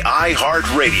on the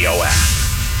iHeartRadio app.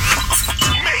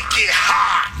 Make it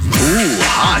hot. Ooh,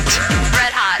 hot.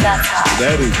 Red hot. That's hot.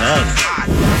 That is hot.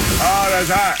 Oh, that's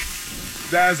hot.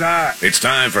 That's hot. It's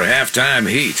time for Halftime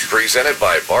Heat, presented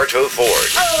by Bartow Ford.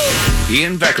 Oh.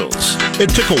 Ian Beckles. It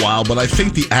took a while, but I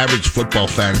think the average football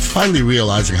fan is finally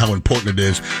realizing how important it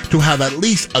is to have at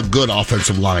least a good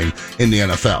offensive line in the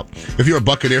NFL. If you're a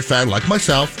Buccaneer fan like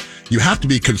myself, you have to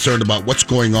be concerned about what's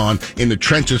going on in the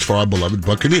trenches for our beloved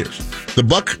Buccaneers. The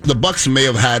Bucs may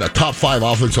have had a top 5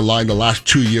 offensive line the last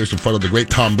 2 years in front of the great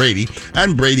Tom Brady,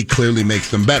 and Brady clearly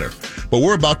makes them better. but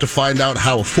we're about to find out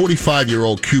how a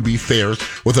 45-year-old QB fares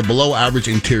with a below-average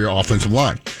interior offensive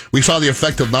line. We saw the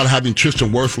effect of not having Tristan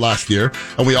Wirfs last year,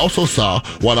 and we also saw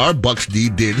what our Bucs D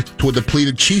did to a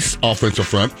depleted Chiefs offensive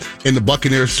front in the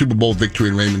Buccaneers Super Bowl victory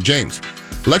in Raymond James.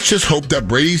 Let's just hope that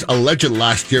Brady's alleged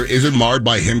last year isn't marred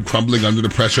by him crumbling under the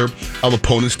pressure of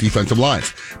opponents' defensive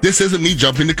lines. This isn't me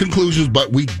jumping to conclusions,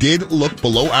 but we did look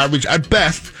below average at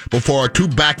best before our two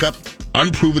backup,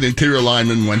 unproven interior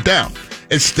linemen went down.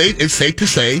 It's safe to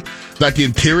say that the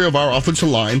interior of our offensive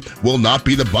line will not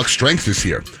be the Bucs' strength this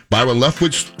year. Byron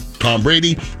Leftwich, Tom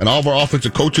Brady, and all of our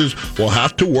offensive coaches will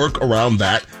have to work around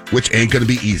that, which ain't going to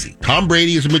be easy. Tom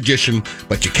Brady is a magician,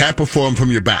 but you can't perform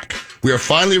from your back. We are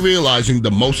finally realizing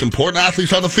the most important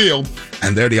athletes on the field,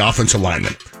 and they're the offensive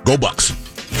linemen. Go Bucs.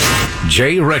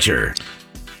 Jay Recher.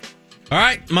 All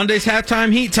right, Monday's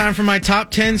halftime heat. Time for my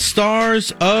top 10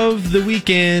 stars of the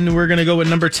weekend. We're going to go with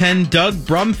number 10, Doug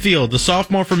Brumfield. The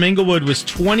sophomore from Inglewood was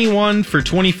 21 for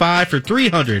 25 for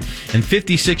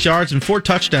 356 yards and 4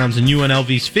 touchdowns in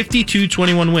UNLV's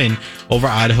 52-21 win over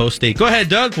Idaho State. Go ahead,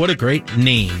 Doug. What a great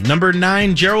name. Number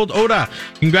 9, Gerald Oda.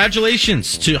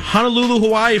 Congratulations to Honolulu,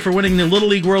 Hawaii for winning the Little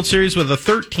League World Series with a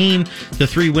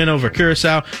 13-3 win over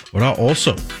Curacao. Oda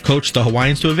also coached the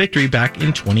Hawaiians to a victory back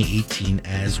in 2018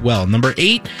 as well. Number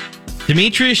 8,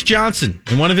 Demetrius Johnson.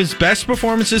 In one of his best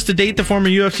performances to date, the former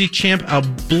UFC champ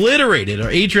obliterated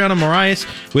Adriano Moraes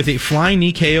with a flying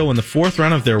knee KO in the 4th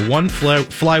round of their one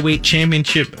flyweight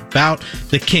championship bout.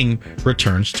 The King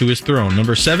returns to his throne.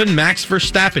 Number 7, Max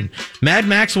Verstappen. Mad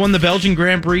Max won the Belgian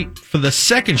Grand Prix for the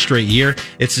 2nd straight year.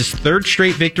 It's his 3rd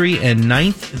straight victory and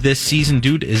 9th this season.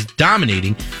 Dude is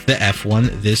dominating the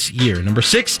F1 this year. Number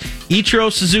 6,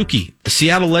 Ichiro Suzuki. The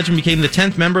Seattle legend became the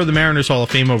 10th member of the Mariners Hall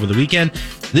of Fame over the weekend.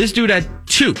 This dude had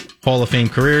 2 Hall of Fame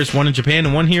careers, one in Japan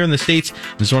and one here in the States,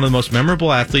 and is one of the most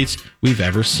memorable athletes we've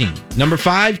ever seen. Number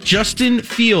 5, Justin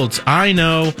Fields. I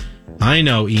know,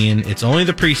 Ian, it's only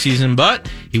the preseason, but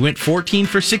he went 14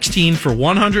 for 16 for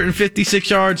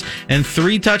 156 yards and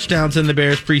 3 touchdowns in the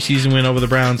Bears' preseason win over the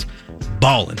Browns.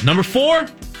 Ballin'. Number 4,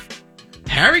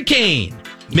 Harry Kane.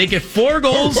 Making 4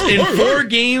 goals in 4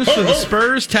 games for the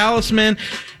Spurs talisman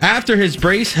after his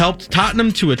brace helped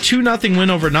Tottenham to a 2-0 win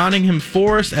over Nottingham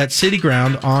Forest at City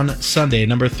Ground on Sunday.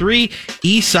 Number 3,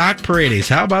 Isaac Paredes.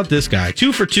 How about this guy?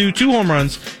 2 for 2, 2 home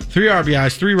runs, 3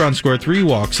 RBIs, 3 runs scored, 3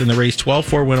 walks in the Rays'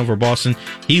 12-4 win over Boston.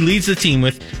 He leads the team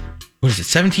with,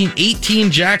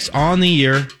 18 jacks on the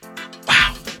year.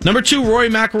 Wow. Number 2, Rory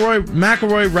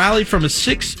McIlroy rallied from a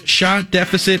 6-shot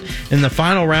deficit in the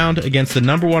final round against the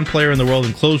number 1 player in the world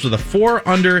and closed with a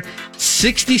 4-under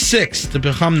 66 to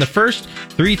become the first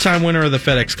 3-time winner of the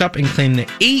FedEx Cup and claim the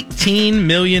 $18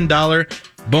 million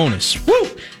bonus. Woo!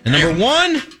 And number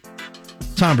 1,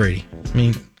 Tom Brady. I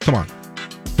mean, come on.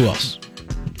 Who else?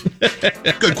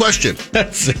 Good question.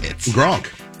 That's it. Gronk.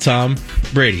 Tom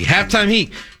Brady. Halftime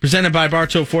Heat, presented by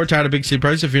Bartow Ford. Tired of big city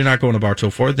prices? If you're not going to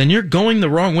Bartow Ford, then you're going the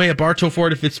wrong way at Bartow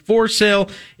Ford. If it's for sale,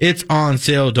 it's on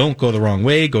sale. Don't go the wrong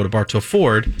way. Go to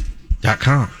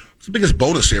bartowford.com. What's the biggest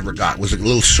bonus you ever got? Was it a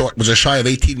little short? Was it shy of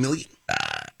 $18 million?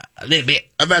 A little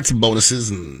bit. I've had some bonuses,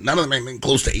 and none of them ain't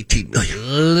close to $18 million. A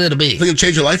little bit. Think it'll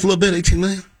change your life a little bit, $18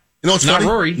 million? You know what's Not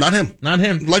funny? Rory. Not him. Not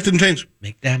him. Life didn't change.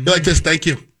 Make that money. You're like this, thank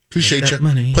you. Appreciate you.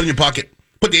 Money. Put it in your pocket.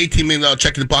 Put the $18 million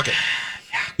check in the pocket.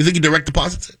 Yeah. You think you direct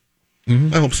deposits it?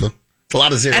 Mm-hmm. I hope so. It's a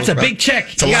lot of zeros. That's a big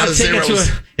check. It's a lot of zeros.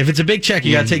 If it's a big check,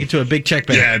 you got to take it to a big check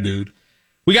bank. Yeah, dude.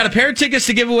 We got a pair of tickets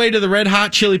to give away to the Red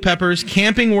Hot Chili Peppers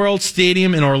Camping World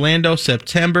Stadium in Orlando,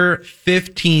 September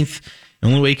 15th. The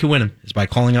only way you can win them is by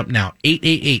calling up now.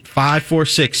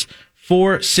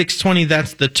 888-546-4620.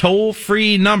 That's the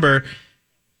toll-free number.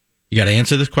 You got to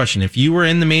answer this question. If you were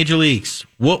in the major leagues,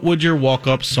 what would your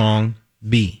walk-up song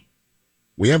be?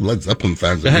 We have Led Zeppelin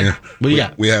fans in here. What do you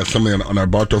got? We have somebody on our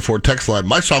Bartow Ford text line.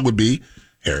 My song would be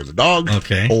Hair of the Dog.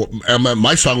 Okay. Or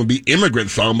my song would be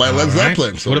Immigrant Song by Led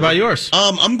Zeppelin. So, what about yours?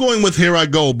 I'm going with Here I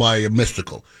Go by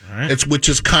Mystical. All right. Which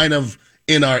is kind of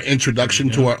in our introduction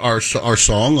to our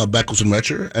song, Beckles and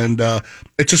Recher. And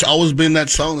it's just always been that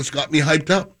song that's got me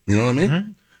hyped up. You know what I mean? Right.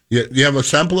 You have a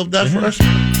sample of that for us?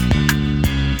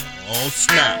 Oh,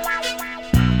 snap.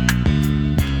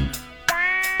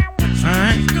 All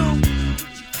right.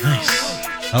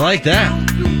 Nice. I like that.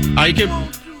 You could.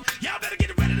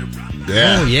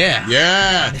 Yeah. Oh, yeah.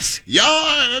 Yeah. I like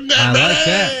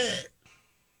that.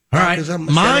 All right.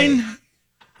 Mine.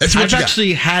 I've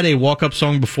actually had a walk-up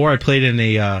song before. I played in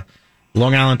a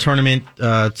Long Island tournament,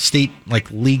 state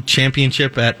league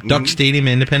championship at Duck Stadium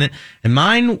Independent, and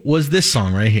mine was this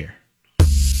song right here.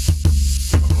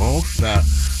 Oh, snap.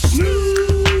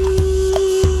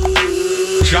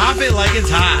 Drop it like it's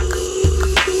hot.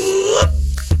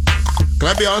 Can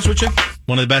I be honest with you?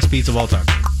 One of the best beats of all time.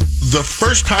 The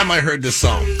first time I heard this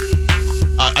song,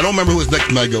 I don't remember who was next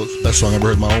to me. I go, best song I ever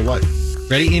heard in my whole life.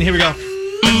 Ready, Ian? Here we go.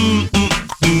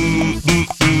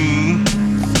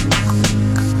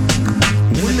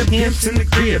 When the pimp's in the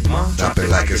crib, Mom. Drop it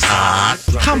like it's hot.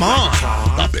 Come on.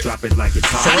 Stop it. Drop it like it's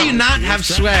hot. How do you not have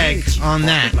swag on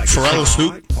that? Pharrell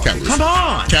Snoop, can't lose. Come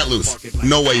on. Can't lose.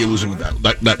 No way you're losing with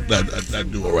that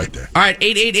duo right there. All right,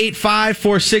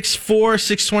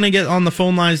 888-546-4620. Get on the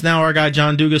phone lines now. Our guy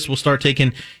John Dugas will start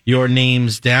taking your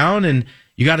names down, and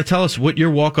you got to tell us what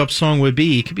your walk-up song would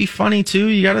be. It could be funny, too.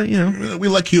 You got to, We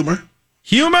like humor.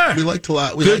 Humor. We like to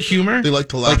laugh. Good humor. We like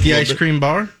to laugh. Like the ice cream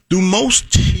bar. Do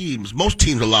most teams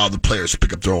allow the players to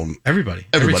pick up their own? Everybody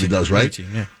does, right? Every team,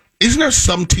 yeah. Isn't there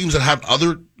some teams that have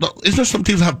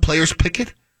players pick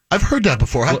it? I've heard that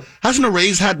before. Hasn't the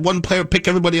Rays had one player pick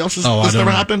everybody else's? Has never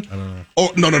happened? I don't know.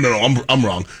 Oh, no. I'm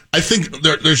wrong. I think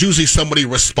there's usually somebody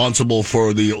responsible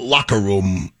for the locker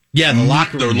room. Yeah, the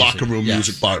locker room. Locker room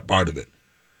music part of it.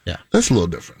 Yeah. That's a little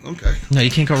different. Okay. No,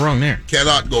 you can't go wrong there.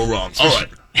 Cannot go wrong. All right.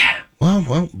 Yeah.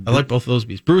 Well. I like both of those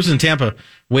beats. Bruce in Tampa.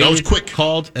 Waited, that was quick.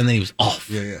 Called, and then he was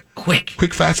off. Yeah. Quick,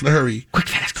 fast, and a hurry. Quick,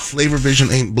 fast. Flavor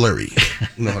vision ain't blurry.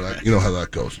 You know how that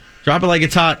goes. Drop it like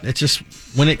it's hot. It's just,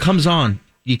 when it comes on,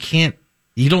 you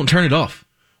don't turn it off.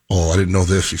 Oh, I didn't know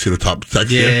this. You see the top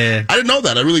text Yeah. here? I didn't know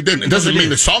that. I really didn't. It doesn't mean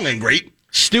the song ain't great.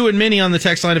 Stu and Minnie on the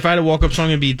text line. If I had a walk-up song,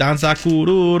 it'd be Danza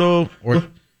Kuduro or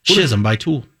Schism by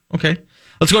Tool. Okay.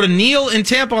 Let's go to Neil in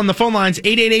Tampa on the phone lines.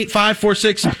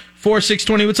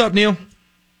 888-546-4620. What's up, Neil?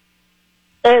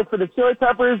 Hey, for the Chili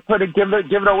Peppers,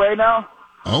 give it away now.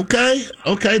 Okay,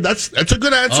 that's a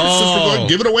good answer, Sister Gordon.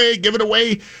 Give it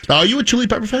away. Are you a Chili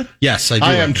Pepper fan? Yes, I do.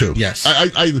 I am too. Yes,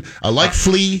 I like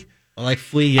Flea. I like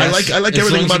Flea. Yes, I like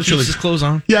everything about Chili. His clothes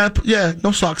on. Yeah,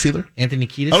 no socks either. Anthony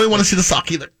Kiedis. I don't even want to see the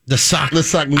sock either. The sock.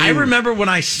 I remember when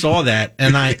I saw that,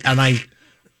 and I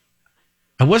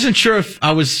wasn't sure if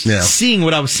I was seeing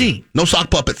what I was seeing. No sock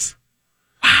puppets.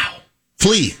 Wow.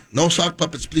 Flea. No sock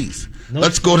puppets, please.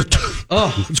 Let's go to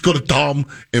Tom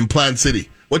in Plant City.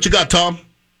 What you got, Tom?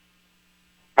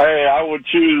 Hey, I would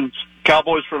choose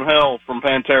Cowboys from Hell from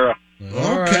Pantera.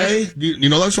 Okay. Right. You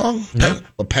know that song? No.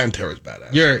 Well, Pantera's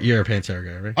badass. You're a Pantera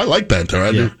guy, right? I like Pantera.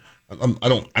 I do. I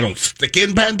don't stick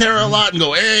in Pantera a lot and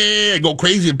go, hey, go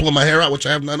crazy and pull my hair out, which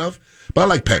I have none of. But I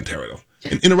like Pantera, though.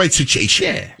 In the right situation.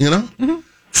 Yeah. You know? Mm-hmm.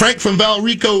 Frank from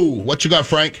Valrico. What you got,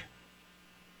 Frank?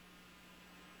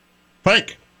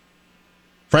 Frank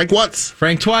once.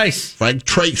 Frank twice. Frank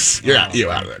Trace. You're out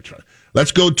of there.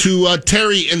 Let's go to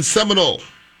Terry in Seminole.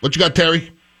 What you got,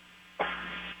 Terry?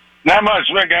 Not much,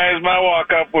 guys. My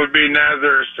walk-up would be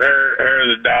Nazareth, hair of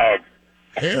the dog.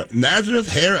 Nazareth,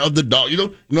 hair of the dog. You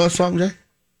know that song, Jay?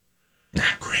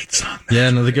 Great song. Yeah,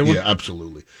 another good one? Yeah,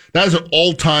 absolutely. That is an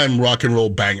all-time rock and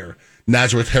roll banger.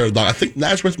 Nazareth, hair of the dog. I think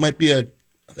Nazareth might be a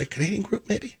Canadian group,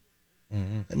 maybe?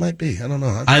 Mm-hmm. It might be. I don't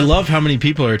know. I love how many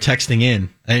people are texting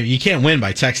in. I mean, you can't win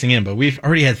by texting in, but we've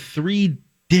already had 3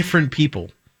 different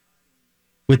people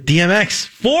with DMX.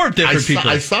 4 different people.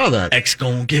 I saw that. X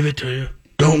gonna give it to you.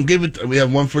 Don't give it. We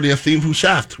have one for the theme from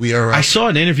Shaft. We are. I saw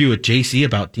an interview with JC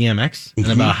about DMX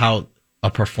and about how a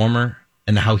performer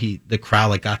and how the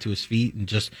crowd got to his feet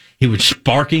and he was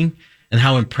sparking and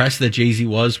how impressed that Jay-Z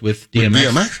was with DMX. With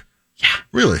DMX? Yeah.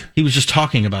 Really? He was just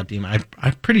talking about DMX.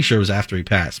 I'm pretty sure it was after he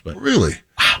passed, but really,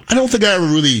 wow. I don't think I ever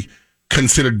really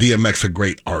considered DMX a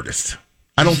great artist.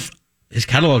 I don't. His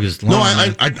catalog is long. No, I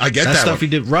get that stuff he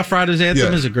did. Rough Riders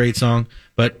Anthem is a great song,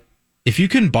 but if you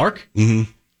can bark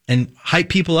and hype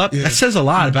people up, that says a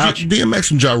lot about you.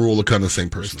 DMX and Ja Rule are kind of the same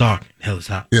person. Dark, hell is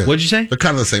hot. Yeah. What'd you say? They're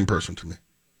kind of the same person to me.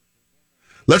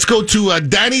 Let's go to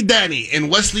Danny in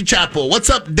Wesley Chapel.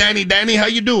 What's up, Danny? How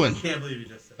you doing? Can't believe you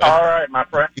just said that. All right, my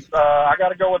friend. I got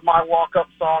to go with my walk-up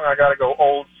song. I got to go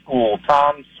old school.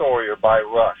 Tom Sawyer by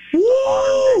Rush.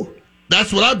 Woo!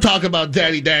 That's what I'm talking about,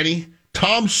 Danny.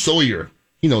 Tom Sawyer.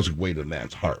 He knows the way to a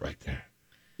man's heart right there.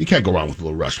 You can't go wrong with a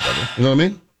little Rush, brother. You know what I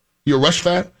mean? You a Rush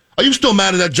fan? Are you still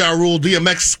mad at that Ja Rule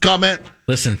DMX comment?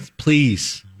 Listen,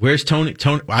 please. Where's Tony?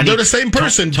 They're the same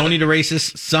person. Tony the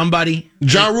Racist. Somebody.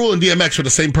 Ja Rule and DMX are the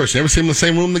same person. Ever seen them in the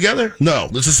same room together? No.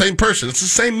 It's the same person. It's the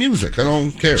same music. I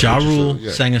don't care. Ja Rule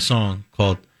sang a song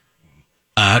called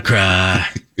I Cry,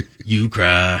 You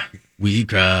Cry, We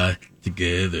Cry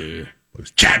Together. It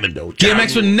was jamming, though.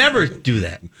 DMX would never do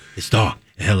that. It's dark.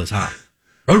 The hell is hot.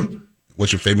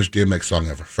 What's your famous DMX song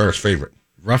ever? First favorite?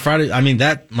 Rough Riders. I mean,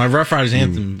 my Rough Riders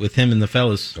anthem with him and the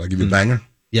fellas. Can I give you a banger?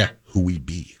 Yeah. Who We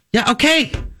Be. Yeah,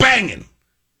 okay. Banging.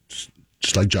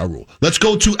 Just like Ja Rule. Let's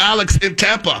go to Alex in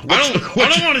Tampa. I don't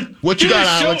want to. What you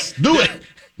got, Alex? Do it.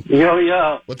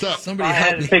 Yo. What's up? Somebody if I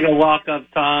had to pick a walk-up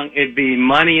song, it'd be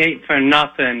Money Ain't For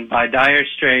Nothing by Dire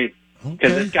Straits.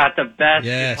 Because it's got the best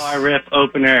guitar riff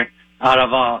opener out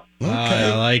of all. Okay.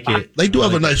 I like it. They do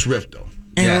have a nice riff, though.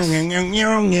 Yes.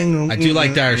 I do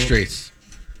like Dire Straits.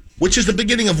 Which is the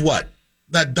beginning of what?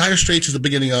 That Dire Straits is the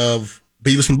beginning of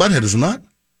Beavis and Butthead, is it not?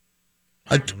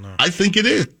 I think it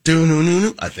is.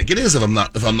 I think it is, if I'm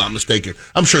not mistaken.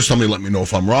 I'm sure somebody let me know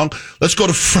if I'm wrong. Let's go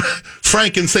to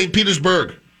Frank in St.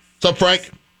 Petersburg. What's up,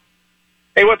 Frank?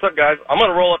 Hey, what's up, guys? I'm going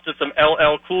to roll up to some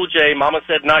LL Cool J. Mama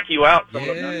said knock you out. So I'm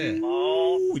going to knock you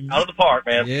all out of the park,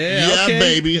 man. Yeah, okay.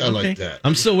 Baby. I like that.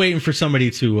 I'm still waiting for somebody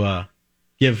to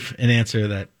give an answer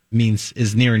that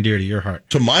is near and dear to your heart.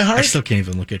 To my heart? I still can't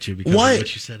even look at you because of what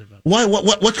you said about Why?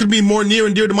 What's going to be more near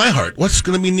and dear to my heart? What's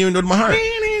going to be near and dear to my heart?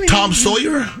 Tom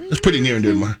Sawyer? That's pretty near and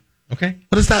dear to my heart. Okay.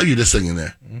 What is that you just singing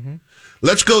there? Mm-hmm.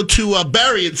 Let's go to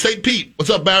Barry in St. Pete. What's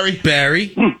up, Barry?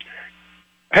 Barry.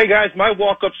 Hey guys, my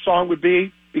walk-up song would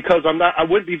be, because I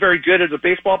wouldn't be very good as a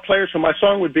baseball player, so my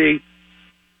song would be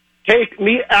 "Take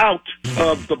Me Out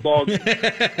of the Ball."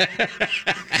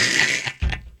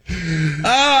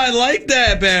 I like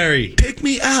that, Barry. Take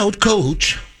me out,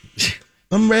 coach.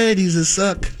 I'm ready to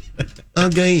suck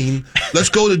again. Let's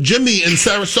go to Jimmy in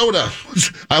Sarasota.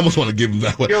 I almost want to give him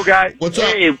that one. Yo, guys. What's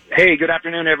up? Hey, good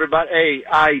afternoon, everybody. Hey,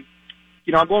 I'm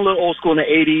going a little old school in the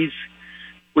 80s.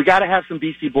 We got to have some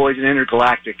Beastie Boys and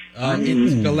Intergalactic.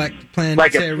 Intergalactic Planetary.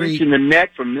 Like a pinch in the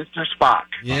neck from Mr. Spock.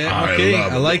 Yeah, okay.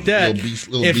 I like that.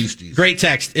 Little beasties. Great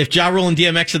text. If Ja Rule and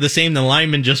DMX are the same, then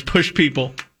linemen just push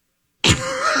people.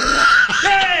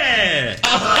 Yeah!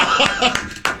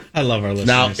 I love our listeners.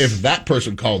 Now, if that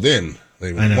person called in,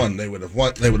 they would have won. They would have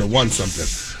won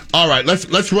something. All right, let's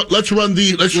run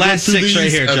the last six these, right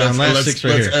here, John. Let's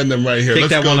end them right here. Take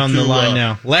let's that one on the line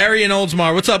now. Larry in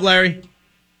Oldsmar. What's up, Larry?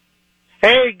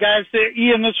 Hey, guys.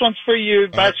 Ian, this one's for you.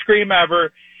 Best scream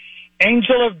ever.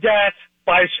 Angel of Death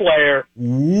by Slayer.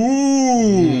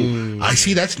 Ooh. I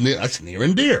see that's near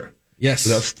and dear. Yes.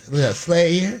 The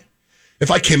Slayer. If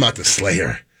I came out to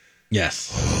Slayer.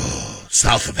 Yes. Oh,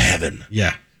 South of Heaven.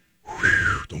 Yeah.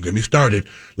 Whew, don't get me started.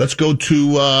 Let's go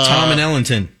to Tom in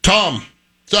Ellington. Tom,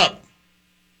 what's up?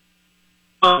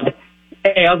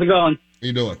 Hey, how's it going? How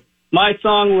you doing? My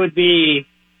song would be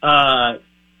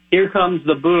 "Here Comes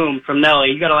the Boom" from Nelly.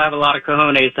 You got to have a lot of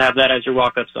cojones to have that as your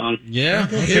walk-up song. Yeah.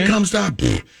 Okay. Here comes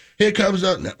the. Here comes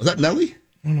the. Was that Nelly?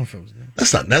 I don't know if it was Nelly.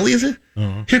 That's not Nelly, is it?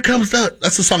 Uh-huh. Here comes the.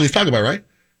 That's the song he's talking about, right?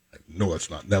 No, that's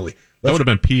not Nelly. That would have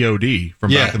been POD from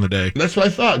back in the day. That's what I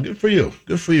thought. Good for you.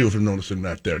 Good for you for noticing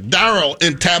that there. Daryl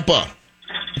in Tampa.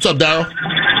 What's up, Daryl?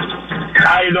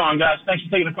 How you doing, guys? Thanks for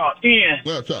taking the call. Ian.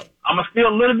 What's up? I'm going to steal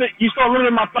a little bit. You stole a little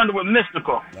bit of my thunder with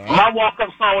Mystical. Right. My walk-up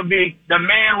song would be "The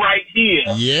Man Right Here."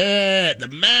 Yeah, the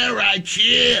man right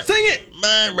here. Sing it.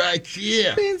 Man right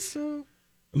here. Been so...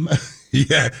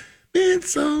 Yeah. Been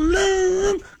so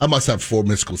long. I must have 4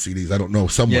 Mystical CDs. I don't know.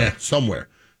 Somewhere.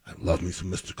 I love me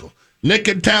some Mystical. Nick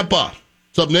in Tampa.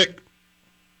 What's up, Nick?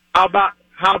 How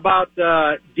about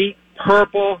Deep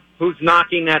Purple? Who's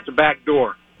knocking at the back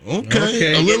door?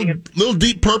 Okay. A little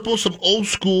Deep Purple, some old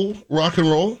school rock and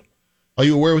roll. Are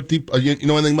you aware with you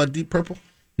know anything about Deep Purple?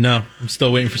 No, I'm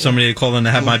still waiting for somebody to call in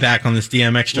to have my back on this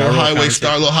DMX. Little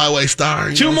Highway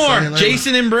Star. Two more.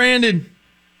 Jason and Brandon.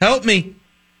 Help me.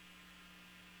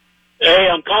 Hey,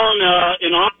 I'm calling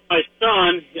in honor of my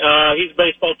son. He's a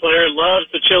baseball player, loves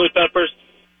the Chili Peppers.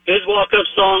 His walk-up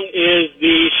song is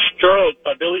 "The Stroke"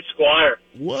 by Billy Squier.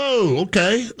 Whoa,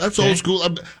 okay. That's old school.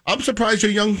 I'm surprised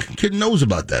your young kid knows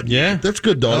about that. Yeah. That's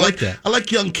good, though. I like that. I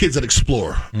like young kids that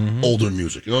explore older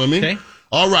music. You know what I mean? Okay.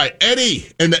 All right,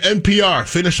 Eddie in the NPR.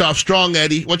 Finish off strong,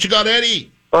 Eddie. What you got,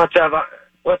 Eddie? What's up?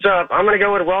 I'm going to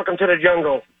go with "Welcome to the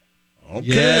Jungle."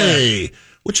 Okay. Yeah.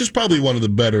 Which is probably one of the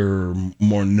better,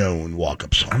 more known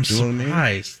walk-up songs. I'm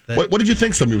surprised. What did you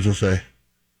think somebody was going to say?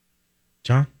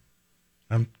 John?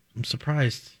 I'm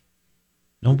surprised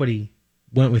nobody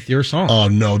went with your song. Oh,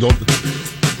 no. Don't.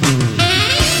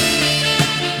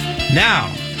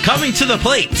 Now, coming to the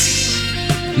plates.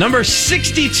 Number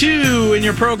 62 in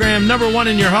your program, number 1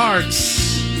 in your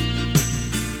hearts.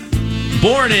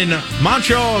 Born in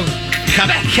Montreal,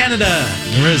 Quebec, Canada,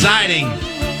 residing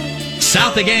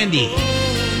south of Gandhi.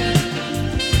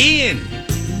 Ian,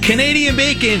 Canadian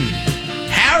Bacon,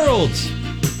 Harold,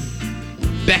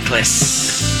 Beckles.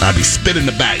 I'll be spitting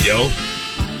the bat, yo.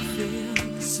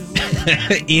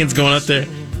 Ian's going up there.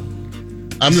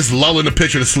 I'm just lulling the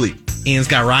pitcher to sleep. Ian's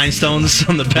got rhinestones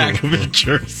on the back of his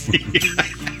jersey.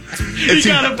 He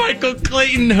got a Michael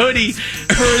Clayton hoodie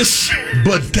for his...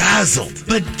 Bedazzled.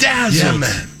 Bedazzled. Yeah,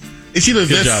 man. It's either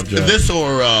this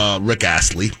or Rick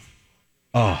Astley.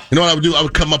 Oh. You know what I would do? I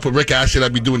would come up with Rick Astley and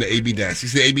I'd be doing the AB dance. You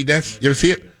see the AB dance? You ever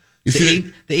see it? You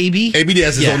see the AB? AB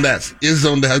dance is on dance. His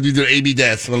own dance. You do the AB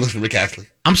dance and I listen to Rick Astley.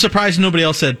 I'm surprised nobody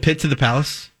else said Pit to the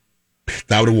Palace.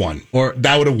 That would have won. Or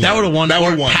that would have won. That would have won. That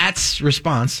would have won. Pat's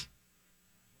response.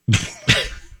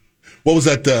 What was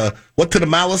that? What to the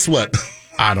malice? What?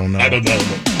 I don't know. I don't know.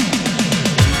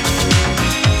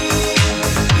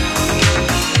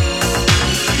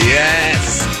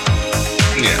 Yes.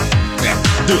 Yeah.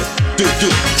 Do it.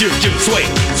 Sway.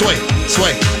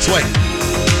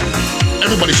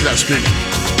 Everybody should have screaming.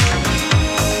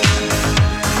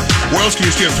 Where else can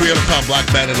you see a 300-pound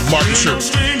black man in a market shirt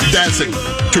dancing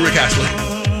to Rick Astley?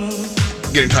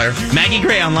 Getting tired. Maggie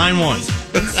Gray on line 1.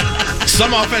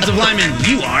 Some offensive linemen,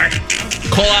 you are.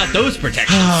 Call out those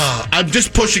protections. I'm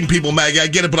just pushing people, Maggie. I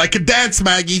get it, but I could dance,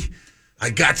 Maggie. I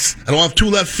don't have 2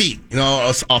 left feet. You know,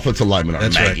 us offensive linemen are,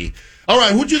 Maggie. Right. All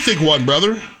right, who'd you think won,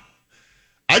 brother?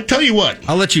 I tell you what.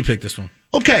 I'll let you pick this one.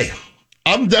 Okay.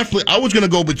 I was going to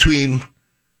go between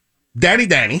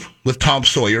Danny with Tom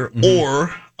Sawyer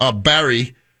or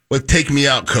Barry with Take Me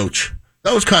Out, Coach.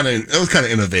 That was kind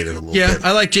of innovative a little bit. Yeah,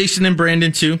 I like Jason and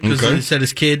Brandon too because he said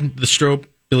his kid, the Strope,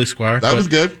 Billy Squire. That was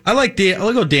good.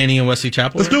 I'll go Danny and Wesley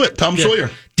Chapel. Let's do it. Tom Sawyer.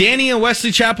 Danny and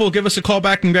Wesley Chapel, give us a call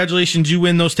back. Congratulations, you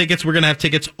win those tickets. We're going to have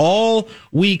tickets all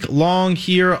week long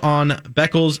here on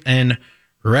Beckles and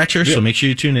Recher. So make sure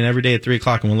you tune in every day at 3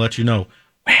 o'clock, and we'll let you know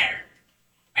where.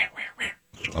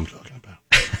 That's what I'm talking about.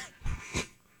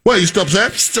 What, you still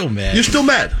upset? Still mad. You're still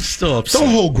mad? Still upset.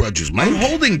 Don't hold grudges, man. I'm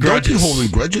holding grudges. Don't be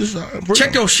holding grudges.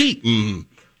 Check your sheet.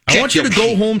 I want you to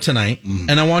go home tonight,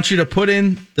 and I want you to put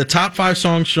in the top 5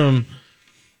 songs from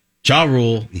Ja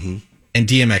Rule and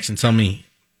DMX and tell me,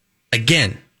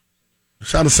 again.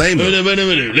 Sound the same.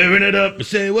 Living it up.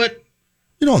 Say what?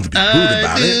 You don't have to be rude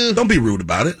about it. Don't be rude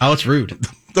about it. Oh, it's rude.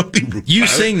 Don't be rude. You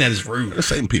saying that is rude. The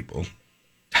same people.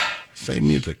 Same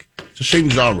music. It's the same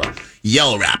genre.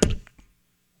 Yell rap.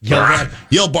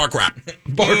 Yell bark rap.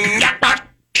 Bark.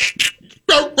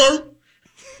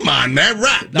 Come on, man,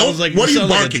 rap. What are you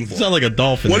barking for? Sound like a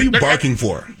dolphin. What are you barking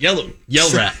for? Yell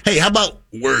rap. Hey, how about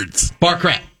words? Bark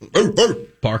rap.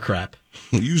 Bark rap.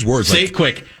 Use words Say it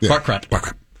quick. Yeah. Bark rap.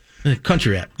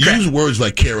 Country rap. Use words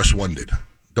like KRS-One did.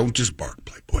 Don't just bark,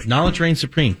 Playboy. Knowledge reigns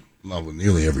supreme. No,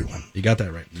 nearly everyone. You got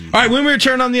that right. All right, when we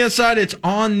return on the other side, it's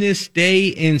on this day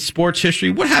in sports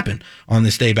history. What happened on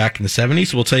this day back in the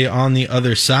 70s? We'll tell you on the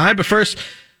other side. But first,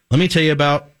 let me tell you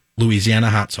about Louisiana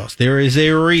hot sauce. There is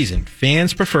a reason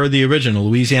fans prefer the original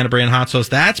Louisiana brand hot sauce.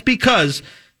 That's because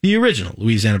the original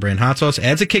Louisiana brand hot sauce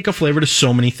adds a kick of flavor to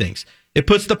so many things. It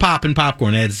puts the pop in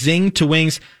popcorn, adds zing to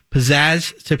wings,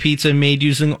 pizzazz to pizza, made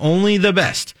using only the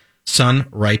best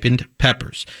sun-ripened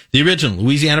peppers. The original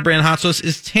Louisiana brand hot sauce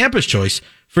is Tampa's choice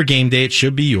for game day. It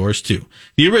should be yours too.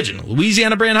 The original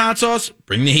Louisiana brand hot sauce,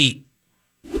 bring the heat.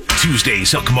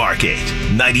 Tuesday's Hook Market,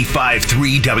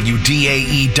 95.3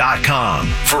 WDAE.com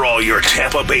for all your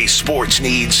Tampa Bay sports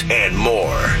needs and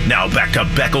more. Now back to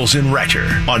Beckles and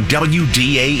Recher on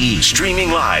WDAE,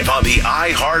 streaming live on the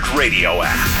iHeartRadio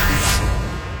app.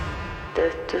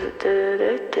 Welcome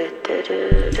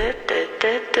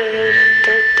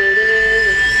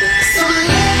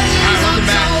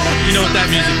back. You know what that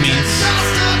music means.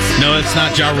 No, it's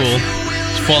not Ja Rule.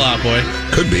 It's Fall Out Boy.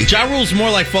 Could be. Ja Rule's more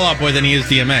like Fall Out Boy than he is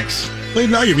DMX. Well,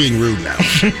 now you're being rude now.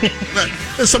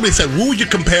 Somebody said, who would you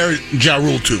compare Ja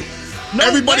Rule to? No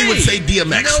Everybody way. would say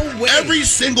DMX. No way. Every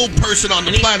single person on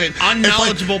the planet.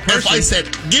 Unknowledgeable person. If I said,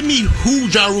 give me who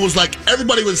Ja Rule was like,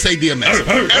 everybody would say DMX.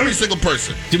 Every single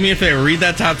person. Do me a favor, read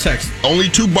that top text. Only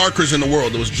 2 barkers in the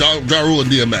world. It was Ja Rule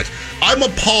and DMX. I'm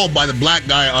appalled by the black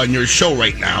guy on your show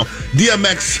right now.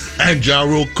 DMX and Ja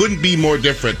Rule couldn't be more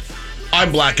different.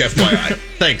 I'm black, FYI.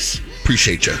 Thanks.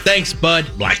 Appreciate you. Thanks, bud.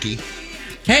 Blackie.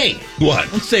 Hey.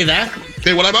 What? Let's say that.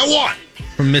 Say whatever I want.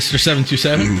 From Mr.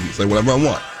 727. Say whatever I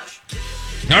want.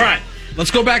 All right.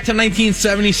 Let's go back to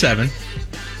 1977.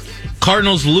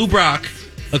 Cardinals Lou Brock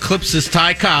eclipses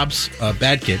Ty Cobb's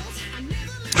bad kid.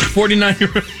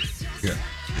 49-year-old. Yeah.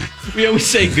 We always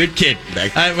say good kid.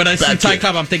 When I see Ty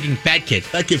Cobb, I'm thinking bad kid.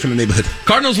 Bad kid from the neighborhood.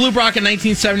 Cardinals Lou Brock in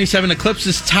 1977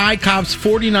 eclipses Ty Cobb's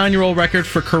 49-year-old record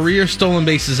for career stolen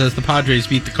bases as the Padres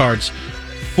beat the Cards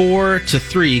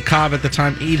 4-3. Cobb at the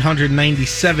time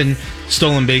 897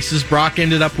 stolen bases. Brock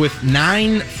ended up with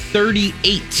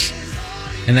 938.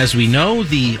 And as we know,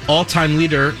 the all-time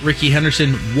leader, Ricky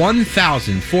Henderson,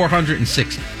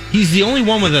 1,406. He's the only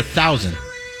one with 1,000. And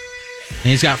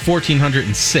he's got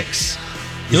 1,406.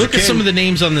 You look at some of the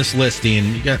names on this list,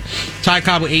 Ian. You got Ty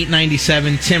Cobb with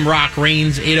 897, Tim Rock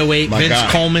Reigns, 808,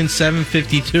 Vince Coleman,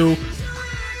 752.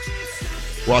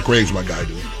 Rock Reigns, my guy,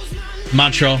 dude.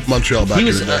 Montreal back in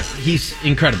the day. He's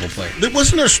incredible player.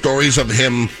 Wasn't there stories of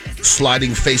him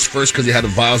sliding face first because he had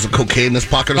vials of cocaine in his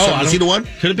pocket or something? Was he the one?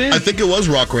 Could have been. I think it was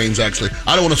Rock Reigns, actually.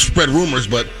 I don't want to spread rumors,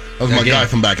 but that was my guy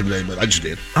from back in the day, but I just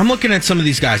did. I'm looking at some of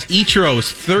these guys. Ichiro is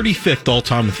 35th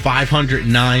all-time with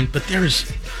 509, but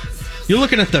you're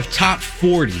looking at the top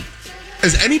 40.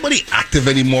 Is anybody active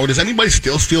anymore? Does anybody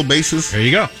still steal bases? There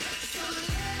you go.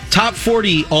 Top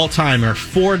 40 all-time are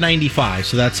 495,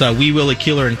 so that's Wee Willie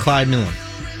Keeler and Clyde Milan.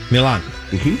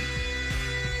 Mm-hmm.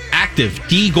 Active,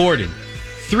 D. Gordon,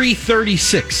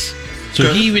 336.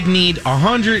 So he would need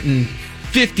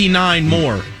 159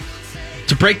 more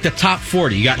to break the top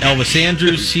 40. You got Elvis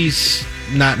Andrews. He's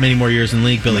not many more years in the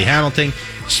league. Billy Hamilton.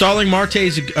 Starling Marte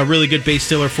is a really good base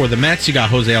stealer for the Mets. You got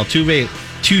Jose Altuve,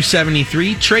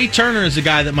 273. Trey Turner is a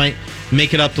guy that might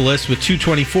make it up the list with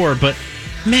 224. But,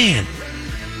 man,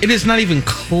 it is not even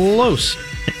close.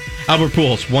 Albert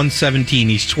Pujols, 117.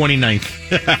 He's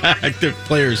 29th. Active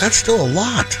players. That's still a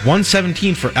lot.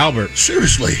 117 for Albert.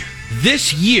 Seriously.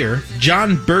 This year,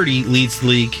 John Birdie leads the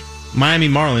league. Miami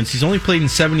Marlins. He's only played in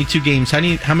 72 games.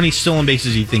 How many stolen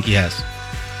bases do you think he has?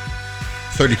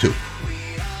 32.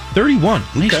 31.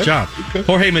 Nice job. Okay.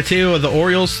 Jorge Mateo of the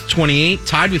Orioles, 28.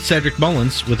 Tied with Cedric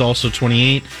Mullins with also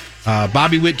 28.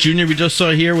 Bobby Witt Jr., we just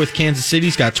saw here with Kansas City.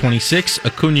 He's got 26.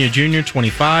 Acuna Jr.,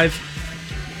 25.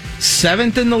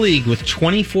 Seventh in the league with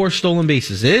 24 stolen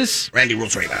bases is Randy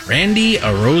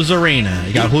Arozarena.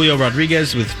 You got Julio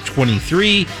Rodriguez with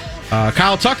 23.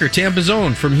 Kyle Tucker, Tampa's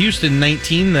own from Houston,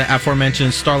 19. The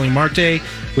aforementioned Starling Marte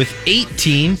with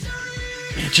 18.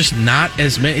 It's just not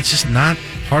as many. It's just not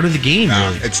part of the game.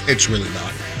 No, really. It's really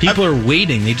not. People are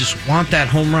waiting. They just want that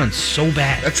home run so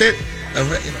bad. That's it.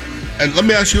 And let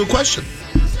me ask you a question.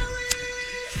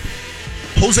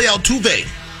 Jose Altuve.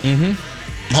 Mm-hmm.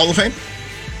 Hall of Fame?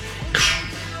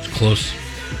 It's close.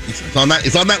 It's on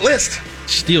that list.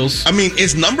 Steals. I mean,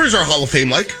 his numbers are Hall of Fame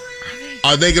like.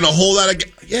 Are they going to hold that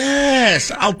again?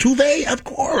 Yes. Altuve, of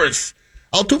course.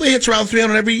 Altuve hits around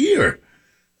 300 every year.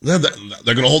 They're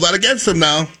going to hold that against him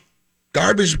now.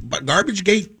 Garbage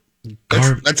gate.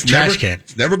 That's trash can.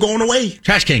 It's never going away.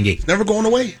 Trash can gate. It's never going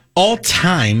away. All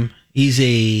time, he's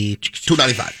a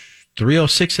 295.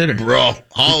 306 hitter. Bro,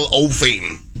 Hall of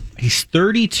Fame. He's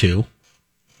 32.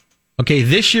 Okay,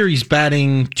 this year he's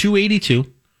batting 282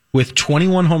 with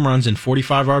 21 home runs and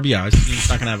 45 RBIs. He's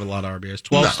not going to have a lot of RBIs.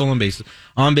 12 stolen bases.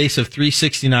 On base of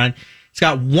 369. He's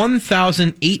got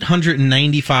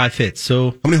 1,895 hits.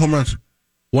 So how many home runs?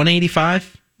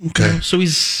 185. Okay. So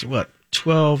he's,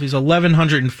 12? He's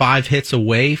 1,105 hits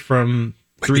away from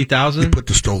 3,000. You put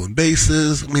the stolen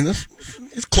bases. I mean,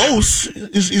 it's close.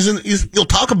 You'll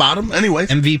talk about him anyway.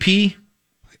 MVP?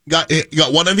 You got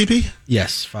one MVP?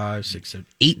 Yes, 5, 6, 7,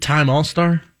 8-time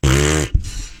All-Star.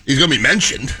 He's going to be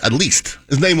mentioned, at least.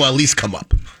 His name will at least come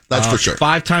up. That's for sure.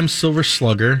 5-time Silver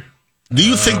Slugger. Do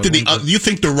you think do you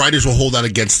think the writers will hold that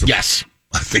against him? Yes.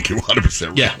 I think you're 100%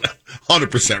 right. Yeah.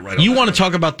 100% right. You want to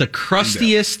talk about the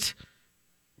crustiest,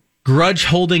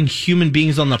 grudge-holding human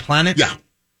beings on the planet? Yeah.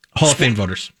 Hall of Fame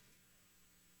voters.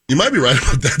 You might be right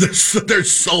about that. They're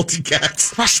salty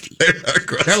cats. Crusty.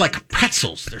 They're like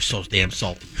pretzels. They're so damn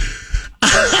salty.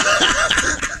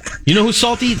 You know who's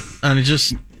salty? And it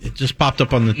just popped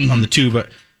up on the tube. But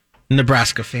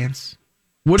Nebraska fans,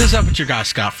 what is up with your guy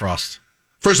Scott Frost?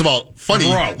 First of all, funny,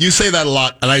 you say that a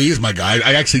lot, and he's my guy.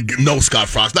 I actually know Scott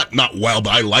Frost. Not well,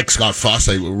 but I like Scott Frost.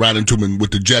 I ran into him with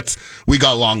the Jets. We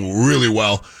got along really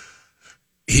well.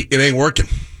 It ain't working.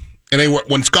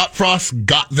 When Scott Frost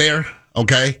got there,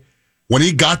 okay, when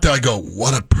he got there, I go,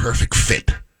 what a perfect fit.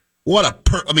 I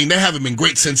mean, they haven't been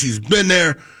great since he's been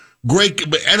there. Great,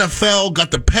 but NFL,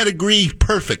 got the pedigree,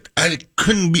 perfect. And I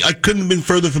couldn't have been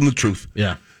further from the truth.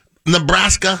 Yeah.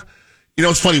 Nebraska,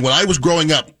 it's funny, when I was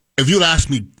growing up, if you'd asked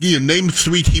me, name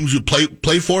 3 teams you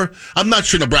play for, I'm not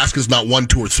sure Nebraska's not 1,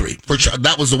 2, or 3. For sure,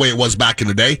 that was the way it was back in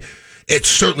the day. It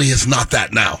certainly is not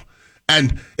that now.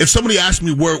 And if somebody asked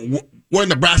me where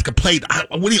Nebraska played, I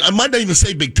might not even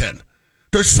say Big Ten.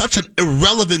 They're such an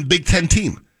irrelevant Big Ten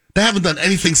team. They haven't done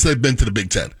anything since they've been to the Big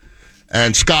Ten.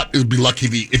 And Scott would be lucky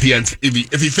if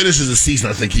he finishes the season.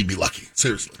 I think he'd be lucky.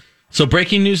 Seriously. So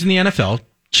breaking news in the NFL.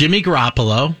 Jimmy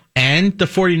Garoppolo and the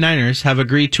 49ers have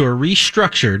agreed to a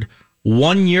restructured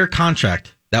 1-year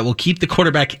contract that will keep the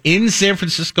quarterback in San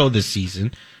Francisco this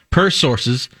season. Per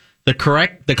sources, the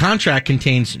contract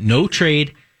contains no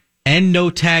trade and no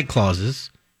tag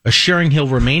clauses, assuring he'll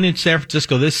remain in San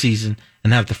Francisco this season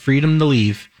and have the freedom to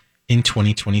leave in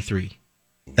 2023.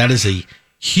 That is a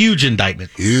huge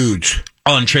indictment. Huge.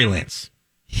 On Trey Lance.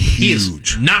 Huge. He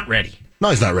is not ready. No,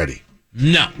 he's not ready.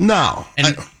 No. No.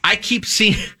 And I keep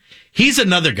seeing, he's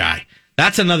another guy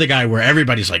That's another guy where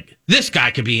everybody's like, this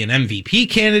guy could be an MVP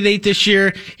candidate this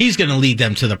year. He's going to lead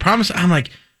them to the promise. I'm like,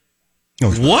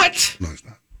 what? No, he's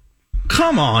not.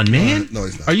 Come on, man. No,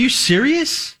 he's not. Are you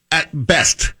serious? At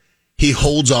best, he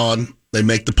holds on, they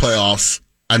make the playoffs,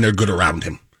 and they're good around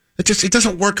him. It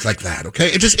doesn't work like that, okay?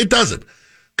 It doesn't.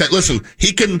 Okay, listen,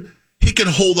 he can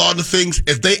hold on to things.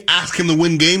 If they ask him to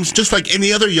win games, just like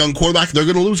any other young quarterback, they're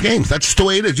going to lose games. That's just the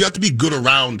way it is. You have to be good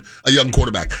around a young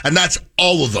quarterback, and that's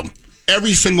all of them.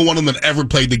 Every single one of them that ever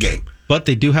played the game. But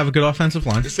they do have a good offensive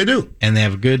line. Yes, they do. And they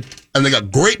have a good... And they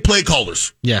got great play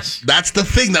callers. Yes. That's the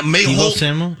thing that may hold...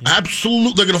 Samuel?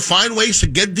 Absolutely. They're going to find ways to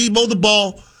get Debo the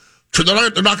ball. They're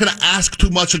not going to ask too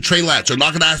much of Trey Lance. They're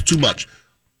not going to ask too much.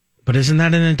 But isn't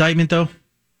that an indictment, though?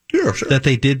 Yeah, sure. That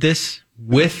they did this?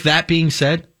 With that being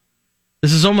said,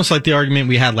 this is almost like the argument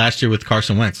we had last year with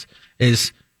Carson Wentz.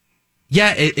 It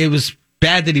was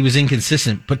bad that he was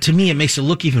inconsistent, but to me it makes it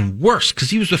look even worse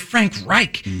because he was with Frank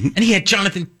Reich, and he had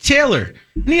Jonathan Taylor,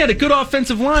 and he had a good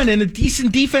offensive line and a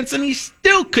decent defense, and he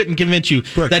still couldn't convince you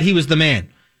that he was the man.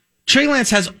 Trey Lance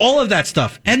has all of that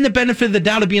stuff and the benefit of the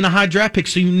doubt of being a high draft pick,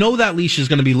 so you know that leash is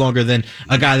going to be longer than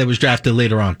a guy that was drafted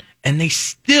later on. And they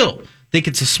still think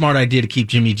it's a smart idea to keep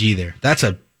Jimmy G there. That's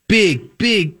a big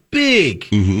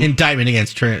indictment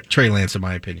against Trey Lance, in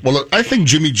my opinion. Well, look, I think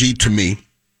Jimmy G, to me,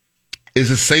 is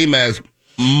the same as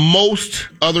most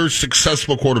other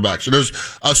successful quarterbacks. So there's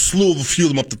a slew of a few of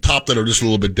them up the top that are just a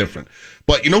little bit different.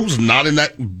 But you know who's not in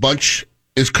that bunch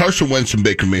is Carson Wentz and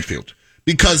Baker Mayfield.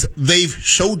 Because they've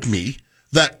showed me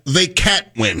that they can't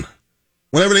win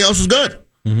when everything else is good.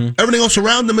 Mm-hmm. Everything else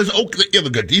around them is okay. You have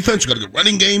a good defense, you got a good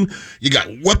running game, you got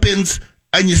weapons,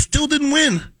 and you still didn't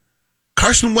win.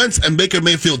 Carson Wentz and Baker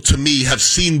Mayfield, to me, have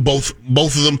seen both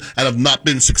of them and have not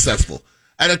been successful.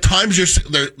 And at times,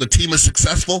 the team is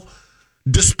successful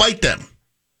despite them,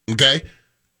 okay?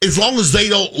 As long as they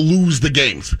don't lose the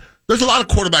games. There's a lot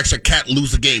of quarterbacks that can't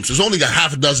lose the games. There's only a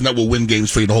half a dozen that will win games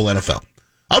for you the whole NFL.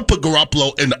 I would put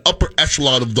Garoppolo in the upper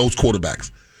echelon of those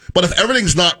quarterbacks. But if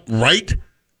everything's not right,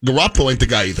 Garoppolo ain't the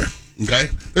guy either, okay?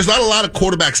 There's not a lot of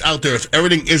quarterbacks out there. If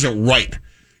everything isn't right,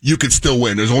 you could still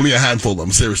win. There's only a handful of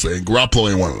them, seriously, and Garoppolo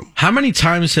ain't one of them. How many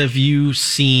times have you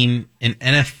seen an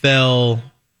NFL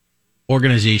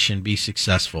organization be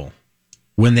successful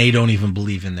when they don't even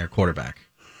believe in their quarterback?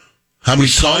 How many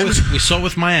times? We saw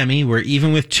with Miami, where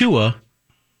even with Tua,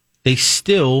 they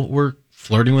still were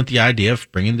flirting with the idea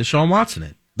of bringing Deshaun Watson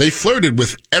in. They flirted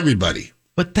with everybody.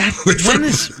 But that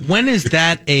when is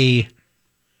that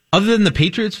other than the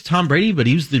Patriots with Tom Brady, but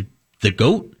he was the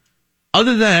GOAT?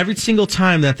 Other than every single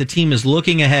time that the team is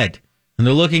looking ahead and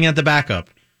they're looking at the backup,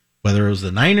 whether it was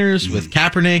the Niners with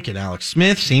Kaepernick and Alex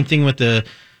Smith, same thing with the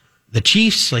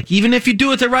Chiefs. Like, even if you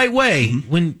do it the right way,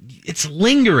 when it's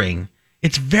lingering,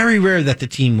 it's very rare that the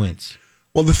team wins.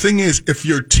 Well, the thing is, if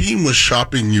your team was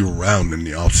shopping you around in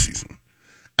the offseason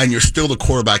and you're still the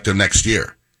quarterback the next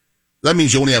year, that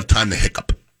means you only have time to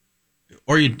hiccup.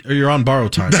 Or you're on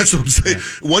borrowed time. That's what I'm saying.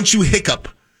 Yeah. Once you hiccup,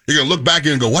 you're going to look back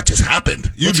and go, what just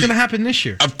happened? What's going to happen this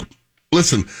year?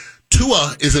 Listen,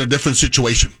 Tua is in a different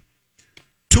situation.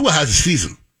 Tua has a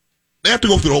season. They have to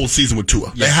go through the whole season with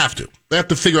Tua. Yeah. They have to. They have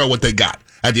to figure out what they got.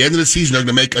 At the end of the season, they're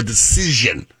going to make a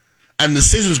decision. And the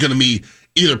decision is going to be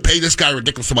either pay this guy a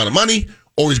ridiculous amount of money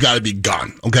or he's got to be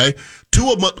gone, okay?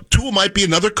 Tua might be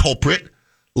another culprit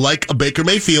like a Baker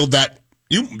Mayfield that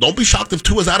you don't be shocked if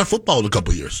Tua's out of football in a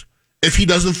couple of years if he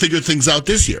doesn't figure things out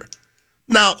this year.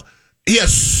 Now, he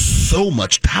has so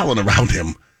much talent around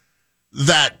him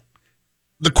that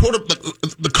the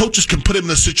coaches can put him in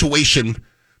a situation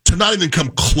to not even come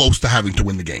close to having to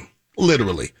win the game.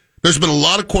 Literally. There's been a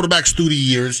lot of quarterbacks through the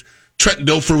years. Trent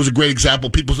Dilfer was a great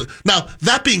example. Now,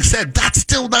 that being said, that's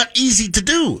still not easy to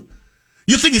do.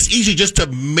 You think it's easy just to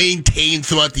maintain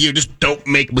throughout the year, just don't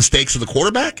make mistakes as a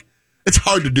quarterback? It's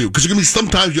hard to do because there's going to be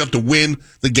sometimes you have to win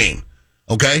the game,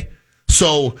 okay?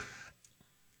 So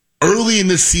early in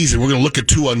this season, we're going to look at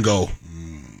Tua and go,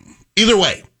 either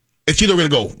way. It's either going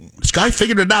to go, this guy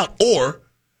figured it out, or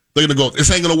they're going to go,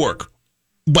 this ain't going to work.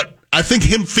 But I think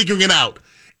him figuring it out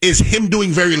is him doing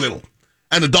very little,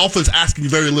 and the Dolphins asking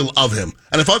very little of him.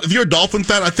 And if you're a Dolphin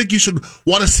fan, I think you should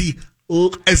want to see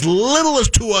as little as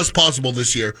Tua as possible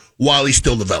this year while he's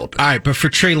still developing. All right, but for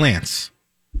Trey Lance,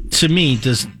 to me,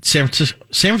 does San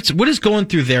Francisco, what is going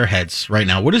through their heads right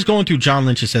now? What is going through John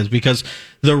Lynch's heads? Because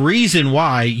the reason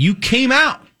why you came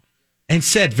out and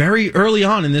said very early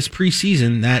on in this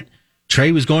preseason that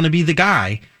Trey was going to be the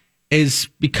guy is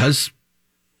because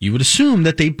you would assume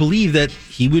that they believe that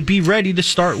he would be ready to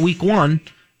start week one,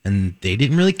 and they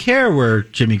didn't really care where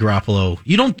Jimmy Garoppolo.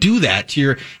 You don't do that to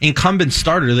your incumbent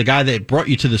starter, the guy that brought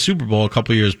you to the Super Bowl a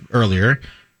couple years earlier,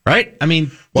 right? I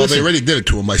mean, well, listen, they already did it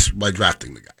to him by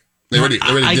drafting the guy. They already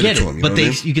did it to him. But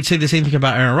you could say the same thing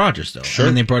about Aaron Rodgers, though. Sure. I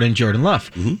mean, they brought in Jordan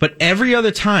Love. But every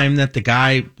other time that the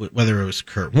guy, whether it was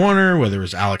Kurt Warner, whether it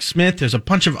was Alex Smith, there's a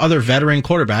bunch of other veteran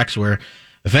quarterbacks where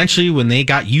eventually when they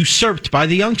got usurped by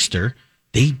the youngster,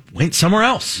 they went somewhere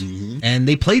else and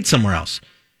they played somewhere else.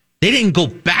 They didn't go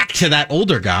back to that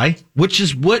older guy, which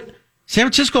is what San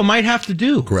Francisco might have to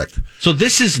do. Correct. So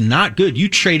this is not good. You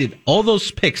traded all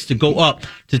those picks to go up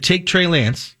to take Trey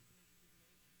Lance,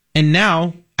 and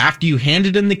now, after you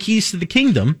handed him the keys to the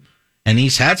kingdom, and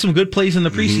he's had some good plays in the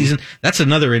preseason, that's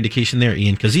another indication there,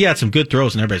 Ian, because he had some good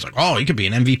throws, and everybody's like, oh, he could be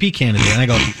an MVP candidate. And I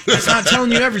go, that's not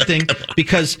telling you everything,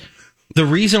 because the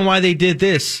reason why they did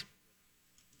this,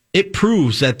 it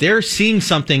proves that they're seeing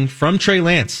something from Trey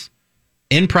Lance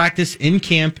in practice, in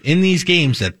camp, in these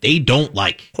games that they don't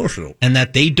like. Of course they don't. And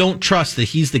that they don't trust that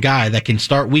he's the guy that can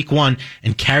start week one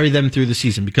and carry them through the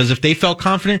season. Because if they felt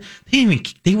confident,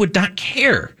 they would not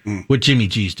care what Jimmy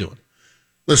G's doing.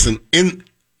 Listen, in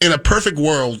a perfect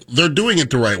world, they're doing it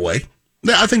the right way.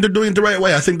 I think they're doing it the right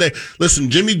way. I think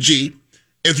Jimmy G,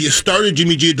 if you started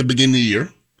Jimmy G at the beginning of the year,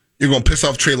 you're going to piss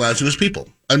off Trey Lance and his people.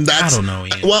 And that's, I don't know,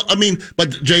 Ian. Well, I mean,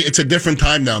 but Jay, it's a different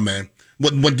time now, man.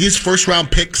 When these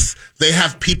first-round picks, they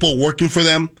have people working for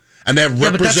them, and they have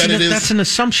representatives. But that's an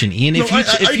assumption, Ian. If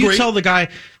you tell the guy,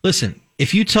 listen,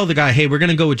 if you tell the guy, hey, we're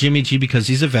going to go with Jimmy G because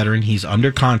he's a veteran, he's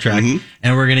under contract,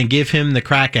 and we're going to give him the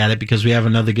crack at it because we have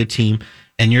another good team,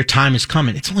 and your time is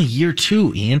coming. It's only year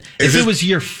 2, Ian. If it was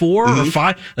year 4 or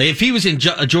 5, like if he was in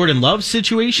a Jordan Love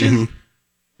situation,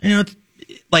 you know,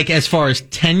 like as far as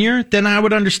tenure, then I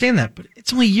would understand that. But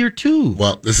it's only year 2.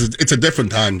 Well, it's a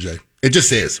different time, Jay. It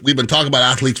just is. We've been talking about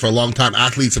athletes for a long time.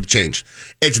 Athletes have changed.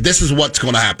 This is what's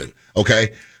going to happen,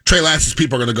 okay? Trey Lance's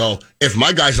people are going to go, if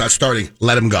my guy's not starting,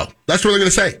 let him go. That's what they're going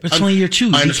to say. But it's only year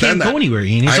 2. I understand he can't go anywhere,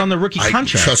 Ian. He's on the rookie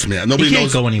contract. Trust me. Nobody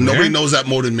knows that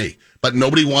more than me. But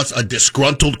nobody wants a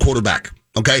disgruntled quarterback,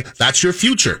 okay? That's your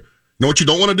future. You know what you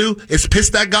don't want to do? Is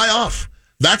piss that guy off.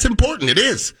 That's important. It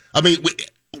is. I mean,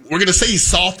 we're going to say he's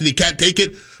soft and he can't take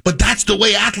it, but that's the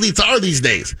way athletes are these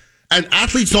days. And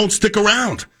athletes don't stick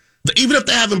around. Even if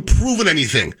they haven't proven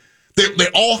anything, they're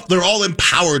all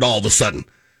empowered all of a sudden.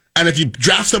 And if you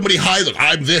draft somebody high, look,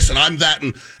 I'm this and I'm that,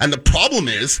 and the problem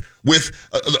is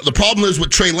with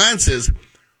Trey Lance is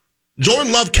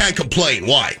Jordan Love can't complain.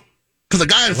 Why? Because the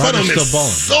guy in front of him is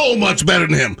so much better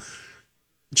than him.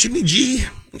 Jimmy G,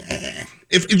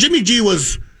 if Jimmy G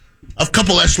was a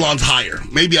couple echelons higher,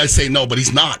 maybe I'd say no, but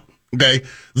he's not. Okay,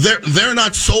 they're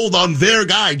not sold on their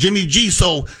guy Jimmy G.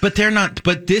 So, but they're not.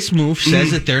 But this move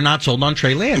says that they're not sold on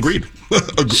Trey Lance. Agreed.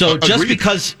 So just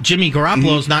because Jimmy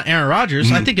Garoppolo is not Aaron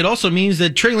Rodgers, I think it also means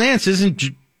that Trey Lance isn't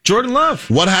Jordan Love.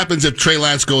 What happens if Trey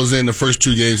Lance goes in the first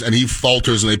 2 games and he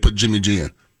falters and they put Jimmy G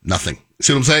in? Nothing.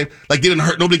 See what I'm saying? Like, they didn't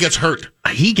hurt. Nobody gets hurt.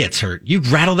 He gets hurt. You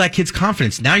rattle that kid's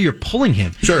confidence. Now you're pulling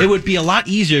him. Sure. It would be a lot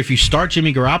easier if you start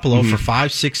Jimmy Garoppolo for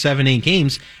 5, 6, 7, 8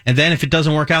 games, and then if it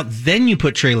doesn't work out, then you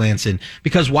put Trey Lance in.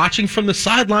 Because watching from the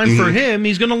sideline for him,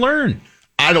 he's going to learn.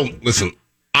 Listen,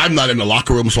 I'm not in the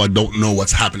locker room, so I don't know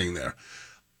what's happening there.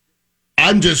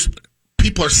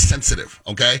 People are sensitive,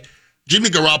 okay? Jimmy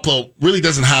Garoppolo really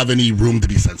doesn't have any room to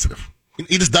be sensitive.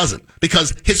 He just doesn't,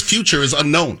 because his future is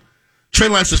unknown. Trey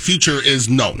Lance's future is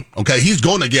known, okay? He's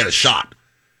going to get a shot.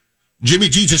 Jimmy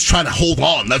G's just trying to hold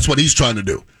on. That's what he's trying to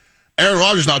do. Aaron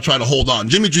Rodgers not trying to hold on.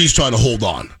 Jimmy G's trying to hold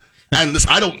on. And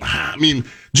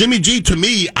Jimmy G, to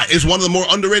me, is one of the more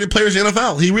underrated players in the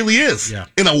NFL. He really is. Yeah.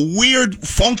 In a weird,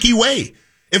 funky way.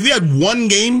 If you had one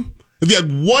game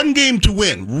to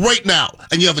win right now,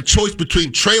 and you have a choice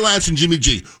between Trey Lance and Jimmy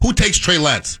G, who takes Trey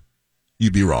Lance?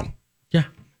 You'd be wrong. Yeah.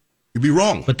 You'd be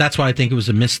wrong. But that's why I think it was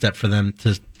a misstep for them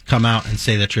to come out and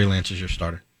say that Trey Lance is your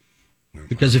starter.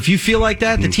 Because if you feel like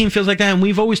that, the team feels like that, and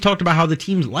we've always talked about how the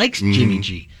team likes Jimmy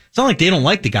G. It's not like they don't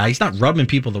like the guy. He's not rubbing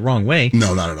people the wrong way.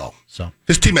 No, not at all. So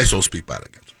his teammates don't speak bad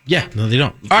against him. Yeah, no, they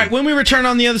don't. All right, when we return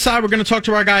on the other side, we're going to talk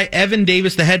to our guy, Evan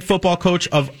Davis, the head football coach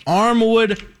of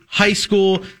Armwood High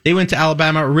School. They went to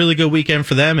Alabama, a really good weekend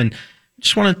for them, and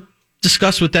just want to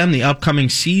discuss with them the upcoming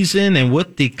season and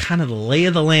what the kind of the lay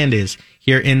of the land is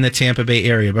here in the Tampa Bay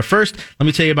area. But first, let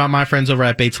me tell you about my friends over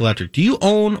at Bates Electric. Do you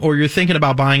own or you're thinking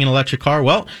about buying an electric car?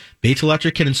 Well, Bates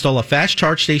Electric can install a fast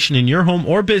charge station in your home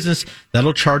or business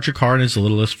that'll charge your car in as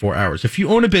little as 4 hours. If you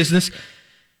own a business,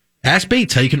 ask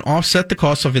Bates how you can offset the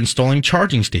cost of installing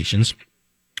charging stations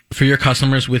for your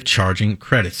customers with charging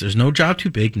credits. There's no job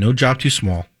too big, no job too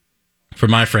small for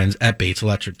my friends at Bates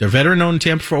Electric. They're veteran-owned in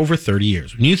Tampa for over 30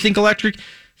 years. When you think electric,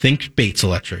 think Bates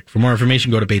Electric. For more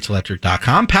information, go to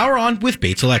bateselectric.com. Power on with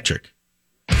Bates Electric.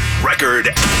 record.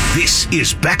 This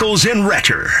is Beckles and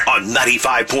Recher on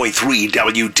 95.3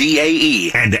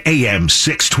 WDAE and AM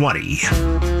 620.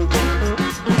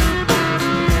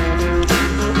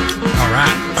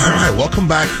 All right. Welcome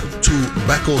back to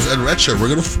Beckles and Recher.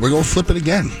 We're gonna flip it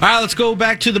again. All right, let's go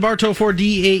back to the Bartow 4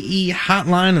 DAE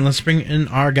hotline, and let's bring in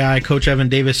our guy, Coach Evan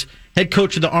Davis, head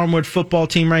coach of the Armwood football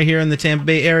team right here in the Tampa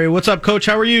Bay area. What's up, Coach?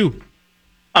 How are you?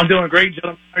 I'm doing great,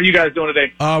 John. How are you guys doing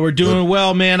today? We're doing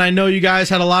well, man. I know you guys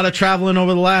had a lot of traveling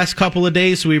over the last couple of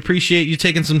days, so we appreciate you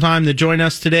taking some time to join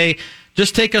us today.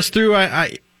 Just take us through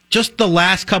just the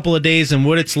last couple of days and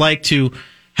what it's like to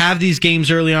have these games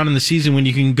early on in the season when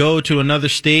you can go to another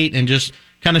state and just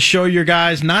kind of show your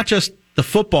guys not just the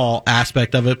football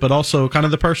aspect of it, but also kind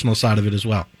of the personal side of it as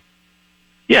well.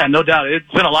 Yeah, no doubt. It's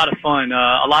been a lot of fun,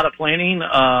 a lot of planning,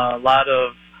 a lot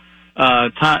of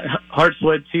time, hard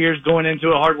sweat, tears going into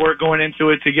it, hard work going into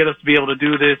it to get us to be able to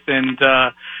do this and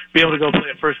be able to go play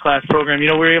a first-class program. We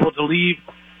were able to leave.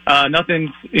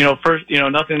 Nothing's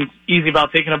easy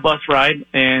about taking a bus ride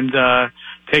and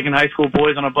taking high school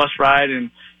boys on a bus ride and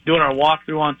doing our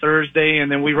walkthrough on Thursday,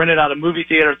 and then we rented out a movie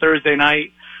theater Thursday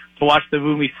night to watch the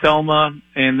movie Selma,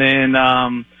 and then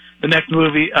the next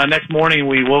morning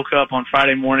we woke up on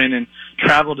Friday morning and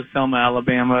traveled to Selma,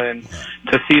 Alabama, and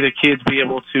to see the kids be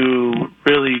able to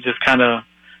really just kind of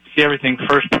see everything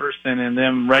first person and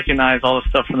them recognize all the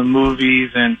stuff from the movies.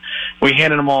 And we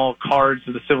handed them all cards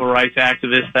of the civil rights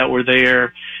activists that were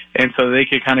there, and so they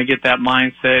could kind of get that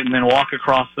mindset and then walk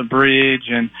across the bridge.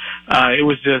 And it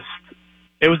was as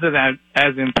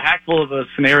impactful of a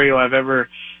scenario I've ever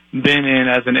been in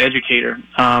as an educator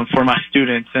for my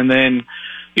students. And then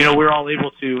we're all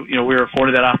able to, we were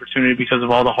afforded that opportunity because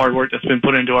of all the hard work that's been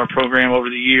put into our program over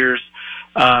the years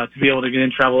to be able to get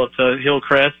in, travel up to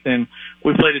Hillcrest. And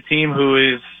we played a team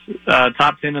who is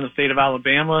top 10 in the state of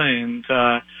Alabama. And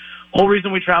whole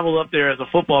reason we traveled up there as a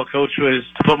football coach was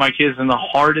to put my kids in the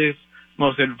hardest,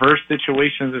 most adverse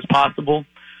situations as possible.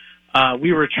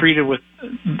 We were treated with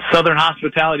Southern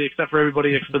hospitality except for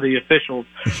everybody except for the officials.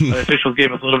 The officials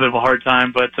gave us a little bit of a hard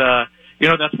time, but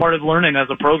that's part of learning as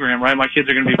a program, right? My kids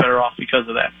are going to be better off because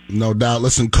of that. No doubt.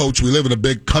 Listen, Coach, we live in a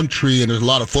big country, and there's a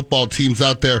lot of football teams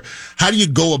out there. How do you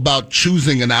go about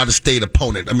choosing an out-of-state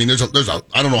opponent? I mean, there's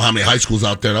I don't know how many high schools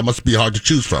out there. That must be hard to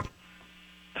choose from.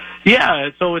 Yeah,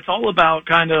 so it's all about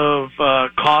kind of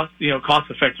cost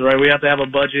effective, right? We have to have a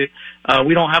budget.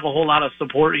 We don't have a whole lot of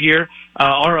support here.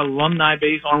 Our alumni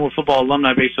base, Armwood football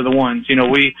alumni base, are the ones.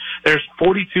 There's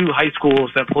 42 high schools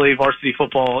that play varsity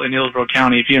football in Hillsborough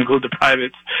County, if you include the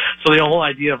privates. So the whole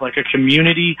idea of like a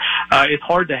community, it's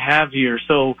hard to have here.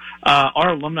 So our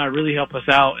alumni really help us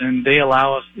out, and they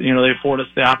allow us, they afford us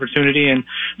the opportunity. And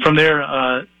from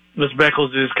there, Ms.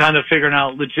 Beckles is kind of figuring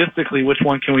out logistically which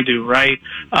one can we do, right?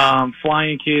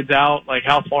 Flying kids out, like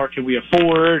how far can we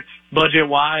afford,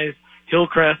 budget-wise.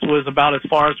 Hillcrest was about as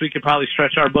far as we could probably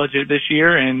stretch our budget this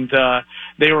year, and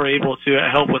they were able to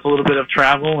help with a little bit of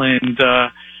travel. And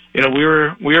we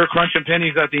were crunching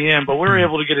pennies at the end, but we were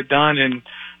able to get it done. And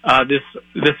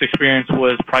this experience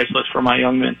was priceless for my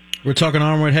young men. We're talking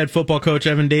Armwood head football coach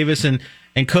Evan Davis, and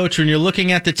Coach, when you're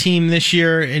looking at the team this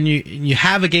year and you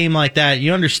have a game like that,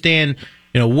 you understand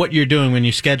what you're doing when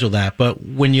you schedule that. But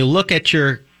when you look at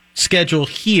your schedule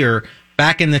here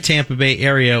back in the Tampa Bay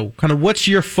area, kind of what's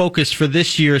your focus for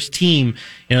this year's team?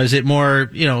 Is it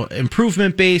more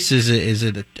improvement based? Is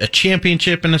it a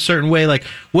championship in a certain way? Like,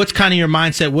 what's kind of your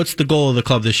mindset? What's the goal of the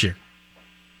club this year?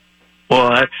 Well,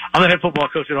 I'm the head football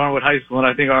coach at Armwood High School, and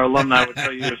I think our alumni would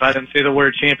tell you if I didn't say the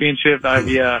word championship, I'd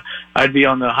be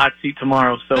on the hot seat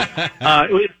tomorrow. So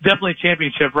it's definitely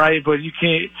championship, right? But you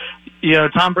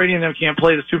can't, Tom Brady and them can't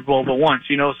play the Super Bowl but once,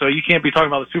 so you can't be talking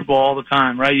about the Super Bowl all the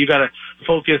time, right? You got to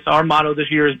focus. Our motto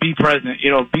this year is be present.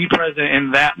 Be present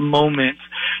in that moment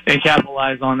and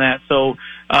capitalize on that. So,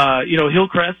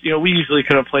 Hillcrest, we usually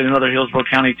could have played another Hillsborough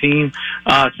County team,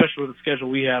 especially with the schedule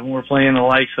we have when we're playing the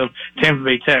likes of Tampa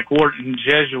Bay Tech, Wharton,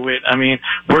 Jesuit. I mean,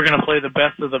 we're going to play the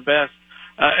best of the best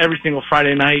every single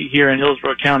Friday night here in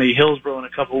Hillsborough County, Hillsborough in a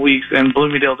couple of weeks, and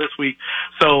Bloomingdale this week.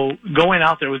 So going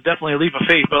out there was definitely a leap of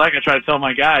faith. But like I try to tell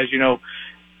my guys,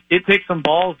 it takes some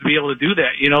balls to be able to do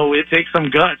that. It takes some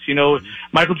guts.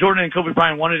 Michael Jordan and Kobe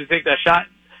Bryant wanted to take that shot.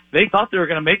 They thought they were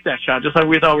going to make that shot, just like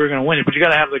we thought we were going to win it. But you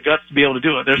got to have the guts to be able to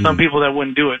do it. There's some people that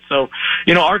wouldn't do it. So,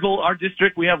 our goal, our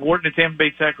district, we have Wharton and Tampa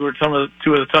Bay Tech, who are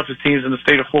two of the toughest teams in the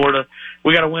state of Florida.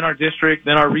 We got to win our district.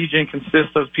 Then our region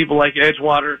consists of people like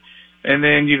Edgewater, and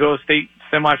then you go state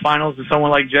semifinals to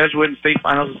someone like Jesuit, and state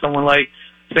finals to someone like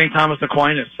St. Thomas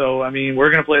Aquinas. So, I mean,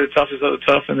 we're going to play the toughest of the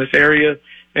tough in this area,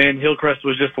 and Hillcrest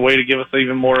was just a way to give us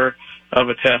even more of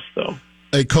a test. So.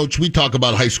 Hey, Coach, we talk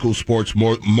about high school sports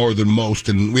more than most,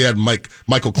 and we had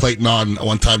Michael Clayton on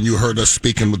one time. You heard us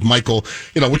speaking with Michael.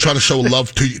 We're trying to show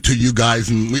love to you guys,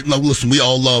 and listen, we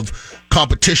all love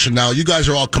competition. Now, you guys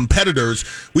are all competitors.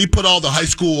 We put all the high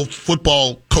school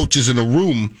football coaches in a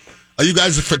room. Are you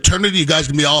guys a fraternity? You guys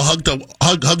gonna be all hugged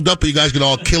up, or you guys gonna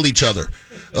all kill each other?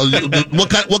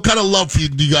 What kind of love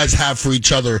do you guys have for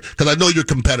each other? Because I know you're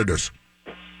competitors.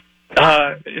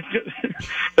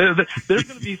 There's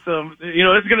going to be some,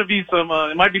 it's going to be some,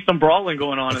 it might be some brawling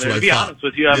going on in there. To be honest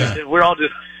with you, we're all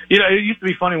just, it used to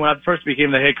be funny when I first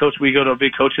became the head coach. We go to a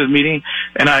big coaches meeting,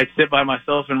 and I sit by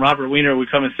myself, and Robert Wiener would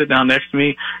come and sit down next to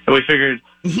me, and we figured,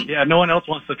 no one else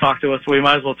wants to talk to us, so we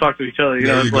might as well talk to each other.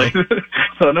 It's like,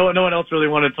 so no one else really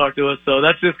wanted to talk to us. So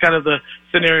that's just kind of the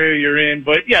scenario you're in.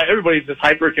 But yeah, everybody's just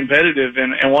hyper competitive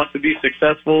and wants to be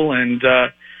successful. And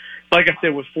like I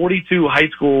said, with 42 high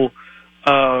schools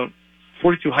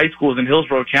in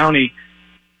Hillsborough County,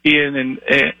 Ian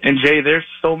and Jay, there's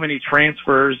so many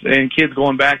transfers and kids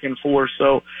going back and forth.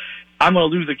 So I'm going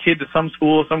to lose a kid to some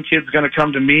school. Some kid's going to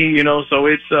come to me, so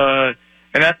it's,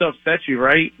 and that's upsets you,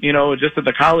 right? Just at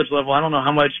the college level, I don't know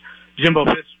how much Jimbo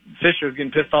Fisher is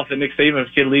getting pissed off that Nick Saban's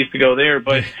kid leaves to go there,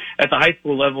 but at the high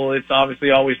school level, it's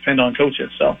obviously always pinned on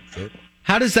coaches. So.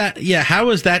 How has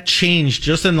that changed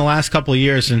just in the last couple of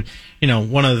years? And,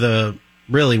 one of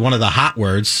the hot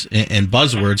words and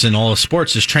buzzwords in all of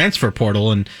sports is transfer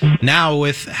portal. And now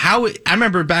with I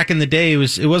remember back in the day,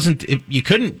 you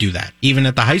couldn't do that even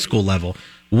at the high school level.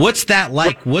 What's that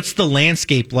like? What's the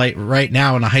landscape like right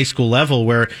now in a high school level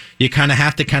where you kind of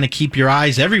have to keep your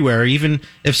eyes everywhere,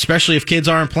 especially if kids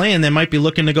aren't playing, they might be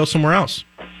looking to go somewhere else?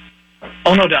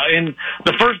 Oh, no doubt. And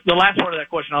the last part of that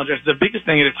question I'll address, the biggest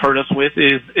thing it's hurt us with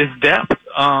is depth.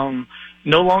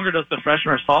 No longer does the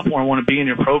freshman or sophomore want to be in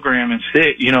your program and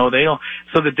sit. They don't.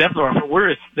 So the depth of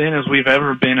we're as thin as we've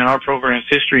ever been in our program's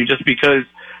history, just because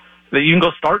that you can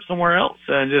go start somewhere else.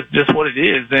 Just what it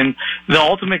is. And the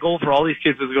ultimate goal for all these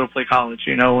kids is to go play college.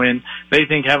 And they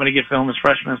think having to get film as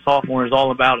freshman and sophomore is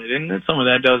all about it. And some of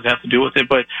that does have to do with it,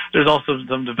 but there's also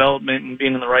some development and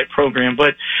being in the right program.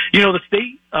 But the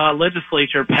state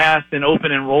legislature passed an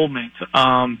open enrollment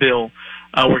bill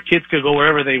where kids could go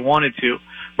wherever they wanted to.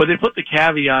 But they put the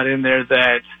caveat in there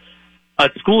that a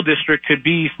school district could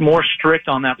be more strict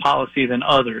on that policy than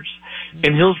others.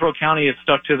 And Hillsborough County has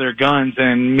stuck to their guns,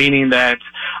 and meaning that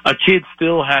a kid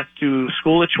still has to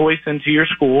school a choice into your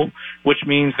school, which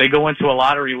means they go into a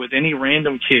lottery with any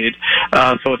random kid.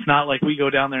 So it's not like we go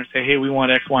down there and say, hey, we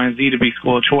want X, Y, and Z to be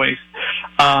school of choice.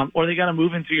 Or they got to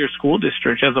move into your school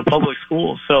district as a public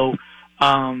school. So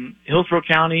Hillsborough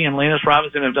County and Lannis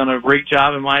Robinson have done a great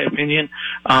job, in my opinion.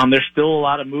 There's still a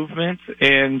lot of movement,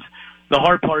 and the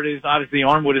hard part is obviously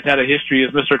Armwood has had a history,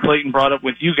 as Mr. Clayton brought up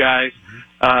with you guys.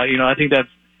 I think that's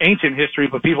ancient history,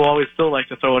 but people always still like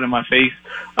to throw it in my face.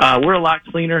 We're a lot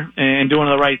cleaner and doing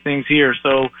the right things here.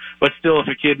 So, but still, if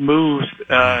a kid moves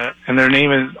and their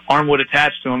name is Armwood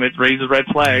attached to them, it raises red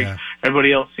flags. Yeah.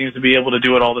 Everybody else seems to be able to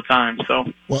do it all the time.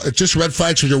 So, well, it's just red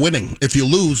flags because you're winning. If you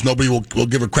lose, nobody will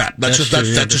give a crap. That's just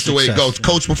the way it goes.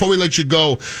 Coach, before we let you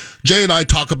go, Jay and I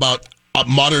talk about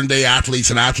modern day athletes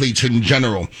and athletes in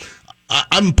general.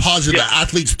 I'm positive that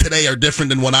athletes today are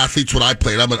different than athletes when I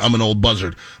played. I'm an old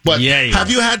buzzard. But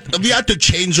have you had to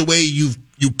change the way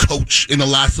you coach in the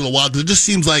last little while? Because it just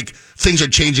seems like things are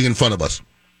changing in front of us.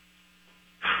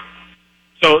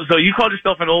 So you called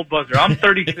yourself an old buzzer. I'm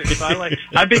 36. So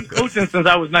I've been coaching since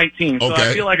I was 19. So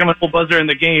I feel like I'm an old buzzer in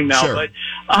the game now. Sure. But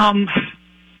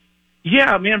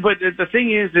yeah, man. But the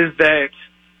thing is that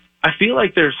I feel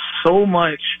like there's so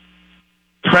much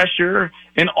pressure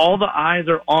and all the eyes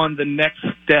are on the next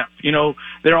step.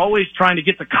 They're always trying to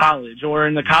get to college, or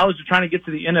in the college they're trying to get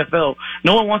to the NFL.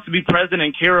 No one wants to be present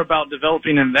and care about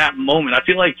developing in that moment. I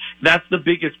feel like that's the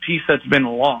biggest piece that's been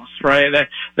lost, right?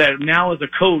 That now as a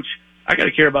coach, I got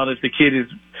to care about if the kid is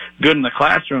good in the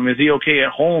classroom. Is he okay at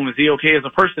home? Is he okay as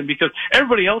a person? Because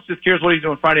everybody else just cares what he's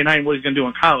doing Friday night and what he's going to do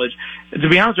in college. To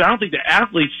be honest with you, I don't think the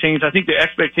athletes changed. I think the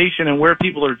expectation and where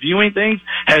people are viewing things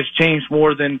has changed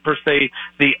more than, per se,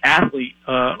 the athlete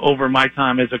over my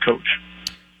time as a coach.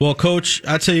 Well, Coach,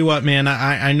 I'll tell you what, man,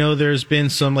 I know there's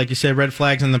been some, like you said, red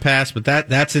flags in the past, but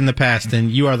that's in the past, and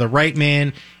you are the right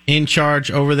man in charge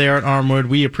over there at Armwood.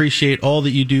 We appreciate all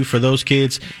that you do for those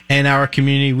kids and our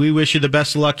community. We wish you the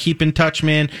best of luck. Keep in touch,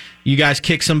 man. You guys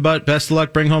kick some butt. Best of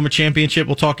luck. Bring home a championship.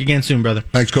 We'll talk again soon, brother.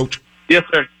 Thanks, Coach. Yes,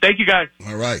 sir. Thank you, guys.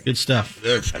 All right. Good stuff.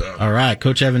 Good stuff. All right.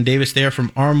 Coach Evan Davis there from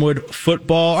Armwood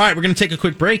Football. All right, we're going to take a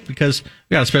quick break because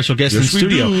we got a special guest in the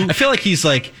studio. Do. I feel like he's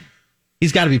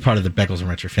got to be part of the Beckles and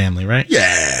Recher family, right?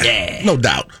 Yeah. No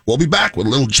doubt. We'll be back with a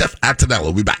little Jeff Attinella.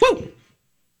 We'll be back. Woo!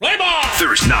 Play ball!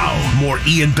 There's now more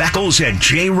Ian Beckles and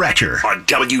Jay Recher on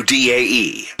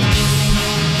WDAE.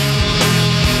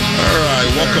 All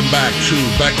right, welcome back to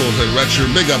Beckles and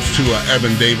Recher. Big ups to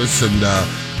Evan Davis and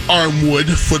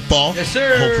Armwood football. Yes,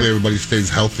 sir. Hopefully everybody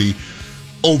stays healthy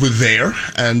over there.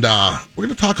 And we're going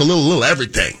to talk a little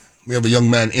everything. We have a young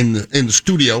man in the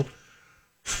studio,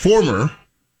 former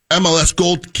MLS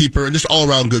goalkeeper and just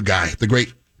all-around good guy, the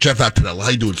great Jeff Attinella. How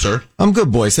you doing, sir? I'm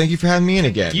good, boys. Thank you for having me in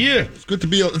again. Yeah. It's good to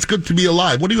be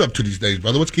alive. What are you up to these days,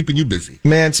 brother? What's keeping you busy?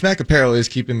 Man, Smack Apparel is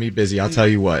keeping me busy. I'll tell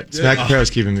you what. Smack Apparel is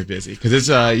keeping me busy because it's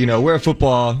we're a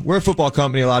football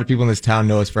company. A lot of people in this town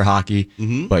know us for hockey,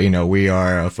 but we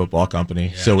are a football company.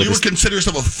 Yeah. So you would consider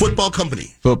yourself a football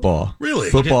company? Football. Really?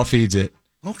 Football feeds it.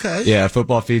 Okay. Yeah,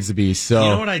 football feeds the beast. So you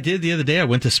know what I did the other day? I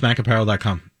went to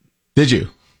SmackApparel.com. Did you?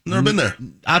 Never been there.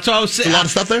 That's what I was saying. A lot of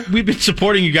stuff there? We've been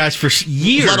supporting you guys for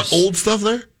years. A lot of old stuff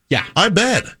there? Yeah. I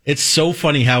bet. It's so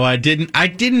funny how I didn't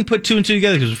put two and two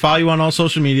together because we follow you on all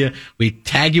social media. We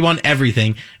tag you on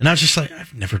everything. And I was just like,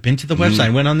 I've never been to the website. I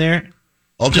went on there.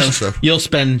 All kinds of stuff. You'll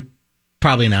spend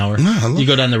probably an hour. You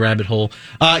go down the rabbit hole.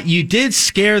 You did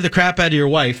scare the crap out of your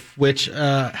wife, which,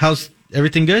 how's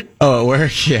everything good? Oh, where?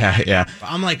 Yeah.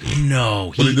 I'm like,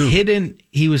 no.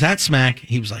 He was at Smack.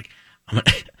 He was like,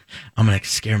 I'm going to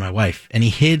scare my wife. And he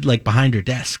hid like behind her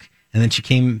desk. And then she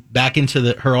came back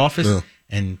into her office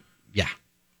and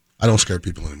I don't scare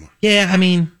people anymore. Yeah, I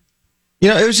mean,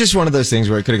 it was just one of those things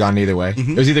where it could have gone either way.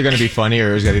 It was either going to be funny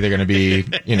or it was either going to be,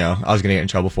 I was going to get in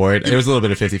trouble for it. It was a little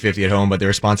bit of 50-50 at home, but the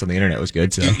response on the internet was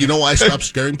good. So you know why I stopped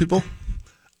scaring people?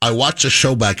 I watched a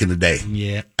show back in the day.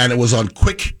 Yeah. And it was on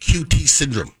quick QT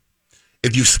syndrome.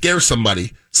 If you scare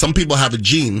somebody, some people have a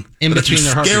gene. In but if you between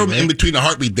their scare heartbeat, them in between a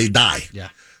heartbeat, they die. Yeah.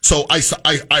 So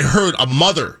I heard a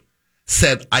mother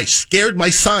said, I scared my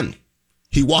son.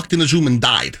 He walked in his room and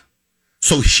died.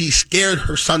 So she scared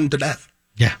her son to death.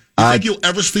 Yeah. You think you'll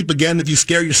ever sleep again if you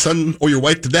scare your son or your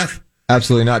wife to death?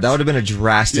 Absolutely not. That would have been a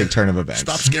drastic turn of events.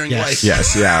 Stop scaring your wife.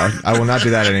 Yes, yeah. I will not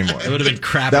do that anymore. It would have been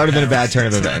crap. That would have been a bad turn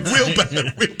of events. Real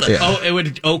bad.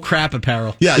 Yeah. Crap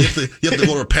apparel. Yeah, you have to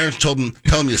go to her parents, tell them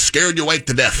you scared your wife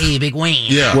to death. Hey, big wing.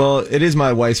 Yeah. Well, it is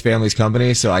my wife's family's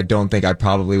company, so I don't think I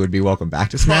probably would be welcome back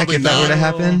to Smack if that were to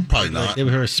happen. Probably not. They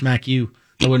would have smack you.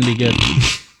 That wouldn't be good.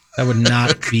 That would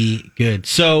not be good.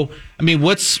 So, I mean,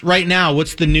 what's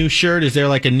the new shirt? Is there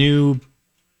like a new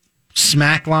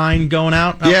Smack line going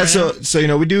out? Yeah,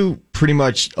 so we do pretty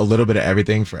much a little bit of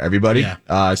everything for everybody.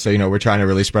 Yeah. So we're trying to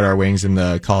really spread our wings in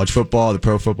the college football, the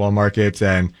pro football markets,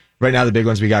 and right now the big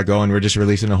ones we got going, we're just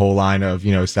releasing a whole line of,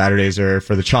 Saturdays are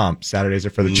for the Chomp, Saturdays are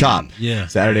for the Chop. Yeah.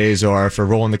 Saturdays are for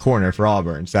rolling the corner for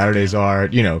Auburn. Saturdays are,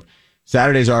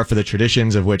 Saturdays are for the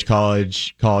traditions of which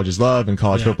colleges love and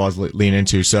college footballs lean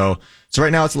into. So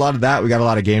right now it's a lot of that. We got a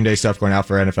lot of game day stuff going out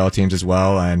for NFL teams as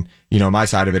well. And, my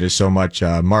side of it is so much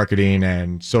marketing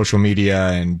and social media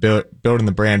and building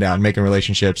the brand out and making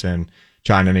relationships and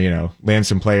trying to, land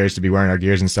some players to be wearing our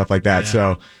gears and stuff like that. Yeah.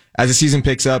 So as the season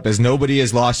picks up, as nobody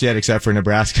has lost yet except for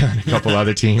Nebraska and a couple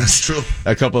other teams. That's true.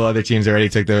 A couple other teams already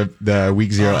took the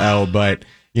week 0 L, but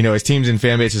as teams and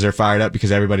fan bases are fired up because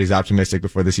everybody's optimistic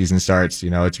before the season starts,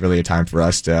 it's really a time for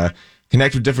us to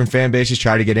connect with different fan bases,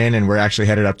 try to get in, and we're actually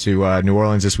headed up to New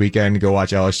Orleans this weekend to go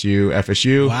watch LSU,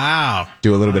 FSU. Wow.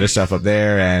 Do a little bit of stuff up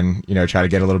there and, try to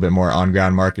get a little bit more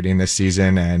on-ground marketing this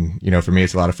season. And, for me,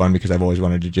 it's a lot of fun because I've always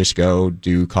wanted to just go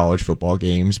do college football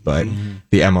games, but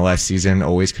the MLS season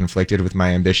always conflicted with my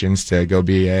ambitions to go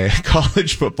be a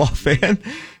college football fan.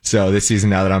 So this season,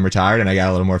 now that I'm retired and I got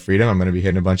a little more freedom, I'm going to be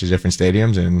hitting a bunch of different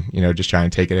stadiums and, just trying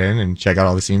to take it in and check out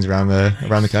all the scenes around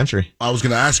the country. I was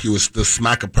going to ask you, is the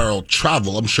Smack Apparel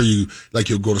travel? I'm sure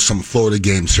you'll go to some Florida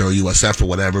games or USF or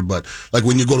whatever, but like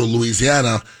when you go to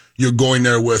Louisiana, you're going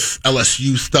there with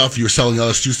LSU stuff, you're selling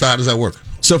LSU stuff. How does that work?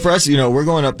 So for us, we're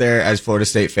going up there as Florida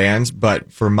State fans,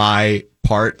 but for my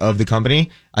part of the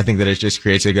company, I think that it just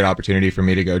creates a good opportunity for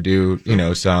me to go do,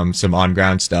 some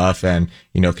on-ground stuff and,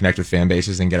 connect with fan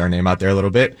bases and get our name out there a little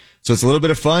bit. So it's a little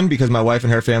bit of fun because my wife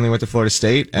and her family went to Florida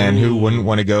State, and who wouldn't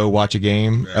want to go watch a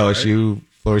game, LSU,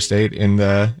 Florida State in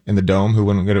the Dome? Who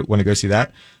wouldn't want to go see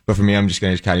that? But for me, I'm just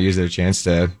going to kind of use it as a chance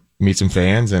to meet some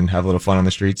fans and have a little fun on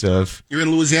the streets of You're in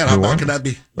Louisiana. How bad can that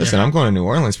be? Listen, I'm going to New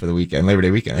Orleans for the weekend, Labor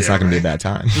Day weekend. It's not going to be a bad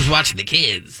time. Who's watching the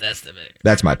kids? That's the big.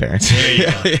 That's my parents. There you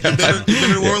go. You've been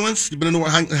to New Orleans? You've been in New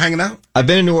Orleans hanging out? I've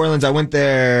been in New Orleans. I went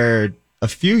there a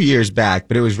few years back,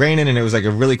 but it was raining and it was like a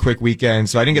really quick weekend,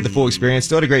 so I didn't get the full experience.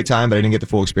 Still had a great time, but I didn't get the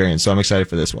full experience, so I'm excited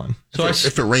for this one. So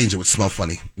if it rains, it would smell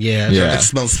funny. Yeah. It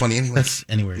smells funny anyway. That's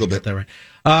anywhere. You got that right.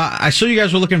 I saw you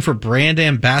guys were looking for brand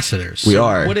ambassadors. We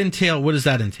are. What does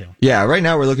that entail? Yeah, right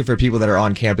now we're looking for people that are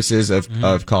on campuses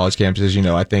of college campuses.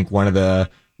 I think one of the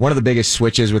one of the biggest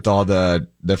switches with all the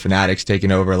fanatics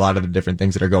taking over a lot of the different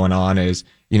things that are going on is,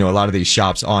 a lot of these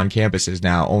shops on campuses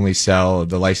now only sell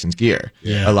the licensed gear.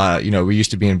 Yeah. A lot, we used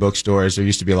to be in bookstores. There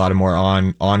used to be a lot of more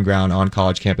on ground, on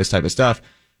college campus type of stuff.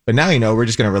 But now, we're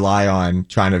just going to rely on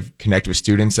trying to connect with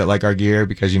students that like our gear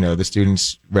because, the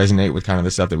students resonate with kind of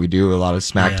the stuff that we do, a lot of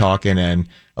smack talking and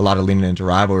a lot of leaning into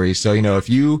rivalry. So, if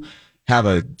you have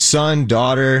a son,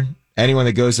 daughter, anyone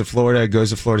that goes to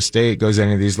Florida State, goes to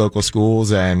any of these local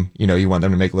schools, and, you want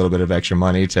them to make a little bit of extra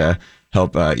money to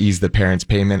help ease the parents'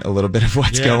 payment a little bit of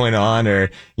what's going on, or,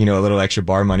 a little extra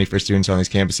bar money for students on these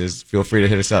campuses, feel free to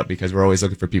hit us up because we're always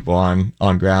looking for people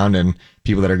on ground and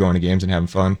people that are going to games and having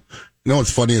fun.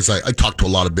 What's funny is I talked to a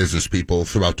lot of business people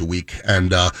throughout the week,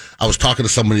 and I was talking to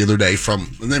someone the other day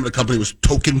from, the name of the company was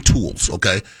Token Tools,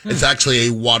 okay? It's actually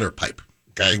a water pipe,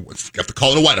 okay? You have to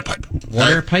call it a water pipe. Okay?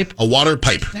 Water pipe? A water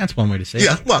pipe. That's one way to say it.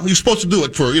 Yeah, well, you're supposed to do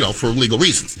it for, for legal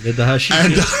reasons. Did the hush.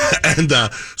 And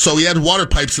so he had water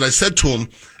pipes, and I said to him,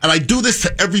 and I do this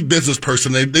to every business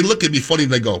person, they look at me funny,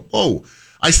 and they go, oh.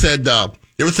 I said,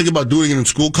 you ever think about doing it in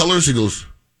school colors? He goes,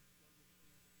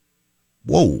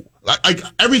 whoa.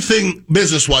 Everything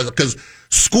business-wise, because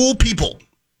school people,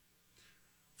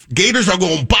 Gators are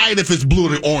going to buy it if it's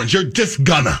blue and orange. You're just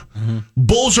gonna. Mm-hmm.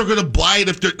 Bulls are going to buy it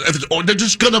if it's orange. They're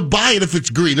just going to buy it if it's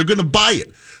green. They're going to buy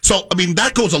it. So,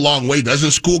 that goes a long way, doesn't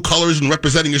it? School colors and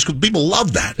representing your school. People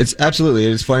love that. It's absolutely.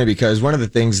 It's funny because one of the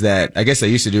things that I guess they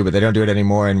used to do, but they don't do it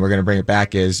anymore, and we're going to bring it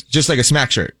back, is just like a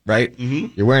Smack shirt, right?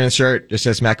 Mm-hmm. You're wearing a shirt, just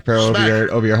says Smack Apparel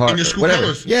over your heart. In your school whatever.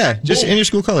 colors. Yeah, just in your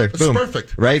school color. That's Boom.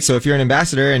 perfect. Right? So if you're an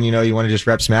ambassador and, you want to just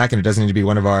rep Smack, and it doesn't need to be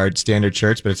one of our standard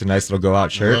shirts, but it's a nice little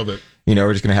go-out shirt. I love it.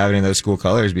 We're just going to have it in those school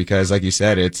colors because, like you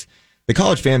said, it's the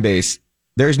college fan base.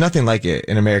 There's nothing like it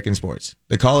in American sports.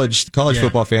 The college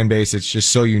football fan base, it's just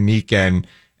so unique, and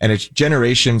it's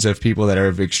generations of people that are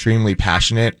extremely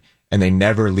passionate, and they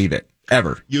never leave it,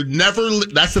 ever. You never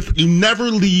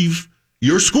leave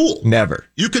your school. Never.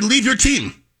 You can leave your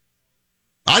team.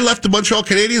 I left the Montreal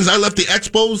Canadiens. I left the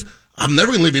Expos. I'm never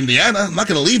going to leave Indiana. I'm not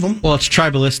going to leave them. Well, it's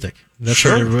tribalistic.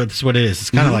 That's what it is. It's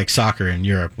kind of Mm-hmm. like soccer in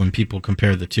Europe when people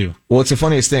compare the two. Well, it's the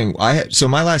funniest thing. So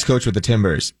my last coach with the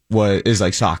Timbers is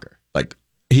like soccer. Like,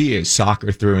 he is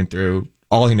soccer through and through.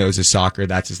 All he knows is soccer.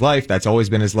 That's his life. That's always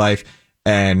been his life.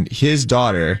 And his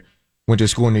daughter went to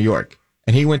school in New York,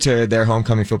 and he went to their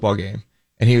homecoming football game,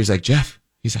 and he was like, Jeff,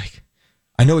 he's like,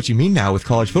 I know what you mean now with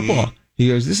college football. Mm. He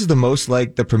goes, this is the most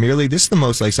like the Premier League. This is the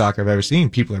most like soccer I've ever seen.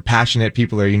 People are passionate.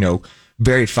 People are,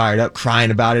 very fired up,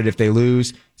 crying about it if they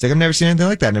lose. It's like, I've never seen anything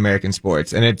like that in American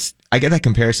sports. And I get that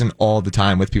comparison all the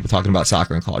time with people talking about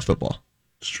soccer and college football.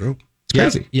 It's true. It's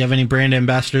crazy. You have any brand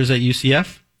ambassadors at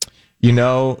UCF?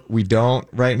 We don't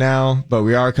right now, but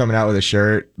we are coming out with a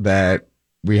shirt that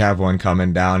we have one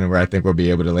coming down, and where I think we'll be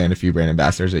able to land a few brand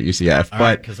ambassadors at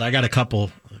UCF. Because I got a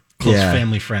couple close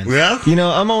family friends. Yeah.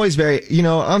 I'm always very,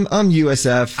 I'm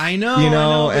USF. I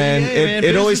know. And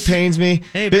it always pains me.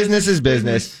 Hey, business is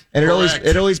business. And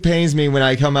it always pains me when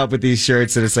I come up with these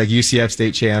shirts that it's like UCF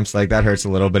state champs. Like, that hurts a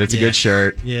little, but it's a good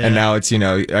shirt. Yeah. And now it's,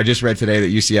 I just read today that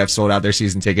UCF sold out their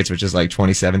season tickets, which is like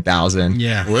 27,000.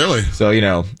 Yeah. Really? So,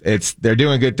 they're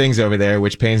doing good things over there,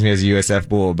 which pains me as a USF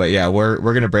Bull. But yeah, we're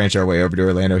going to branch our way over to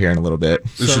Orlando here in a little bit.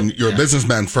 Listen, you're a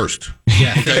businessman first.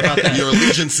 Yeah. Okay? Your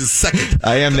allegiance is second.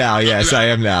 I am now. Yes, I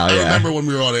am now. I Yeah. remember when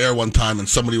we were on air one time, and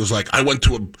somebody was like, I went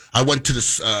to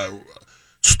this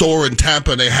store in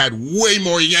Tampa, and they had way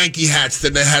more Yankee hats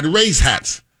than they had Rays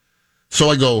hats. So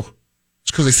I go,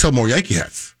 it's because they sell more Yankee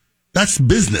hats. That's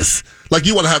business. Like,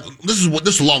 you want to have, this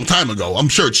is a long time ago. I'm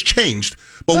sure it's changed.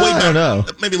 But wait, I don't know.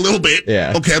 Maybe a little bit.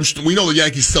 Yeah. Okay, we know the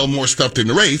Yankees sell more stuff than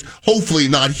the Rays. Hopefully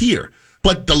not here.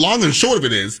 But the long and short of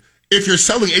it is, if you're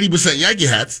selling 80% Yankee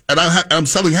hats, and I'm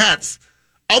selling hats,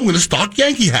 I'm going to stock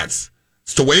Yankee hats.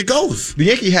 It's the way it goes. The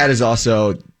Yankee hat is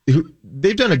also,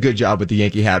 they've done a good job with the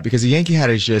Yankee hat, because the Yankee hat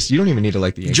is just, you don't even need to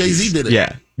like the Yankees. Jay-Z did it.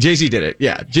 Yeah. Jay-Z did it.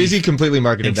 Yeah. Jay-Z completely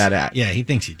marketed that hat. Yeah, he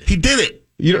thinks he did. He did it.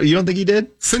 You don't think he did?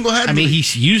 Single-handedly. I mean,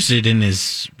 he's used it in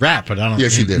his rap, but I don't.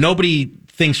 Yes, he did. Nobody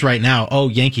thinks right now,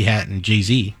 Yankee hat and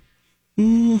Jay-Z.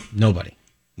 Nobody.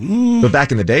 But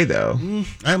back in the day, though.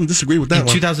 I don't disagree with that in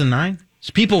one. 2009?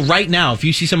 So people right now, if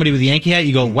you see somebody with a Yankee hat,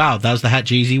 you go, wow, that was the hat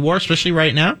Jay-Z wore, especially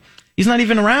right now. He's not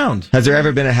even around. Has there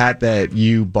ever been a hat that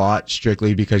you bought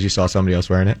strictly because you saw somebody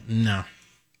else wearing it? No.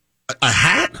 A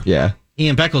hat? Yeah.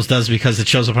 Ian Beckles does, because it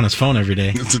shows up on his phone every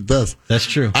day. Yes, it does. That's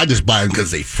true. I just buy them because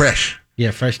they fresh.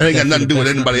 Yeah, fresh. It ain't got nothing to do with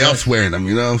anybody else wearing them.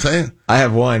 You know what I'm saying? I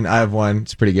have one.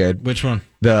 It's pretty good. Which one?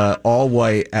 The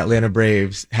all-white Atlanta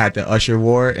Braves hat that Usher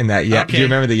wore in that Do you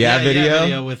remember the video? Yeah,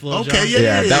 video with Lil Jon.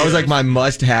 Yeah, that was like my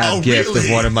must-have gift really?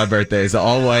 of one of my birthdays. The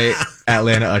all-white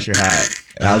Atlanta Usher hat.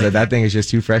 That thing is just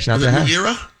too fresh not to have. New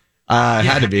era? It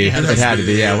had to be. It had to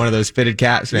be. Yeah, one of those fitted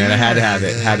caps, man. I had to have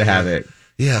it. Had to have it.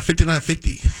 Yeah,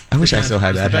 5950. I wish I still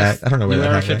had that hat. I don't know where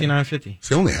that hat 5950. It's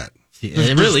the only hat.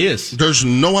 It really is. There's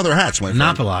no other hats, my friend.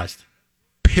 Monopolized.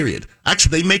 Period.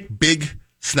 Actually, they make big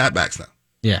snapbacks now.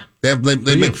 Yeah. They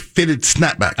make fitted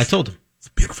snapbacks. I told him. It's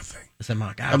a beautiful thing. I said,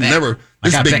 "My God,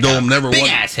 this big dome never big won.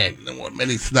 Ass head.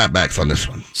 Many snapbacks on this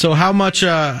one. So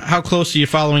how close are you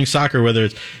following soccer, whether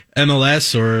it's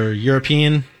MLS or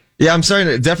European? Yeah, I'm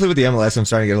definitely with the MLS, I'm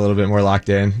starting to get a little bit more locked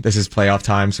in. This is playoff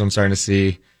time, so I'm starting to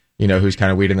see, who's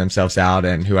kind of weeding themselves out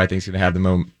and who I think is going to have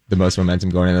the most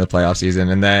momentum going into the playoff season.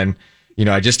 And then,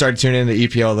 I just started tuning into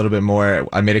EPL a little bit more.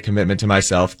 I made a commitment to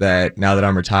myself that now that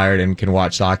I'm retired and can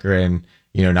watch soccer and,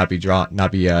 not be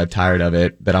tired of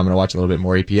it, that I'm going to watch a little bit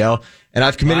more EPL. And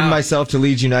I've committed myself to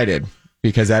Leeds United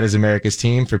because that is America's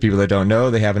team. For people that don't know,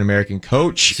 they have an American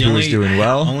coach who is doing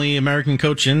well. Only American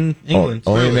coach in England.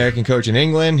 Only American coach in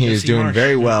England. He is doing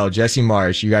very well. Jesse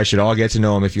Marsch. You guys should all get to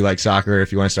know him if you like soccer,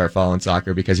 if you want to start following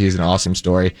soccer, because he's an awesome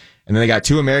story. And then they got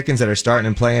 2 Americans that are starting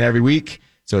and playing every week.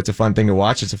 So it's a fun thing to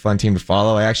watch. It's a fun team to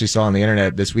follow. I actually saw on the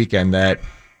internet this weekend that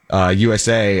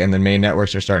USA and the main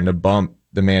networks are starting to bump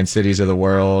the Man Cities of the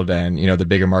world and, the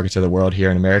bigger markets of the world here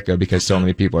in America because so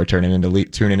many people are tuning into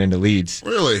Leeds.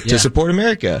 Really? To support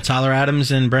America. Tyler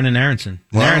Adams and Brendan Aronson.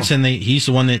 Wow. Aronson, he's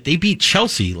the one that they beat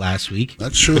Chelsea last week.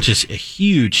 That's true. Which is a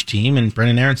huge team, and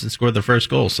Brendan Aronson scored the first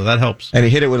goal, so that helps. And he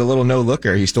hit it with a little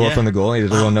no-looker. He stole it from the goal. He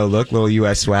did a little no-look, little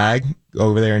U.S. swag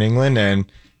over there in England. And,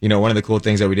 one of the cool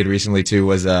things that we did recently, too,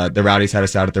 was the Rowdies had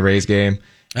us out at the Rays game.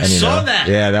 I saw that.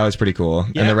 Yeah, that was pretty cool.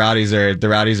 Yeah. And the Rowdies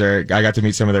are, I got to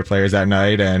meet some of their players that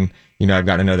night and, I've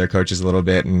gotten to know their coaches a little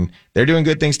bit and they're doing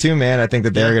good things too, man. I think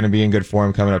that they're going to be in good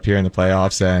form coming up here in the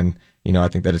playoffs. And, I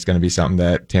think that it's going to be something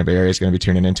that Tampa area is going to be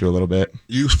tuning into a little bit.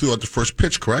 You threw out the first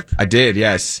pitch, correct? I did,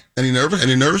 yes. Any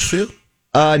nervous for you?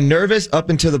 Nervous up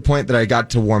until the point that I got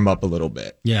to warm up a little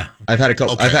bit. Yeah. I've had a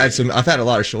couple, I've had a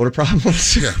lot of shoulder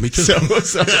problems. Yeah, me too.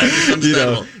 So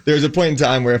there was a point in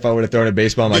time where if I would have thrown a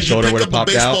baseball, my shoulder would have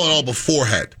popped out. Did you pick up a baseball and all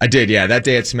beforehand? I did, yeah. That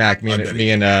day at Smack,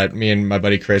 me and my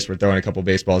buddy Chris were throwing a couple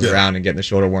baseballs around and getting the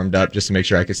shoulder warmed up just to make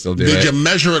sure I could still do it. Did you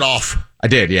measure it off? I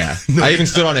did, yeah. I even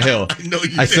stood on a hill. I know you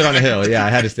did. I stood on a hill, yeah. I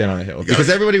had to stand on a hill. Because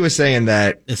everybody was saying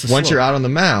that once you're out on the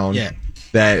mound,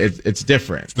 that it's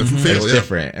different. It's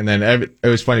different. And then it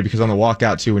was funny because on the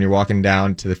walkout too, when you're walking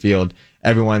down to the field,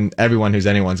 everyone who's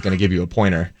anyone's going to give you a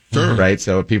pointer, right?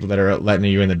 So people that are letting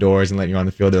you in the doors and letting you on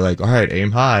the field, they're like, all right,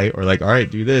 aim high, or like, all right,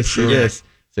 do this, do this.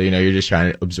 So you're just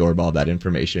trying to absorb all that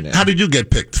information. How did you get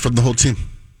picked from the whole team?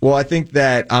 Well, I think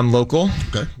that I'm local,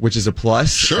 which is a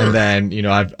plus. Sure. And then,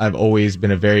 I've always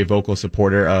been a very vocal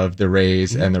supporter of the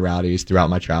Rays and the Rowdies throughout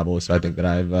my travels. So I think that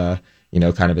I've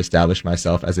kind of established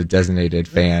myself as a designated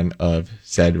fan of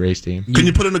said race team. Can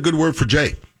you put in a good word for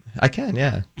Jay? I can,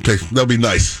 yeah. Okay, that'll be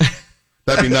nice.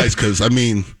 That'd be nice because,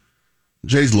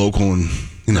 Jay's local and,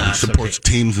 supports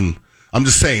teams. And I'm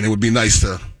just saying it would be nice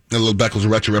to get a little Beckles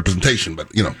and Recher representation, but,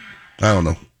 I don't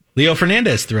know. Leo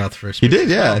Fernandez throughout the first. He did,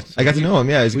 yeah. I got to know him.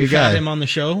 Yeah, he's a good guy. We've had him on the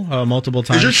show multiple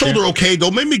times. Is your shoulder okay?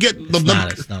 Don't make me get the.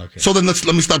 It's not okay. So then let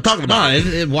me stop talking about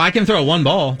it. Well, I can throw one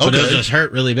ball, but it'll just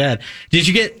hurt really bad. Did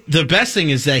you get the best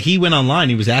thing is that he went online.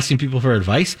 He was asking people for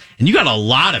advice, and you got a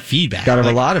lot of feedback. Got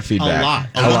a lot of feedback.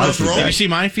 A lot of feedback. Did you see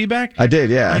my feedback? I did,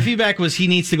 yeah. My feedback was he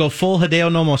needs to go full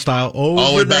Hideo Nomo style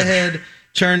over the head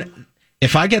turn.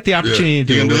 If I get the opportunity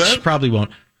to do it, which probably won't,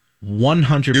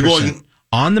 100%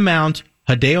 on the mound.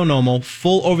 Hideo Nomo,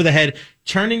 full over the head,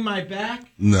 turning my back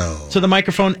to the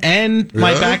microphone and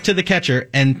my back to the catcher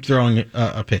and throwing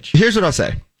a pitch. Here's what I'll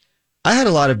say. I had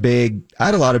a lot of big,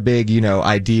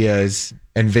 ideas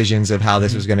and visions of how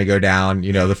this was going to go down.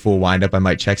 The full windup. I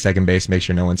might check second base, make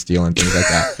sure no one's stealing, things like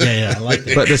that. Yeah, I like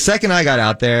that. But the second I got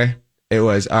out there, it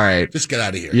was, all right. Just get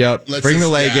out of here. Yep. Bring the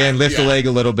leg in, lift the leg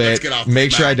a little bit.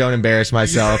 Make sure I don't embarrass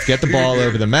myself. Get the ball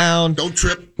over the mound. Don't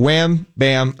trip. Wham,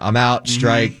 bam, I'm out.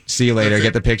 Strike. See you later.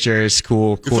 Get the pictures.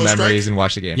 Cool memories, and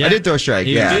watch the game. Yeah. I did throw a strike.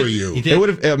 Yeah. It would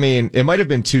have. It might have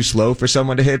been too slow for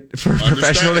someone to hit, for a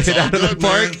professional to hit out of the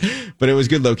park, but it was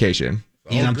good location.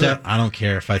 I don't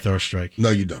care if I throw a strike.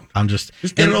 No, you don't. I'm just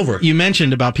get it over. You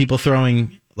mentioned about people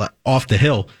throwing off the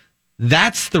hill.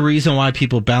 That's the reason why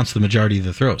people bounce the majority of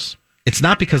the throws. It's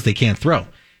not because they can't throw.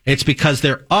 It's because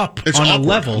they're up on a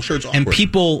level, and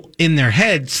people in their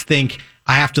heads think,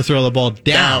 I have to throw the ball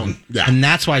down. Yeah. And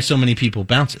that's why so many people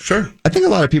bounce it. Sure. I think a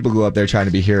lot of people go up there trying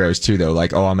to be heroes, too, though.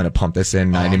 Like, I'm going to pump this in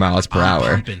 90 miles per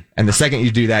hour. Pumping. And the second you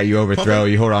do that, you overthrow,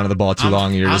 you hold on to the ball too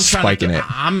long, and you're just spiking it.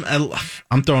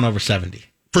 I'm throwing over 70.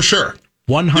 For sure. 100%.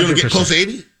 You want to get close to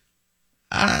 80?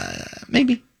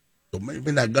 Maybe. So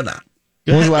maybe not gonna.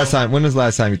 When was the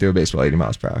last time you threw a baseball 80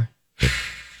 miles per hour?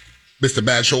 Mr.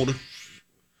 Bad Shoulder?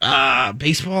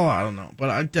 Baseball, I don't know. But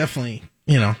I definitely,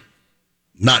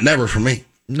 Not never for me.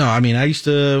 No, I mean, I used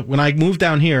to, when I moved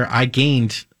down here, I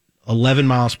gained 11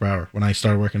 miles per hour when I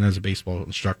started working as a baseball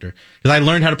instructor. Because I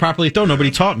learned how to properly throw. Nobody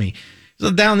taught me.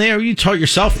 So down there, you taught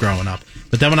yourself growing up.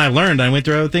 But then when I learned, I went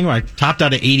through everything where I topped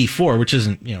out at 84, which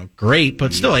isn't, great,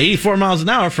 but still 84 miles an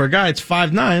hour for a guy that's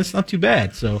 5'9", it's not too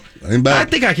bad. So ain't bad. I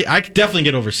think I could definitely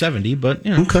get over 70, but,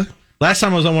 Okay. Last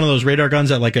time I was on one of those radar guns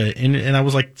at and I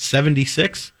was like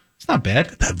 76. It's not bad.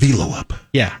 That velo up.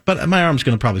 Yeah, but my arm's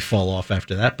going to probably fall off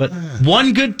after that. But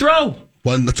one good throw.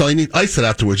 That's all you need. Ice it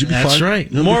afterwards. You'll be fine. That's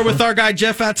right. More with our guy,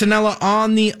 Jeff Attinella,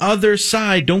 on the other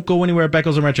side. Don't go anywhere.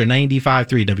 Beckles and Recher,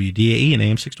 95.3 WDAE and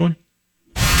AM 620.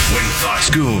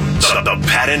 Wingfox Goons, the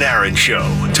Pat and Aaron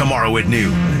Show, tomorrow at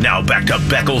noon. Now back to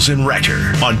Beckles and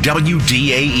Recher on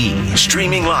WDAE,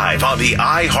 streaming live on the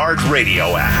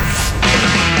iHeartRadio app.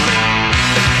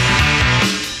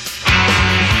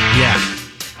 Yeah.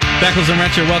 Beckles and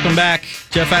Recher, welcome back.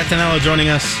 Jeff Attinella joining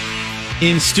us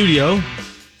in studio,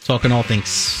 talking all things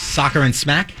soccer and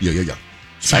smack. Yeah.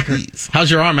 Soccer.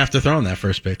 How's your arm after throwing that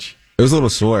first pitch? It was a little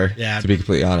sore, to be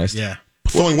completely honest. Yeah.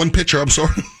 Throwing one pitcher, I'm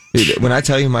sorry. Dude, when I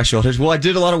tell you my shoulders, I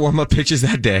did a lot of warm-up pitches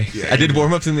that day. Yeah, I did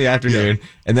warm-ups in the afternoon,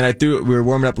 and then we were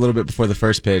warming up a little bit before the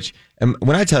first pitch. And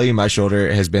when I tell you my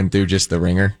shoulder has been through just the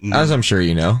ringer, as I'm sure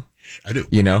you know. I do.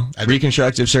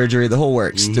 Reconstructive surgery, the whole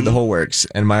works, did the whole works.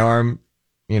 And my arm,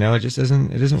 it just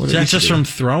isn't what it is. Is that just from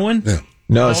throwing? Yeah.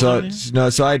 No,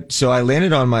 so I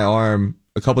landed on my arm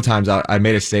a couple times. I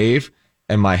made a save,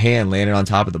 and my hand landed on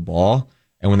top of the ball.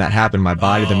 And when that happened, my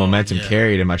body, the momentum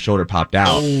carried, and my shoulder popped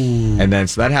out. And then,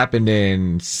 so that happened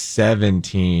in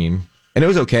 17. And it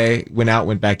was okay. Went out,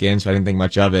 went back in, so I didn't think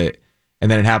much of it.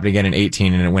 And then it happened again in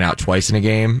 18, and it went out twice in a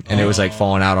game. And it was like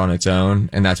falling out on its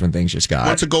own. And that's when things just got.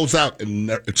 Once it goes out,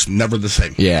 it's never the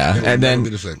same. Yeah. And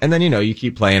then, you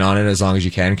keep playing on it as long as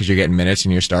you can because you're getting minutes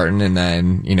and you're starting. And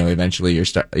then, eventually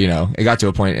it got to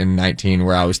a point in 19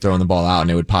 where I was throwing the ball out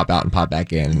and it would pop out and pop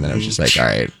back in. And then I was just like, all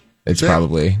right. It's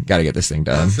probably got to get this thing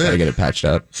done. Got to get it patched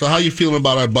up. So, how you feeling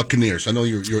about our Buccaneers? I know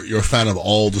you're a fan of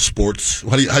all the sports.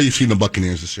 How you feeling the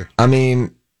Buccaneers this year? I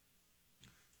mean,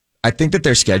 I think that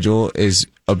their schedule is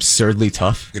absurdly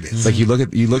tough. It is. Like you look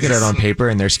at it on paper,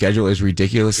 and their schedule is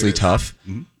ridiculously tough.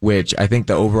 Mm-hmm. Which I think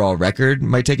the overall record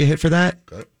might take a hit for that.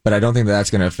 Okay. But I don't think that's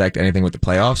going to affect anything with the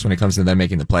playoffs when it comes to them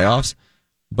making the playoffs.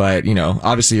 But,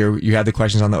 obviously you have the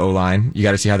questions on the O-line. You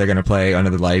got to see how they're going to play under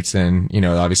the lights and,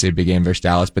 obviously a big game versus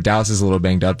Dallas. But Dallas is a little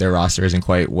banged up. Their roster isn't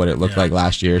quite what it looked like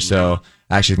last year. So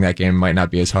I actually think that game might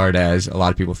not be as hard as a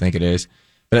lot of people think it is.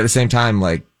 But at the same time,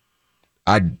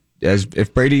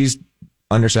 if Brady's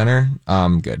under center,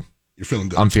 I'm good. You're feeling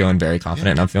good. I'm feeling very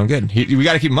confident. And I'm feeling good. We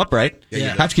got to keep him upright.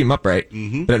 Yeah. Have to keep him upright.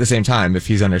 Mm-hmm. But at the same time, if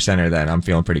he's under center, then I'm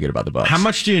feeling pretty good about the Bucs. How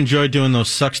much do you enjoy doing those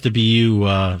sucks to be you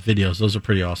videos? Those are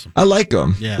pretty awesome. I like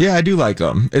them. Yeah, I do like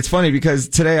them. It's funny because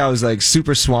today I was like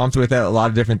super swamped with a lot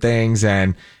of different things,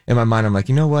 and in my mind I'm like,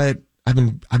 you know what? I've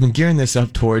been gearing this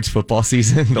up towards football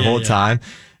season the whole time.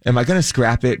 Am I going to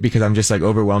scrap it because I'm just like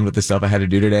overwhelmed with the stuff I had to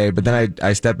do today? But then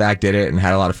I stepped back, did it, and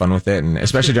had a lot of fun with it. And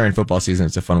especially during football season,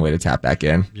 it's a fun way to tap back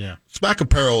in. Yeah. Smack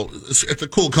Apparel, it's a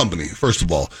cool company, first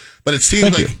of all. But it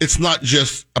seems it's not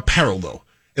just apparel, though.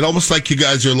 It almost like you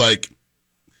guys are like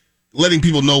letting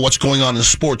people know what's going on in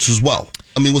sports as well.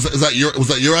 I mean, was that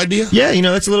your idea? Yeah,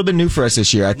 that's a little bit new for us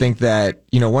this year. I think that,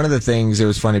 one of the things, it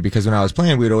was funny because when I was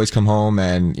playing, we would always come home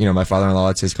and, my father-in-law,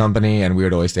 it's his company, and we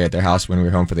would always stay at their house when we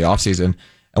were home for the off-season.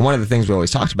 And one of the things we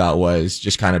always talked about was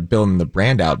just kind of building the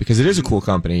brand out because it is a cool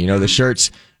company. The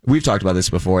shirts, we've talked about this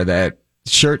before, that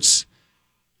shirts,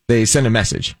 they send a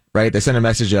message, right? They send a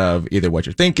message of either what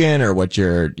you're thinking or what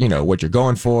you're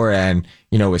going for. And,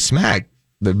 with Smack,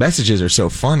 the messages are so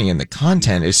funny and the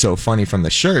content is so funny from the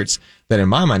shirts that in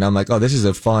my mind, I'm like, oh, this is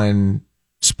a fun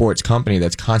sports company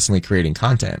that's constantly creating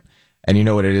content. And you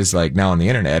know what it is like now on the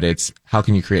internet? It's how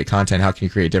can you create content? How can you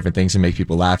create different things and make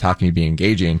people laugh? How can you be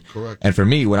engaging? Correct. And for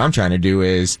me, what I'm trying to do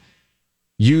is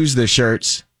use the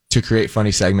shirts to create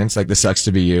funny segments like the Sucks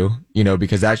to Be You,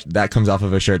 because that comes off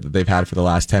of a shirt that they've had for the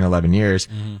last 10, 11 years,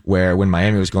 where when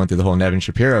Miami was going through the whole Nevin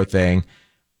Shapiro thing,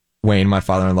 Wayne, my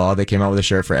father-in-law, they came out with a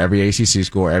shirt for every ACC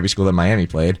school or every school that Miami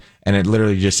played. And it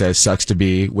literally just says Sucks to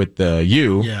Be with the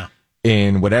U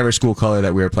in whatever school color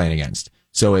that we were playing against.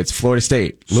 So it's Florida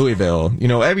State, Louisville,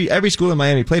 every school that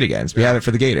Miami played against. We have it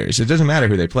for the Gators. It doesn't matter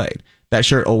who they played. That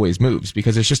shirt always moves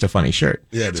because it's just a funny shirt.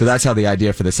 Yeah, so that's how the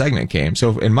idea for the segment came.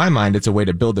 So in my mind, it's a way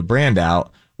to build the brand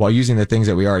out while using the things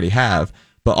that we already have,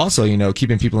 but also,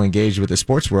 keeping people engaged with the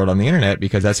sports world on the internet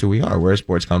because that's who we are. We're a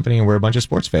sports company and we're a bunch of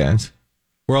sports fans.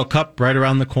 World Cup right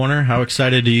around the corner. How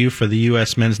excited are you for the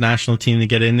U.S. men's national team to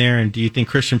get in there? And do you think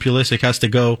Christian Pulisic has to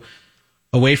go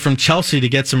away from Chelsea to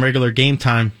get some regular game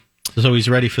time so he's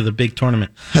ready for the big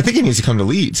tournament? I think he needs to come to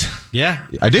Leeds. Yeah.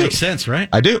 I do. Makes sense, right?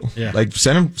 I do. Yeah. Like,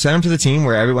 send him to the team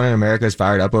where everyone in America is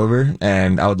fired up over,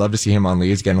 and I would love to see him on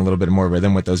Leeds getting a little bit more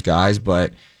rhythm with those guys.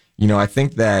 But, I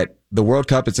think that the World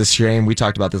Cup, it's a shame. We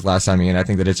talked about this last time, Ian. I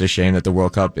think that it's a shame that the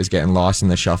World Cup is getting lost in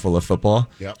the shuffle of football.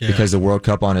 Yep. Yeah. Because the World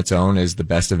Cup on its own is the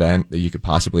best event that you could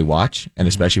possibly watch, and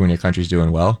especially when your country's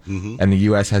doing well. Mhm. And the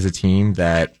U.S. has a team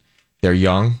that they're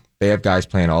young. They have guys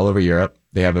playing all over Europe.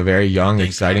 They have a very young,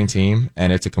 exciting team,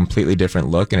 and it's a completely different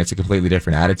look, and it's a completely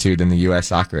different attitude than the U.S.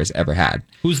 soccer has ever had.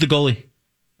 Who's the goalie?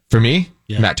 For me,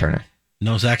 Yeah. Matt Turner.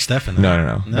 No, Zach Steffen.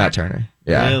 No. Matt Turner.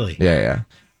 Yeah. Really? Yeah.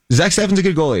 Zach Steffen's a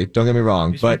good goalie. Don't get me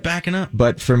wrong. But backing up.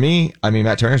 But for me, I mean,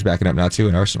 Matt Turner's backing up now too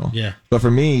in Arsenal. Yeah. But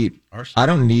for me, Arsenal.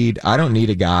 I don't need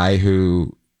a guy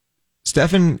who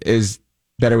Steffen is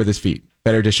better with his feet,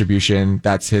 better distribution.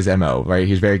 That's his MO, right?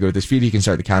 He's very good with his feet. He can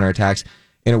start the counterattacks.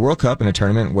 In a World Cup, in a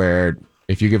tournament where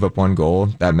if you give up one goal,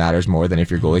 that matters more than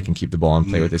if your goalie can keep the ball and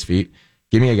play with his feet.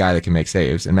 Give me a guy that can make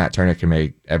saves, and Matt Turner can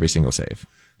make every single save.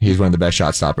 He's one of the best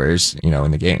shot stoppers,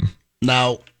 in the game.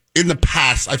 Now, in the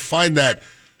past, I find that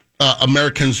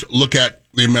Americans look at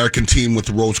the American team with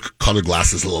the rose-colored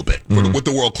glasses a little bit. With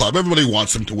the World Cup, everybody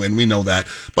wants them to win. We know that.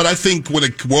 But I think when a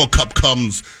World Cup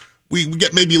comes, we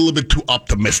get maybe a little bit too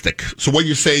optimistic. So what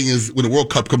you're saying is when the World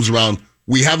Cup comes around,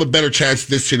 we have a better chance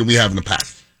this year than we have in the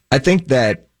past. I think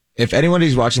that if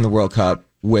anybody's watching the World Cup,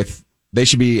 they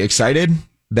should be excited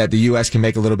that the U.S. can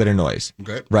make a little bit of noise,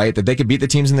 right? That they could beat the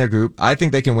teams in their group. I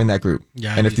think they can win that group.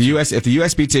 Yeah, and if the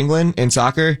U.S. beats England in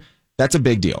soccer, that's a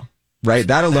big deal, right?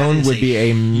 That alone would be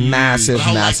a massive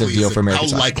deal for American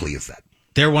soccer. How likely is that?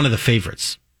 They're one of the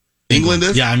favorites. England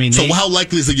is? Yeah, I mean... So how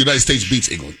likely is the United States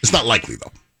beats England? It's not likely,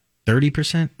 though.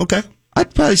 30%? Okay.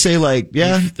 I'd probably say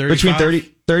between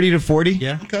 30 to 40.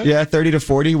 Yeah. Okay. Yeah, 30 to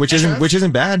 40, which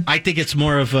isn't bad. I think it's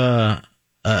more of a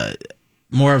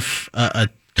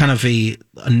kind of a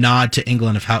nod to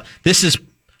England of how this is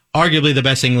arguably the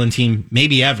best England team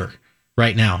maybe ever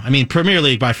right now. I mean, Premier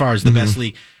League by far is the best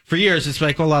league. For years, it's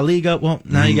like, La Liga. Well,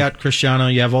 now you got Cristiano.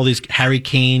 You have all these Harry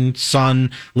Kane,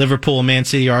 Son, Liverpool, and Man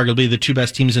City are arguably the two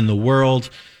best teams in the world.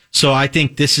 So I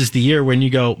think this is the year when you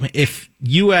go, if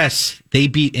U.S., they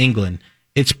beat England,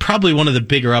 it's probably one of the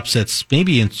bigger upsets,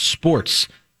 maybe in sports,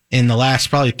 in the last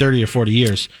probably 30 or 40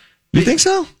 years. You think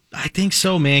so? I think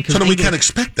so, man. So then we can't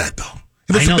expect that, though.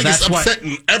 If it's the biggest upset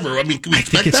ever. I mean, can we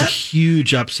expect it's that? A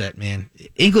huge upset, man.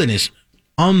 England is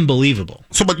unbelievable.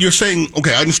 So, but you're saying,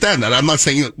 okay, I understand that. I'm not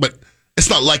saying, but it's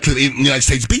not likely the United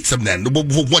States beats them then,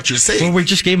 what you're saying. Well, we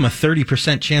just gave them a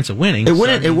 30% chance of winning. It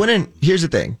wouldn't. Here's the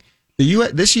thing.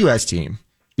 This U.S. team,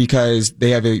 because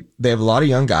they have a lot of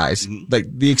young guys, like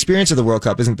the experience of the World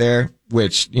Cup isn't there,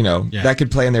 which, that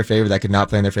could play in their favor, that could not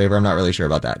play in their favor. I'm not really sure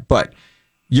about that. But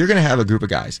you're going to have a group of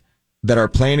guys that are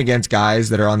playing against guys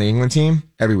that are on the England team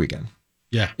every weekend.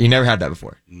 Yeah. You never had that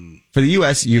before. For the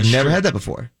U.S., you've never had that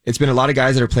before. It's been a lot of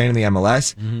guys that are playing in the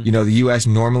MLS. The U.S.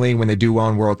 normally, when they do well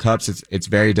in World Cups, it's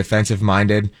very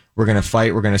defensive-minded. We're going to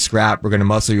fight. We're going to scrap. We're going to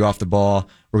muscle you off the ball.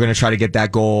 We're going to try to get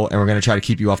that goal, and we're going to try to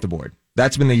keep you off the board.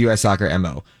 That's been the U.S. soccer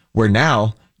MO. Where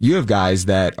now, you have guys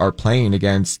that are playing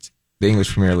against the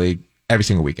English Premier League every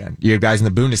single weekend. You have guys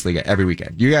in the Bundesliga every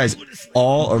weekend. You guys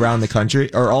all around the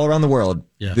country, or all around the world,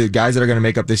 the guys that are going to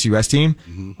make up this U.S.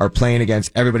 team are playing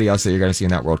against everybody else that you're going to see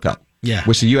in that World Cup. Yeah.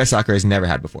 Which the U.S. soccer has never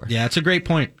had before. Yeah, it's a great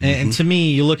point. And to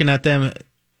me, you're looking at them,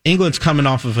 England's coming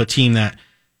off of a team that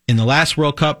in the last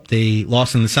World Cup, they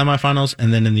lost in the semifinals,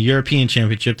 and then in the European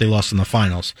Championship, they lost in the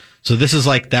finals. So this is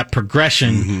like that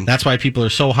progression. That's why people are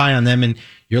so high on them. And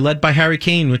you're led by Harry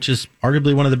Kane, which is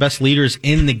arguably one of the best leaders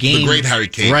in the game. The great Harry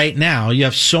Kane. Right now. You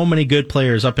have so many good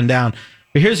players up and down.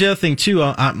 But here's the other thing, too.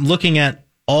 I'm looking at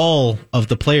all of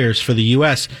the players for the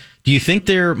U.S. Do you think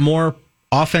they're more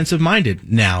offensive-minded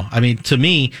now? I mean, to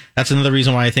me, that's another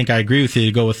reason why I think I agree with you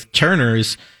to go with Turner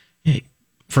is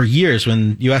for years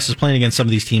when U.S. is playing against some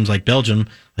of these teams like Belgium,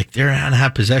 like they're going to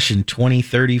have possession 20,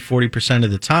 30, 40%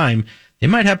 of the time. They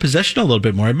might have possession a little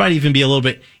bit more. It might even be a little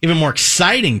bit even more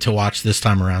exciting to watch this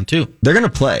time around too. They're going to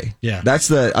play. Yeah. That's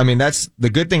the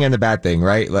good thing and the bad thing,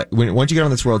 right? Like once you get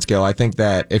on this world scale, I think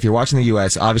that if you're watching the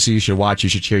U.S., obviously you should watch, you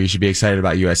should cheer, you should be excited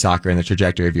about U.S. soccer and the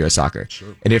trajectory of U.S. soccer.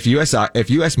 Sure. And if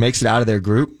U.S. makes it out of their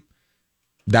group,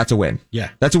 that's a win. Yeah.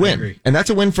 That's a I win. agree. And that's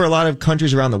a win for a lot of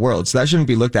countries around the world. So that shouldn't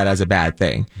be looked at as a bad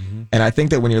thing. And I think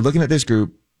that when you're looking at this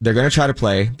group, they're going to try to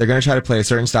play. They're going to try to play a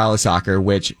certain style of soccer,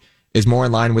 which is more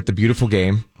in line with the beautiful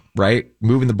game, right?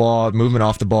 Moving the ball, movement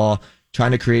off the ball,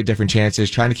 trying to create different chances,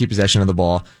 trying to keep possession of the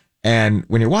ball. And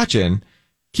when you're watching,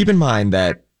 keep in mind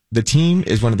that the team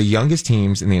is one of the youngest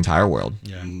teams in the entire world.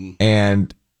 Yeah.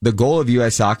 And the goal of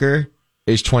U.S. soccer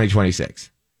is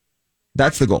 2026.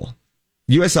 That's the goal.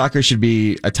 U.S. soccer should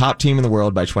be a top team in the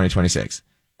world by 2026.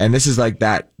 And this is like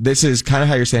that. This is kind of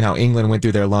how you're saying how England went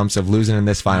through their lumps of losing in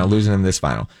this final, losing in this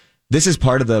final. This is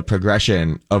part of the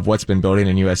progression of what's been building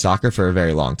in U.S. soccer for a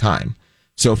very long time.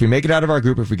 So if we make it out of our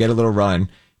group, if we get a little run,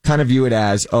 kind of view it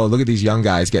as, oh, look at these young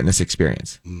guys getting this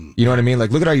experience. You know what I mean?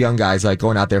 Like, look at our young guys, like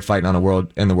going out there fighting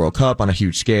in the World Cup on a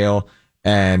huge scale.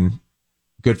 And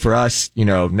good for us. You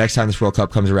know, next time this World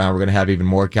Cup comes around, we're going to have even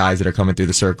more guys that are coming through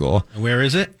the circle. Where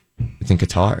is it? It's in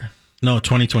Qatar. No,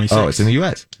 2026. Oh, it's in the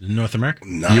U.S. North America.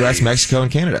 Nice. U.S., Mexico,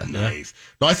 and Canada. Nice.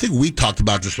 No, I think we talked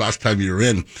about this last time you were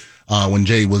in, when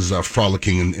Jay was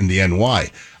frolicking in the NY.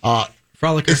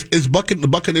 Frolicker. Is the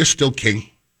Buccaneers still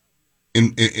king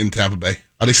in Tampa Bay?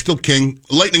 Are they still king?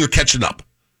 Lightning are catching up.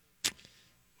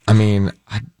 I mean,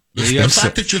 the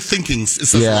fact that you're thinking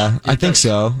is yeah, I think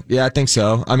so. Yeah, I think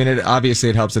so. I mean,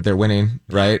 it helps that they're winning,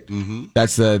 right? Mm-hmm.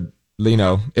 That's if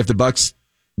the Bucs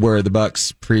were the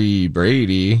Bucs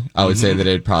pre-Brady, I would say that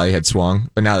it probably had swung.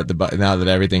 But now that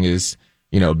everything is,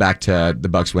 back to the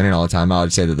Bucs winning all the time, I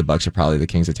would say that the Bucs are probably the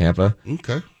kings of Tampa.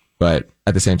 Okay. But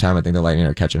at the same time, I think the Lightning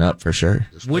are catching up for sure.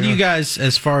 What do you guys,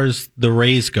 as far as the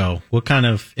Rays go, what kind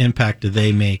of impact do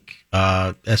they make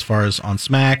as far as on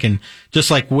SMAC? And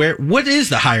just like what is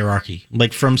the hierarchy?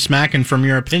 Like from SMAC and from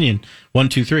your opinion, 1,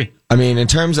 2, 3? I mean, in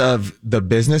terms of the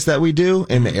business that we do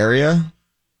in the area,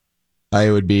 I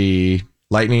would be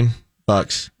Lightning,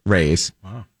 Bucks, Rays.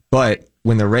 Wow. But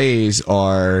when the Rays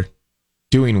are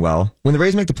doing well, when the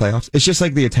Rays make the playoffs, it's just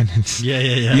like the attendance. Yeah.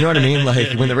 You know what I mean?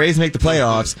 Like when the Rays make the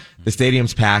playoffs, the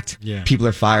stadium's packed. Yeah. People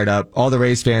are fired up. All the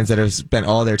Rays fans that have spent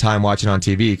all their time watching on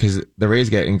TV, because the Rays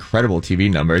get incredible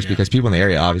TV numbers because people in the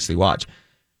area obviously watch.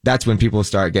 That's when people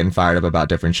start getting fired up about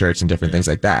different shirts and different things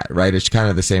like that, right? It's kind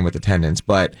of the same with attendance.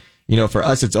 But, for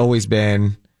us, it's always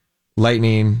been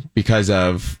Lightning because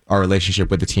of our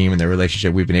relationship with the team and the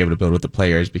relationship we've been able to build with the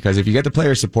players. Because if you get the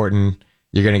players supporting,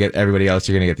 you're going to get everybody else.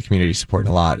 You're going to get the community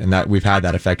supporting a lot. And that we've had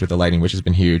that effect with the Lightning, which has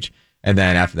been huge. And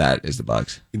then after that is the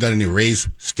Bucks. You got any Rays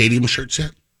stadium shirts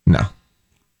yet? No.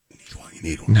 You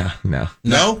need one.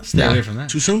 No? Stay away from that.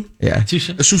 Too soon? Yeah. Too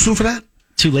soon? It's too soon for that?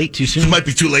 Too late, too soon? It might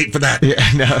be too late for that. Yeah,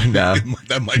 no.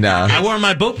 That might be. I wore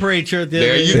my boat parade shirt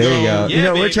There you go.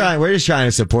 Yeah, we're just trying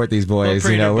to support these boys.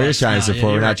 We're just trying to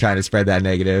support. We're not trying to spread that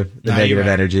negative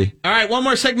energy. All right, one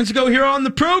more segment to go here on the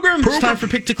program. It's time for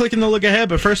Pick to Click and the Look Ahead,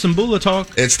 but first some Bula talk.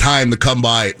 It's time to come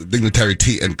by Dignitary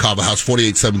Tea and Kava House,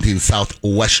 4817 South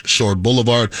West Shore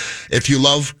Boulevard. If you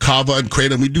love kava and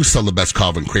kratom, we do sell the best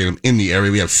kava and kratom in the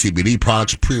area. We have CBD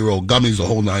products, pre-roll gummies, the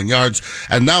whole 9 yards.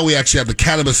 And now we actually have the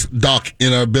cannabis doc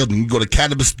in our building. You can go to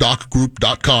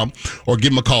cannabisdocgroup.com or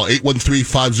give them a call,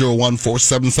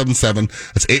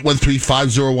 813-501-4777. That's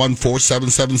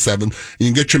 813-501-4777. And you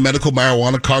can get your medical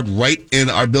marijuana card right in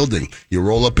our building. You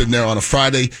roll up in there on a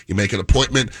Friday, you make an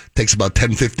appointment, takes about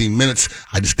 10-15 minutes.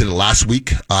 I just did it last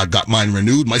week, got mine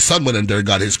renewed. My son went in there,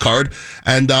 got his card,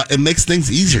 and it makes things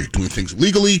easier. You're doing things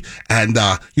legally, and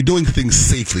you're doing things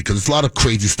safely, because there's a lot of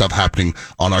crazy stuff happening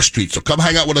on our streets. So come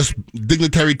hang out with us,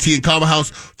 Dignitary Tea and Kava House,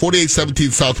 4817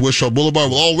 South West Shore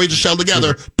Boulevard. We'll all raise a shell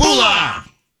together. Boolah!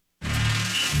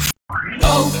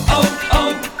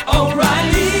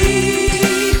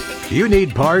 O'Reilly. You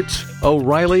need parts?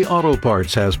 O'Reilly Auto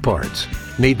Parts has parts.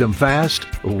 Need them fast?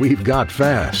 We've got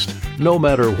fast. No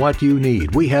matter what you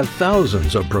need, we have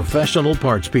thousands of professional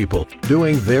parts people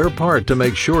doing their part to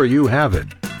make sure you have it.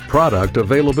 Product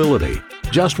availability.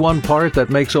 Just one part that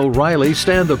makes O'Reilly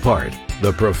stand apart.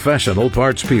 The professional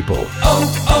parts people.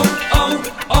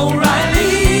 O'Reilly.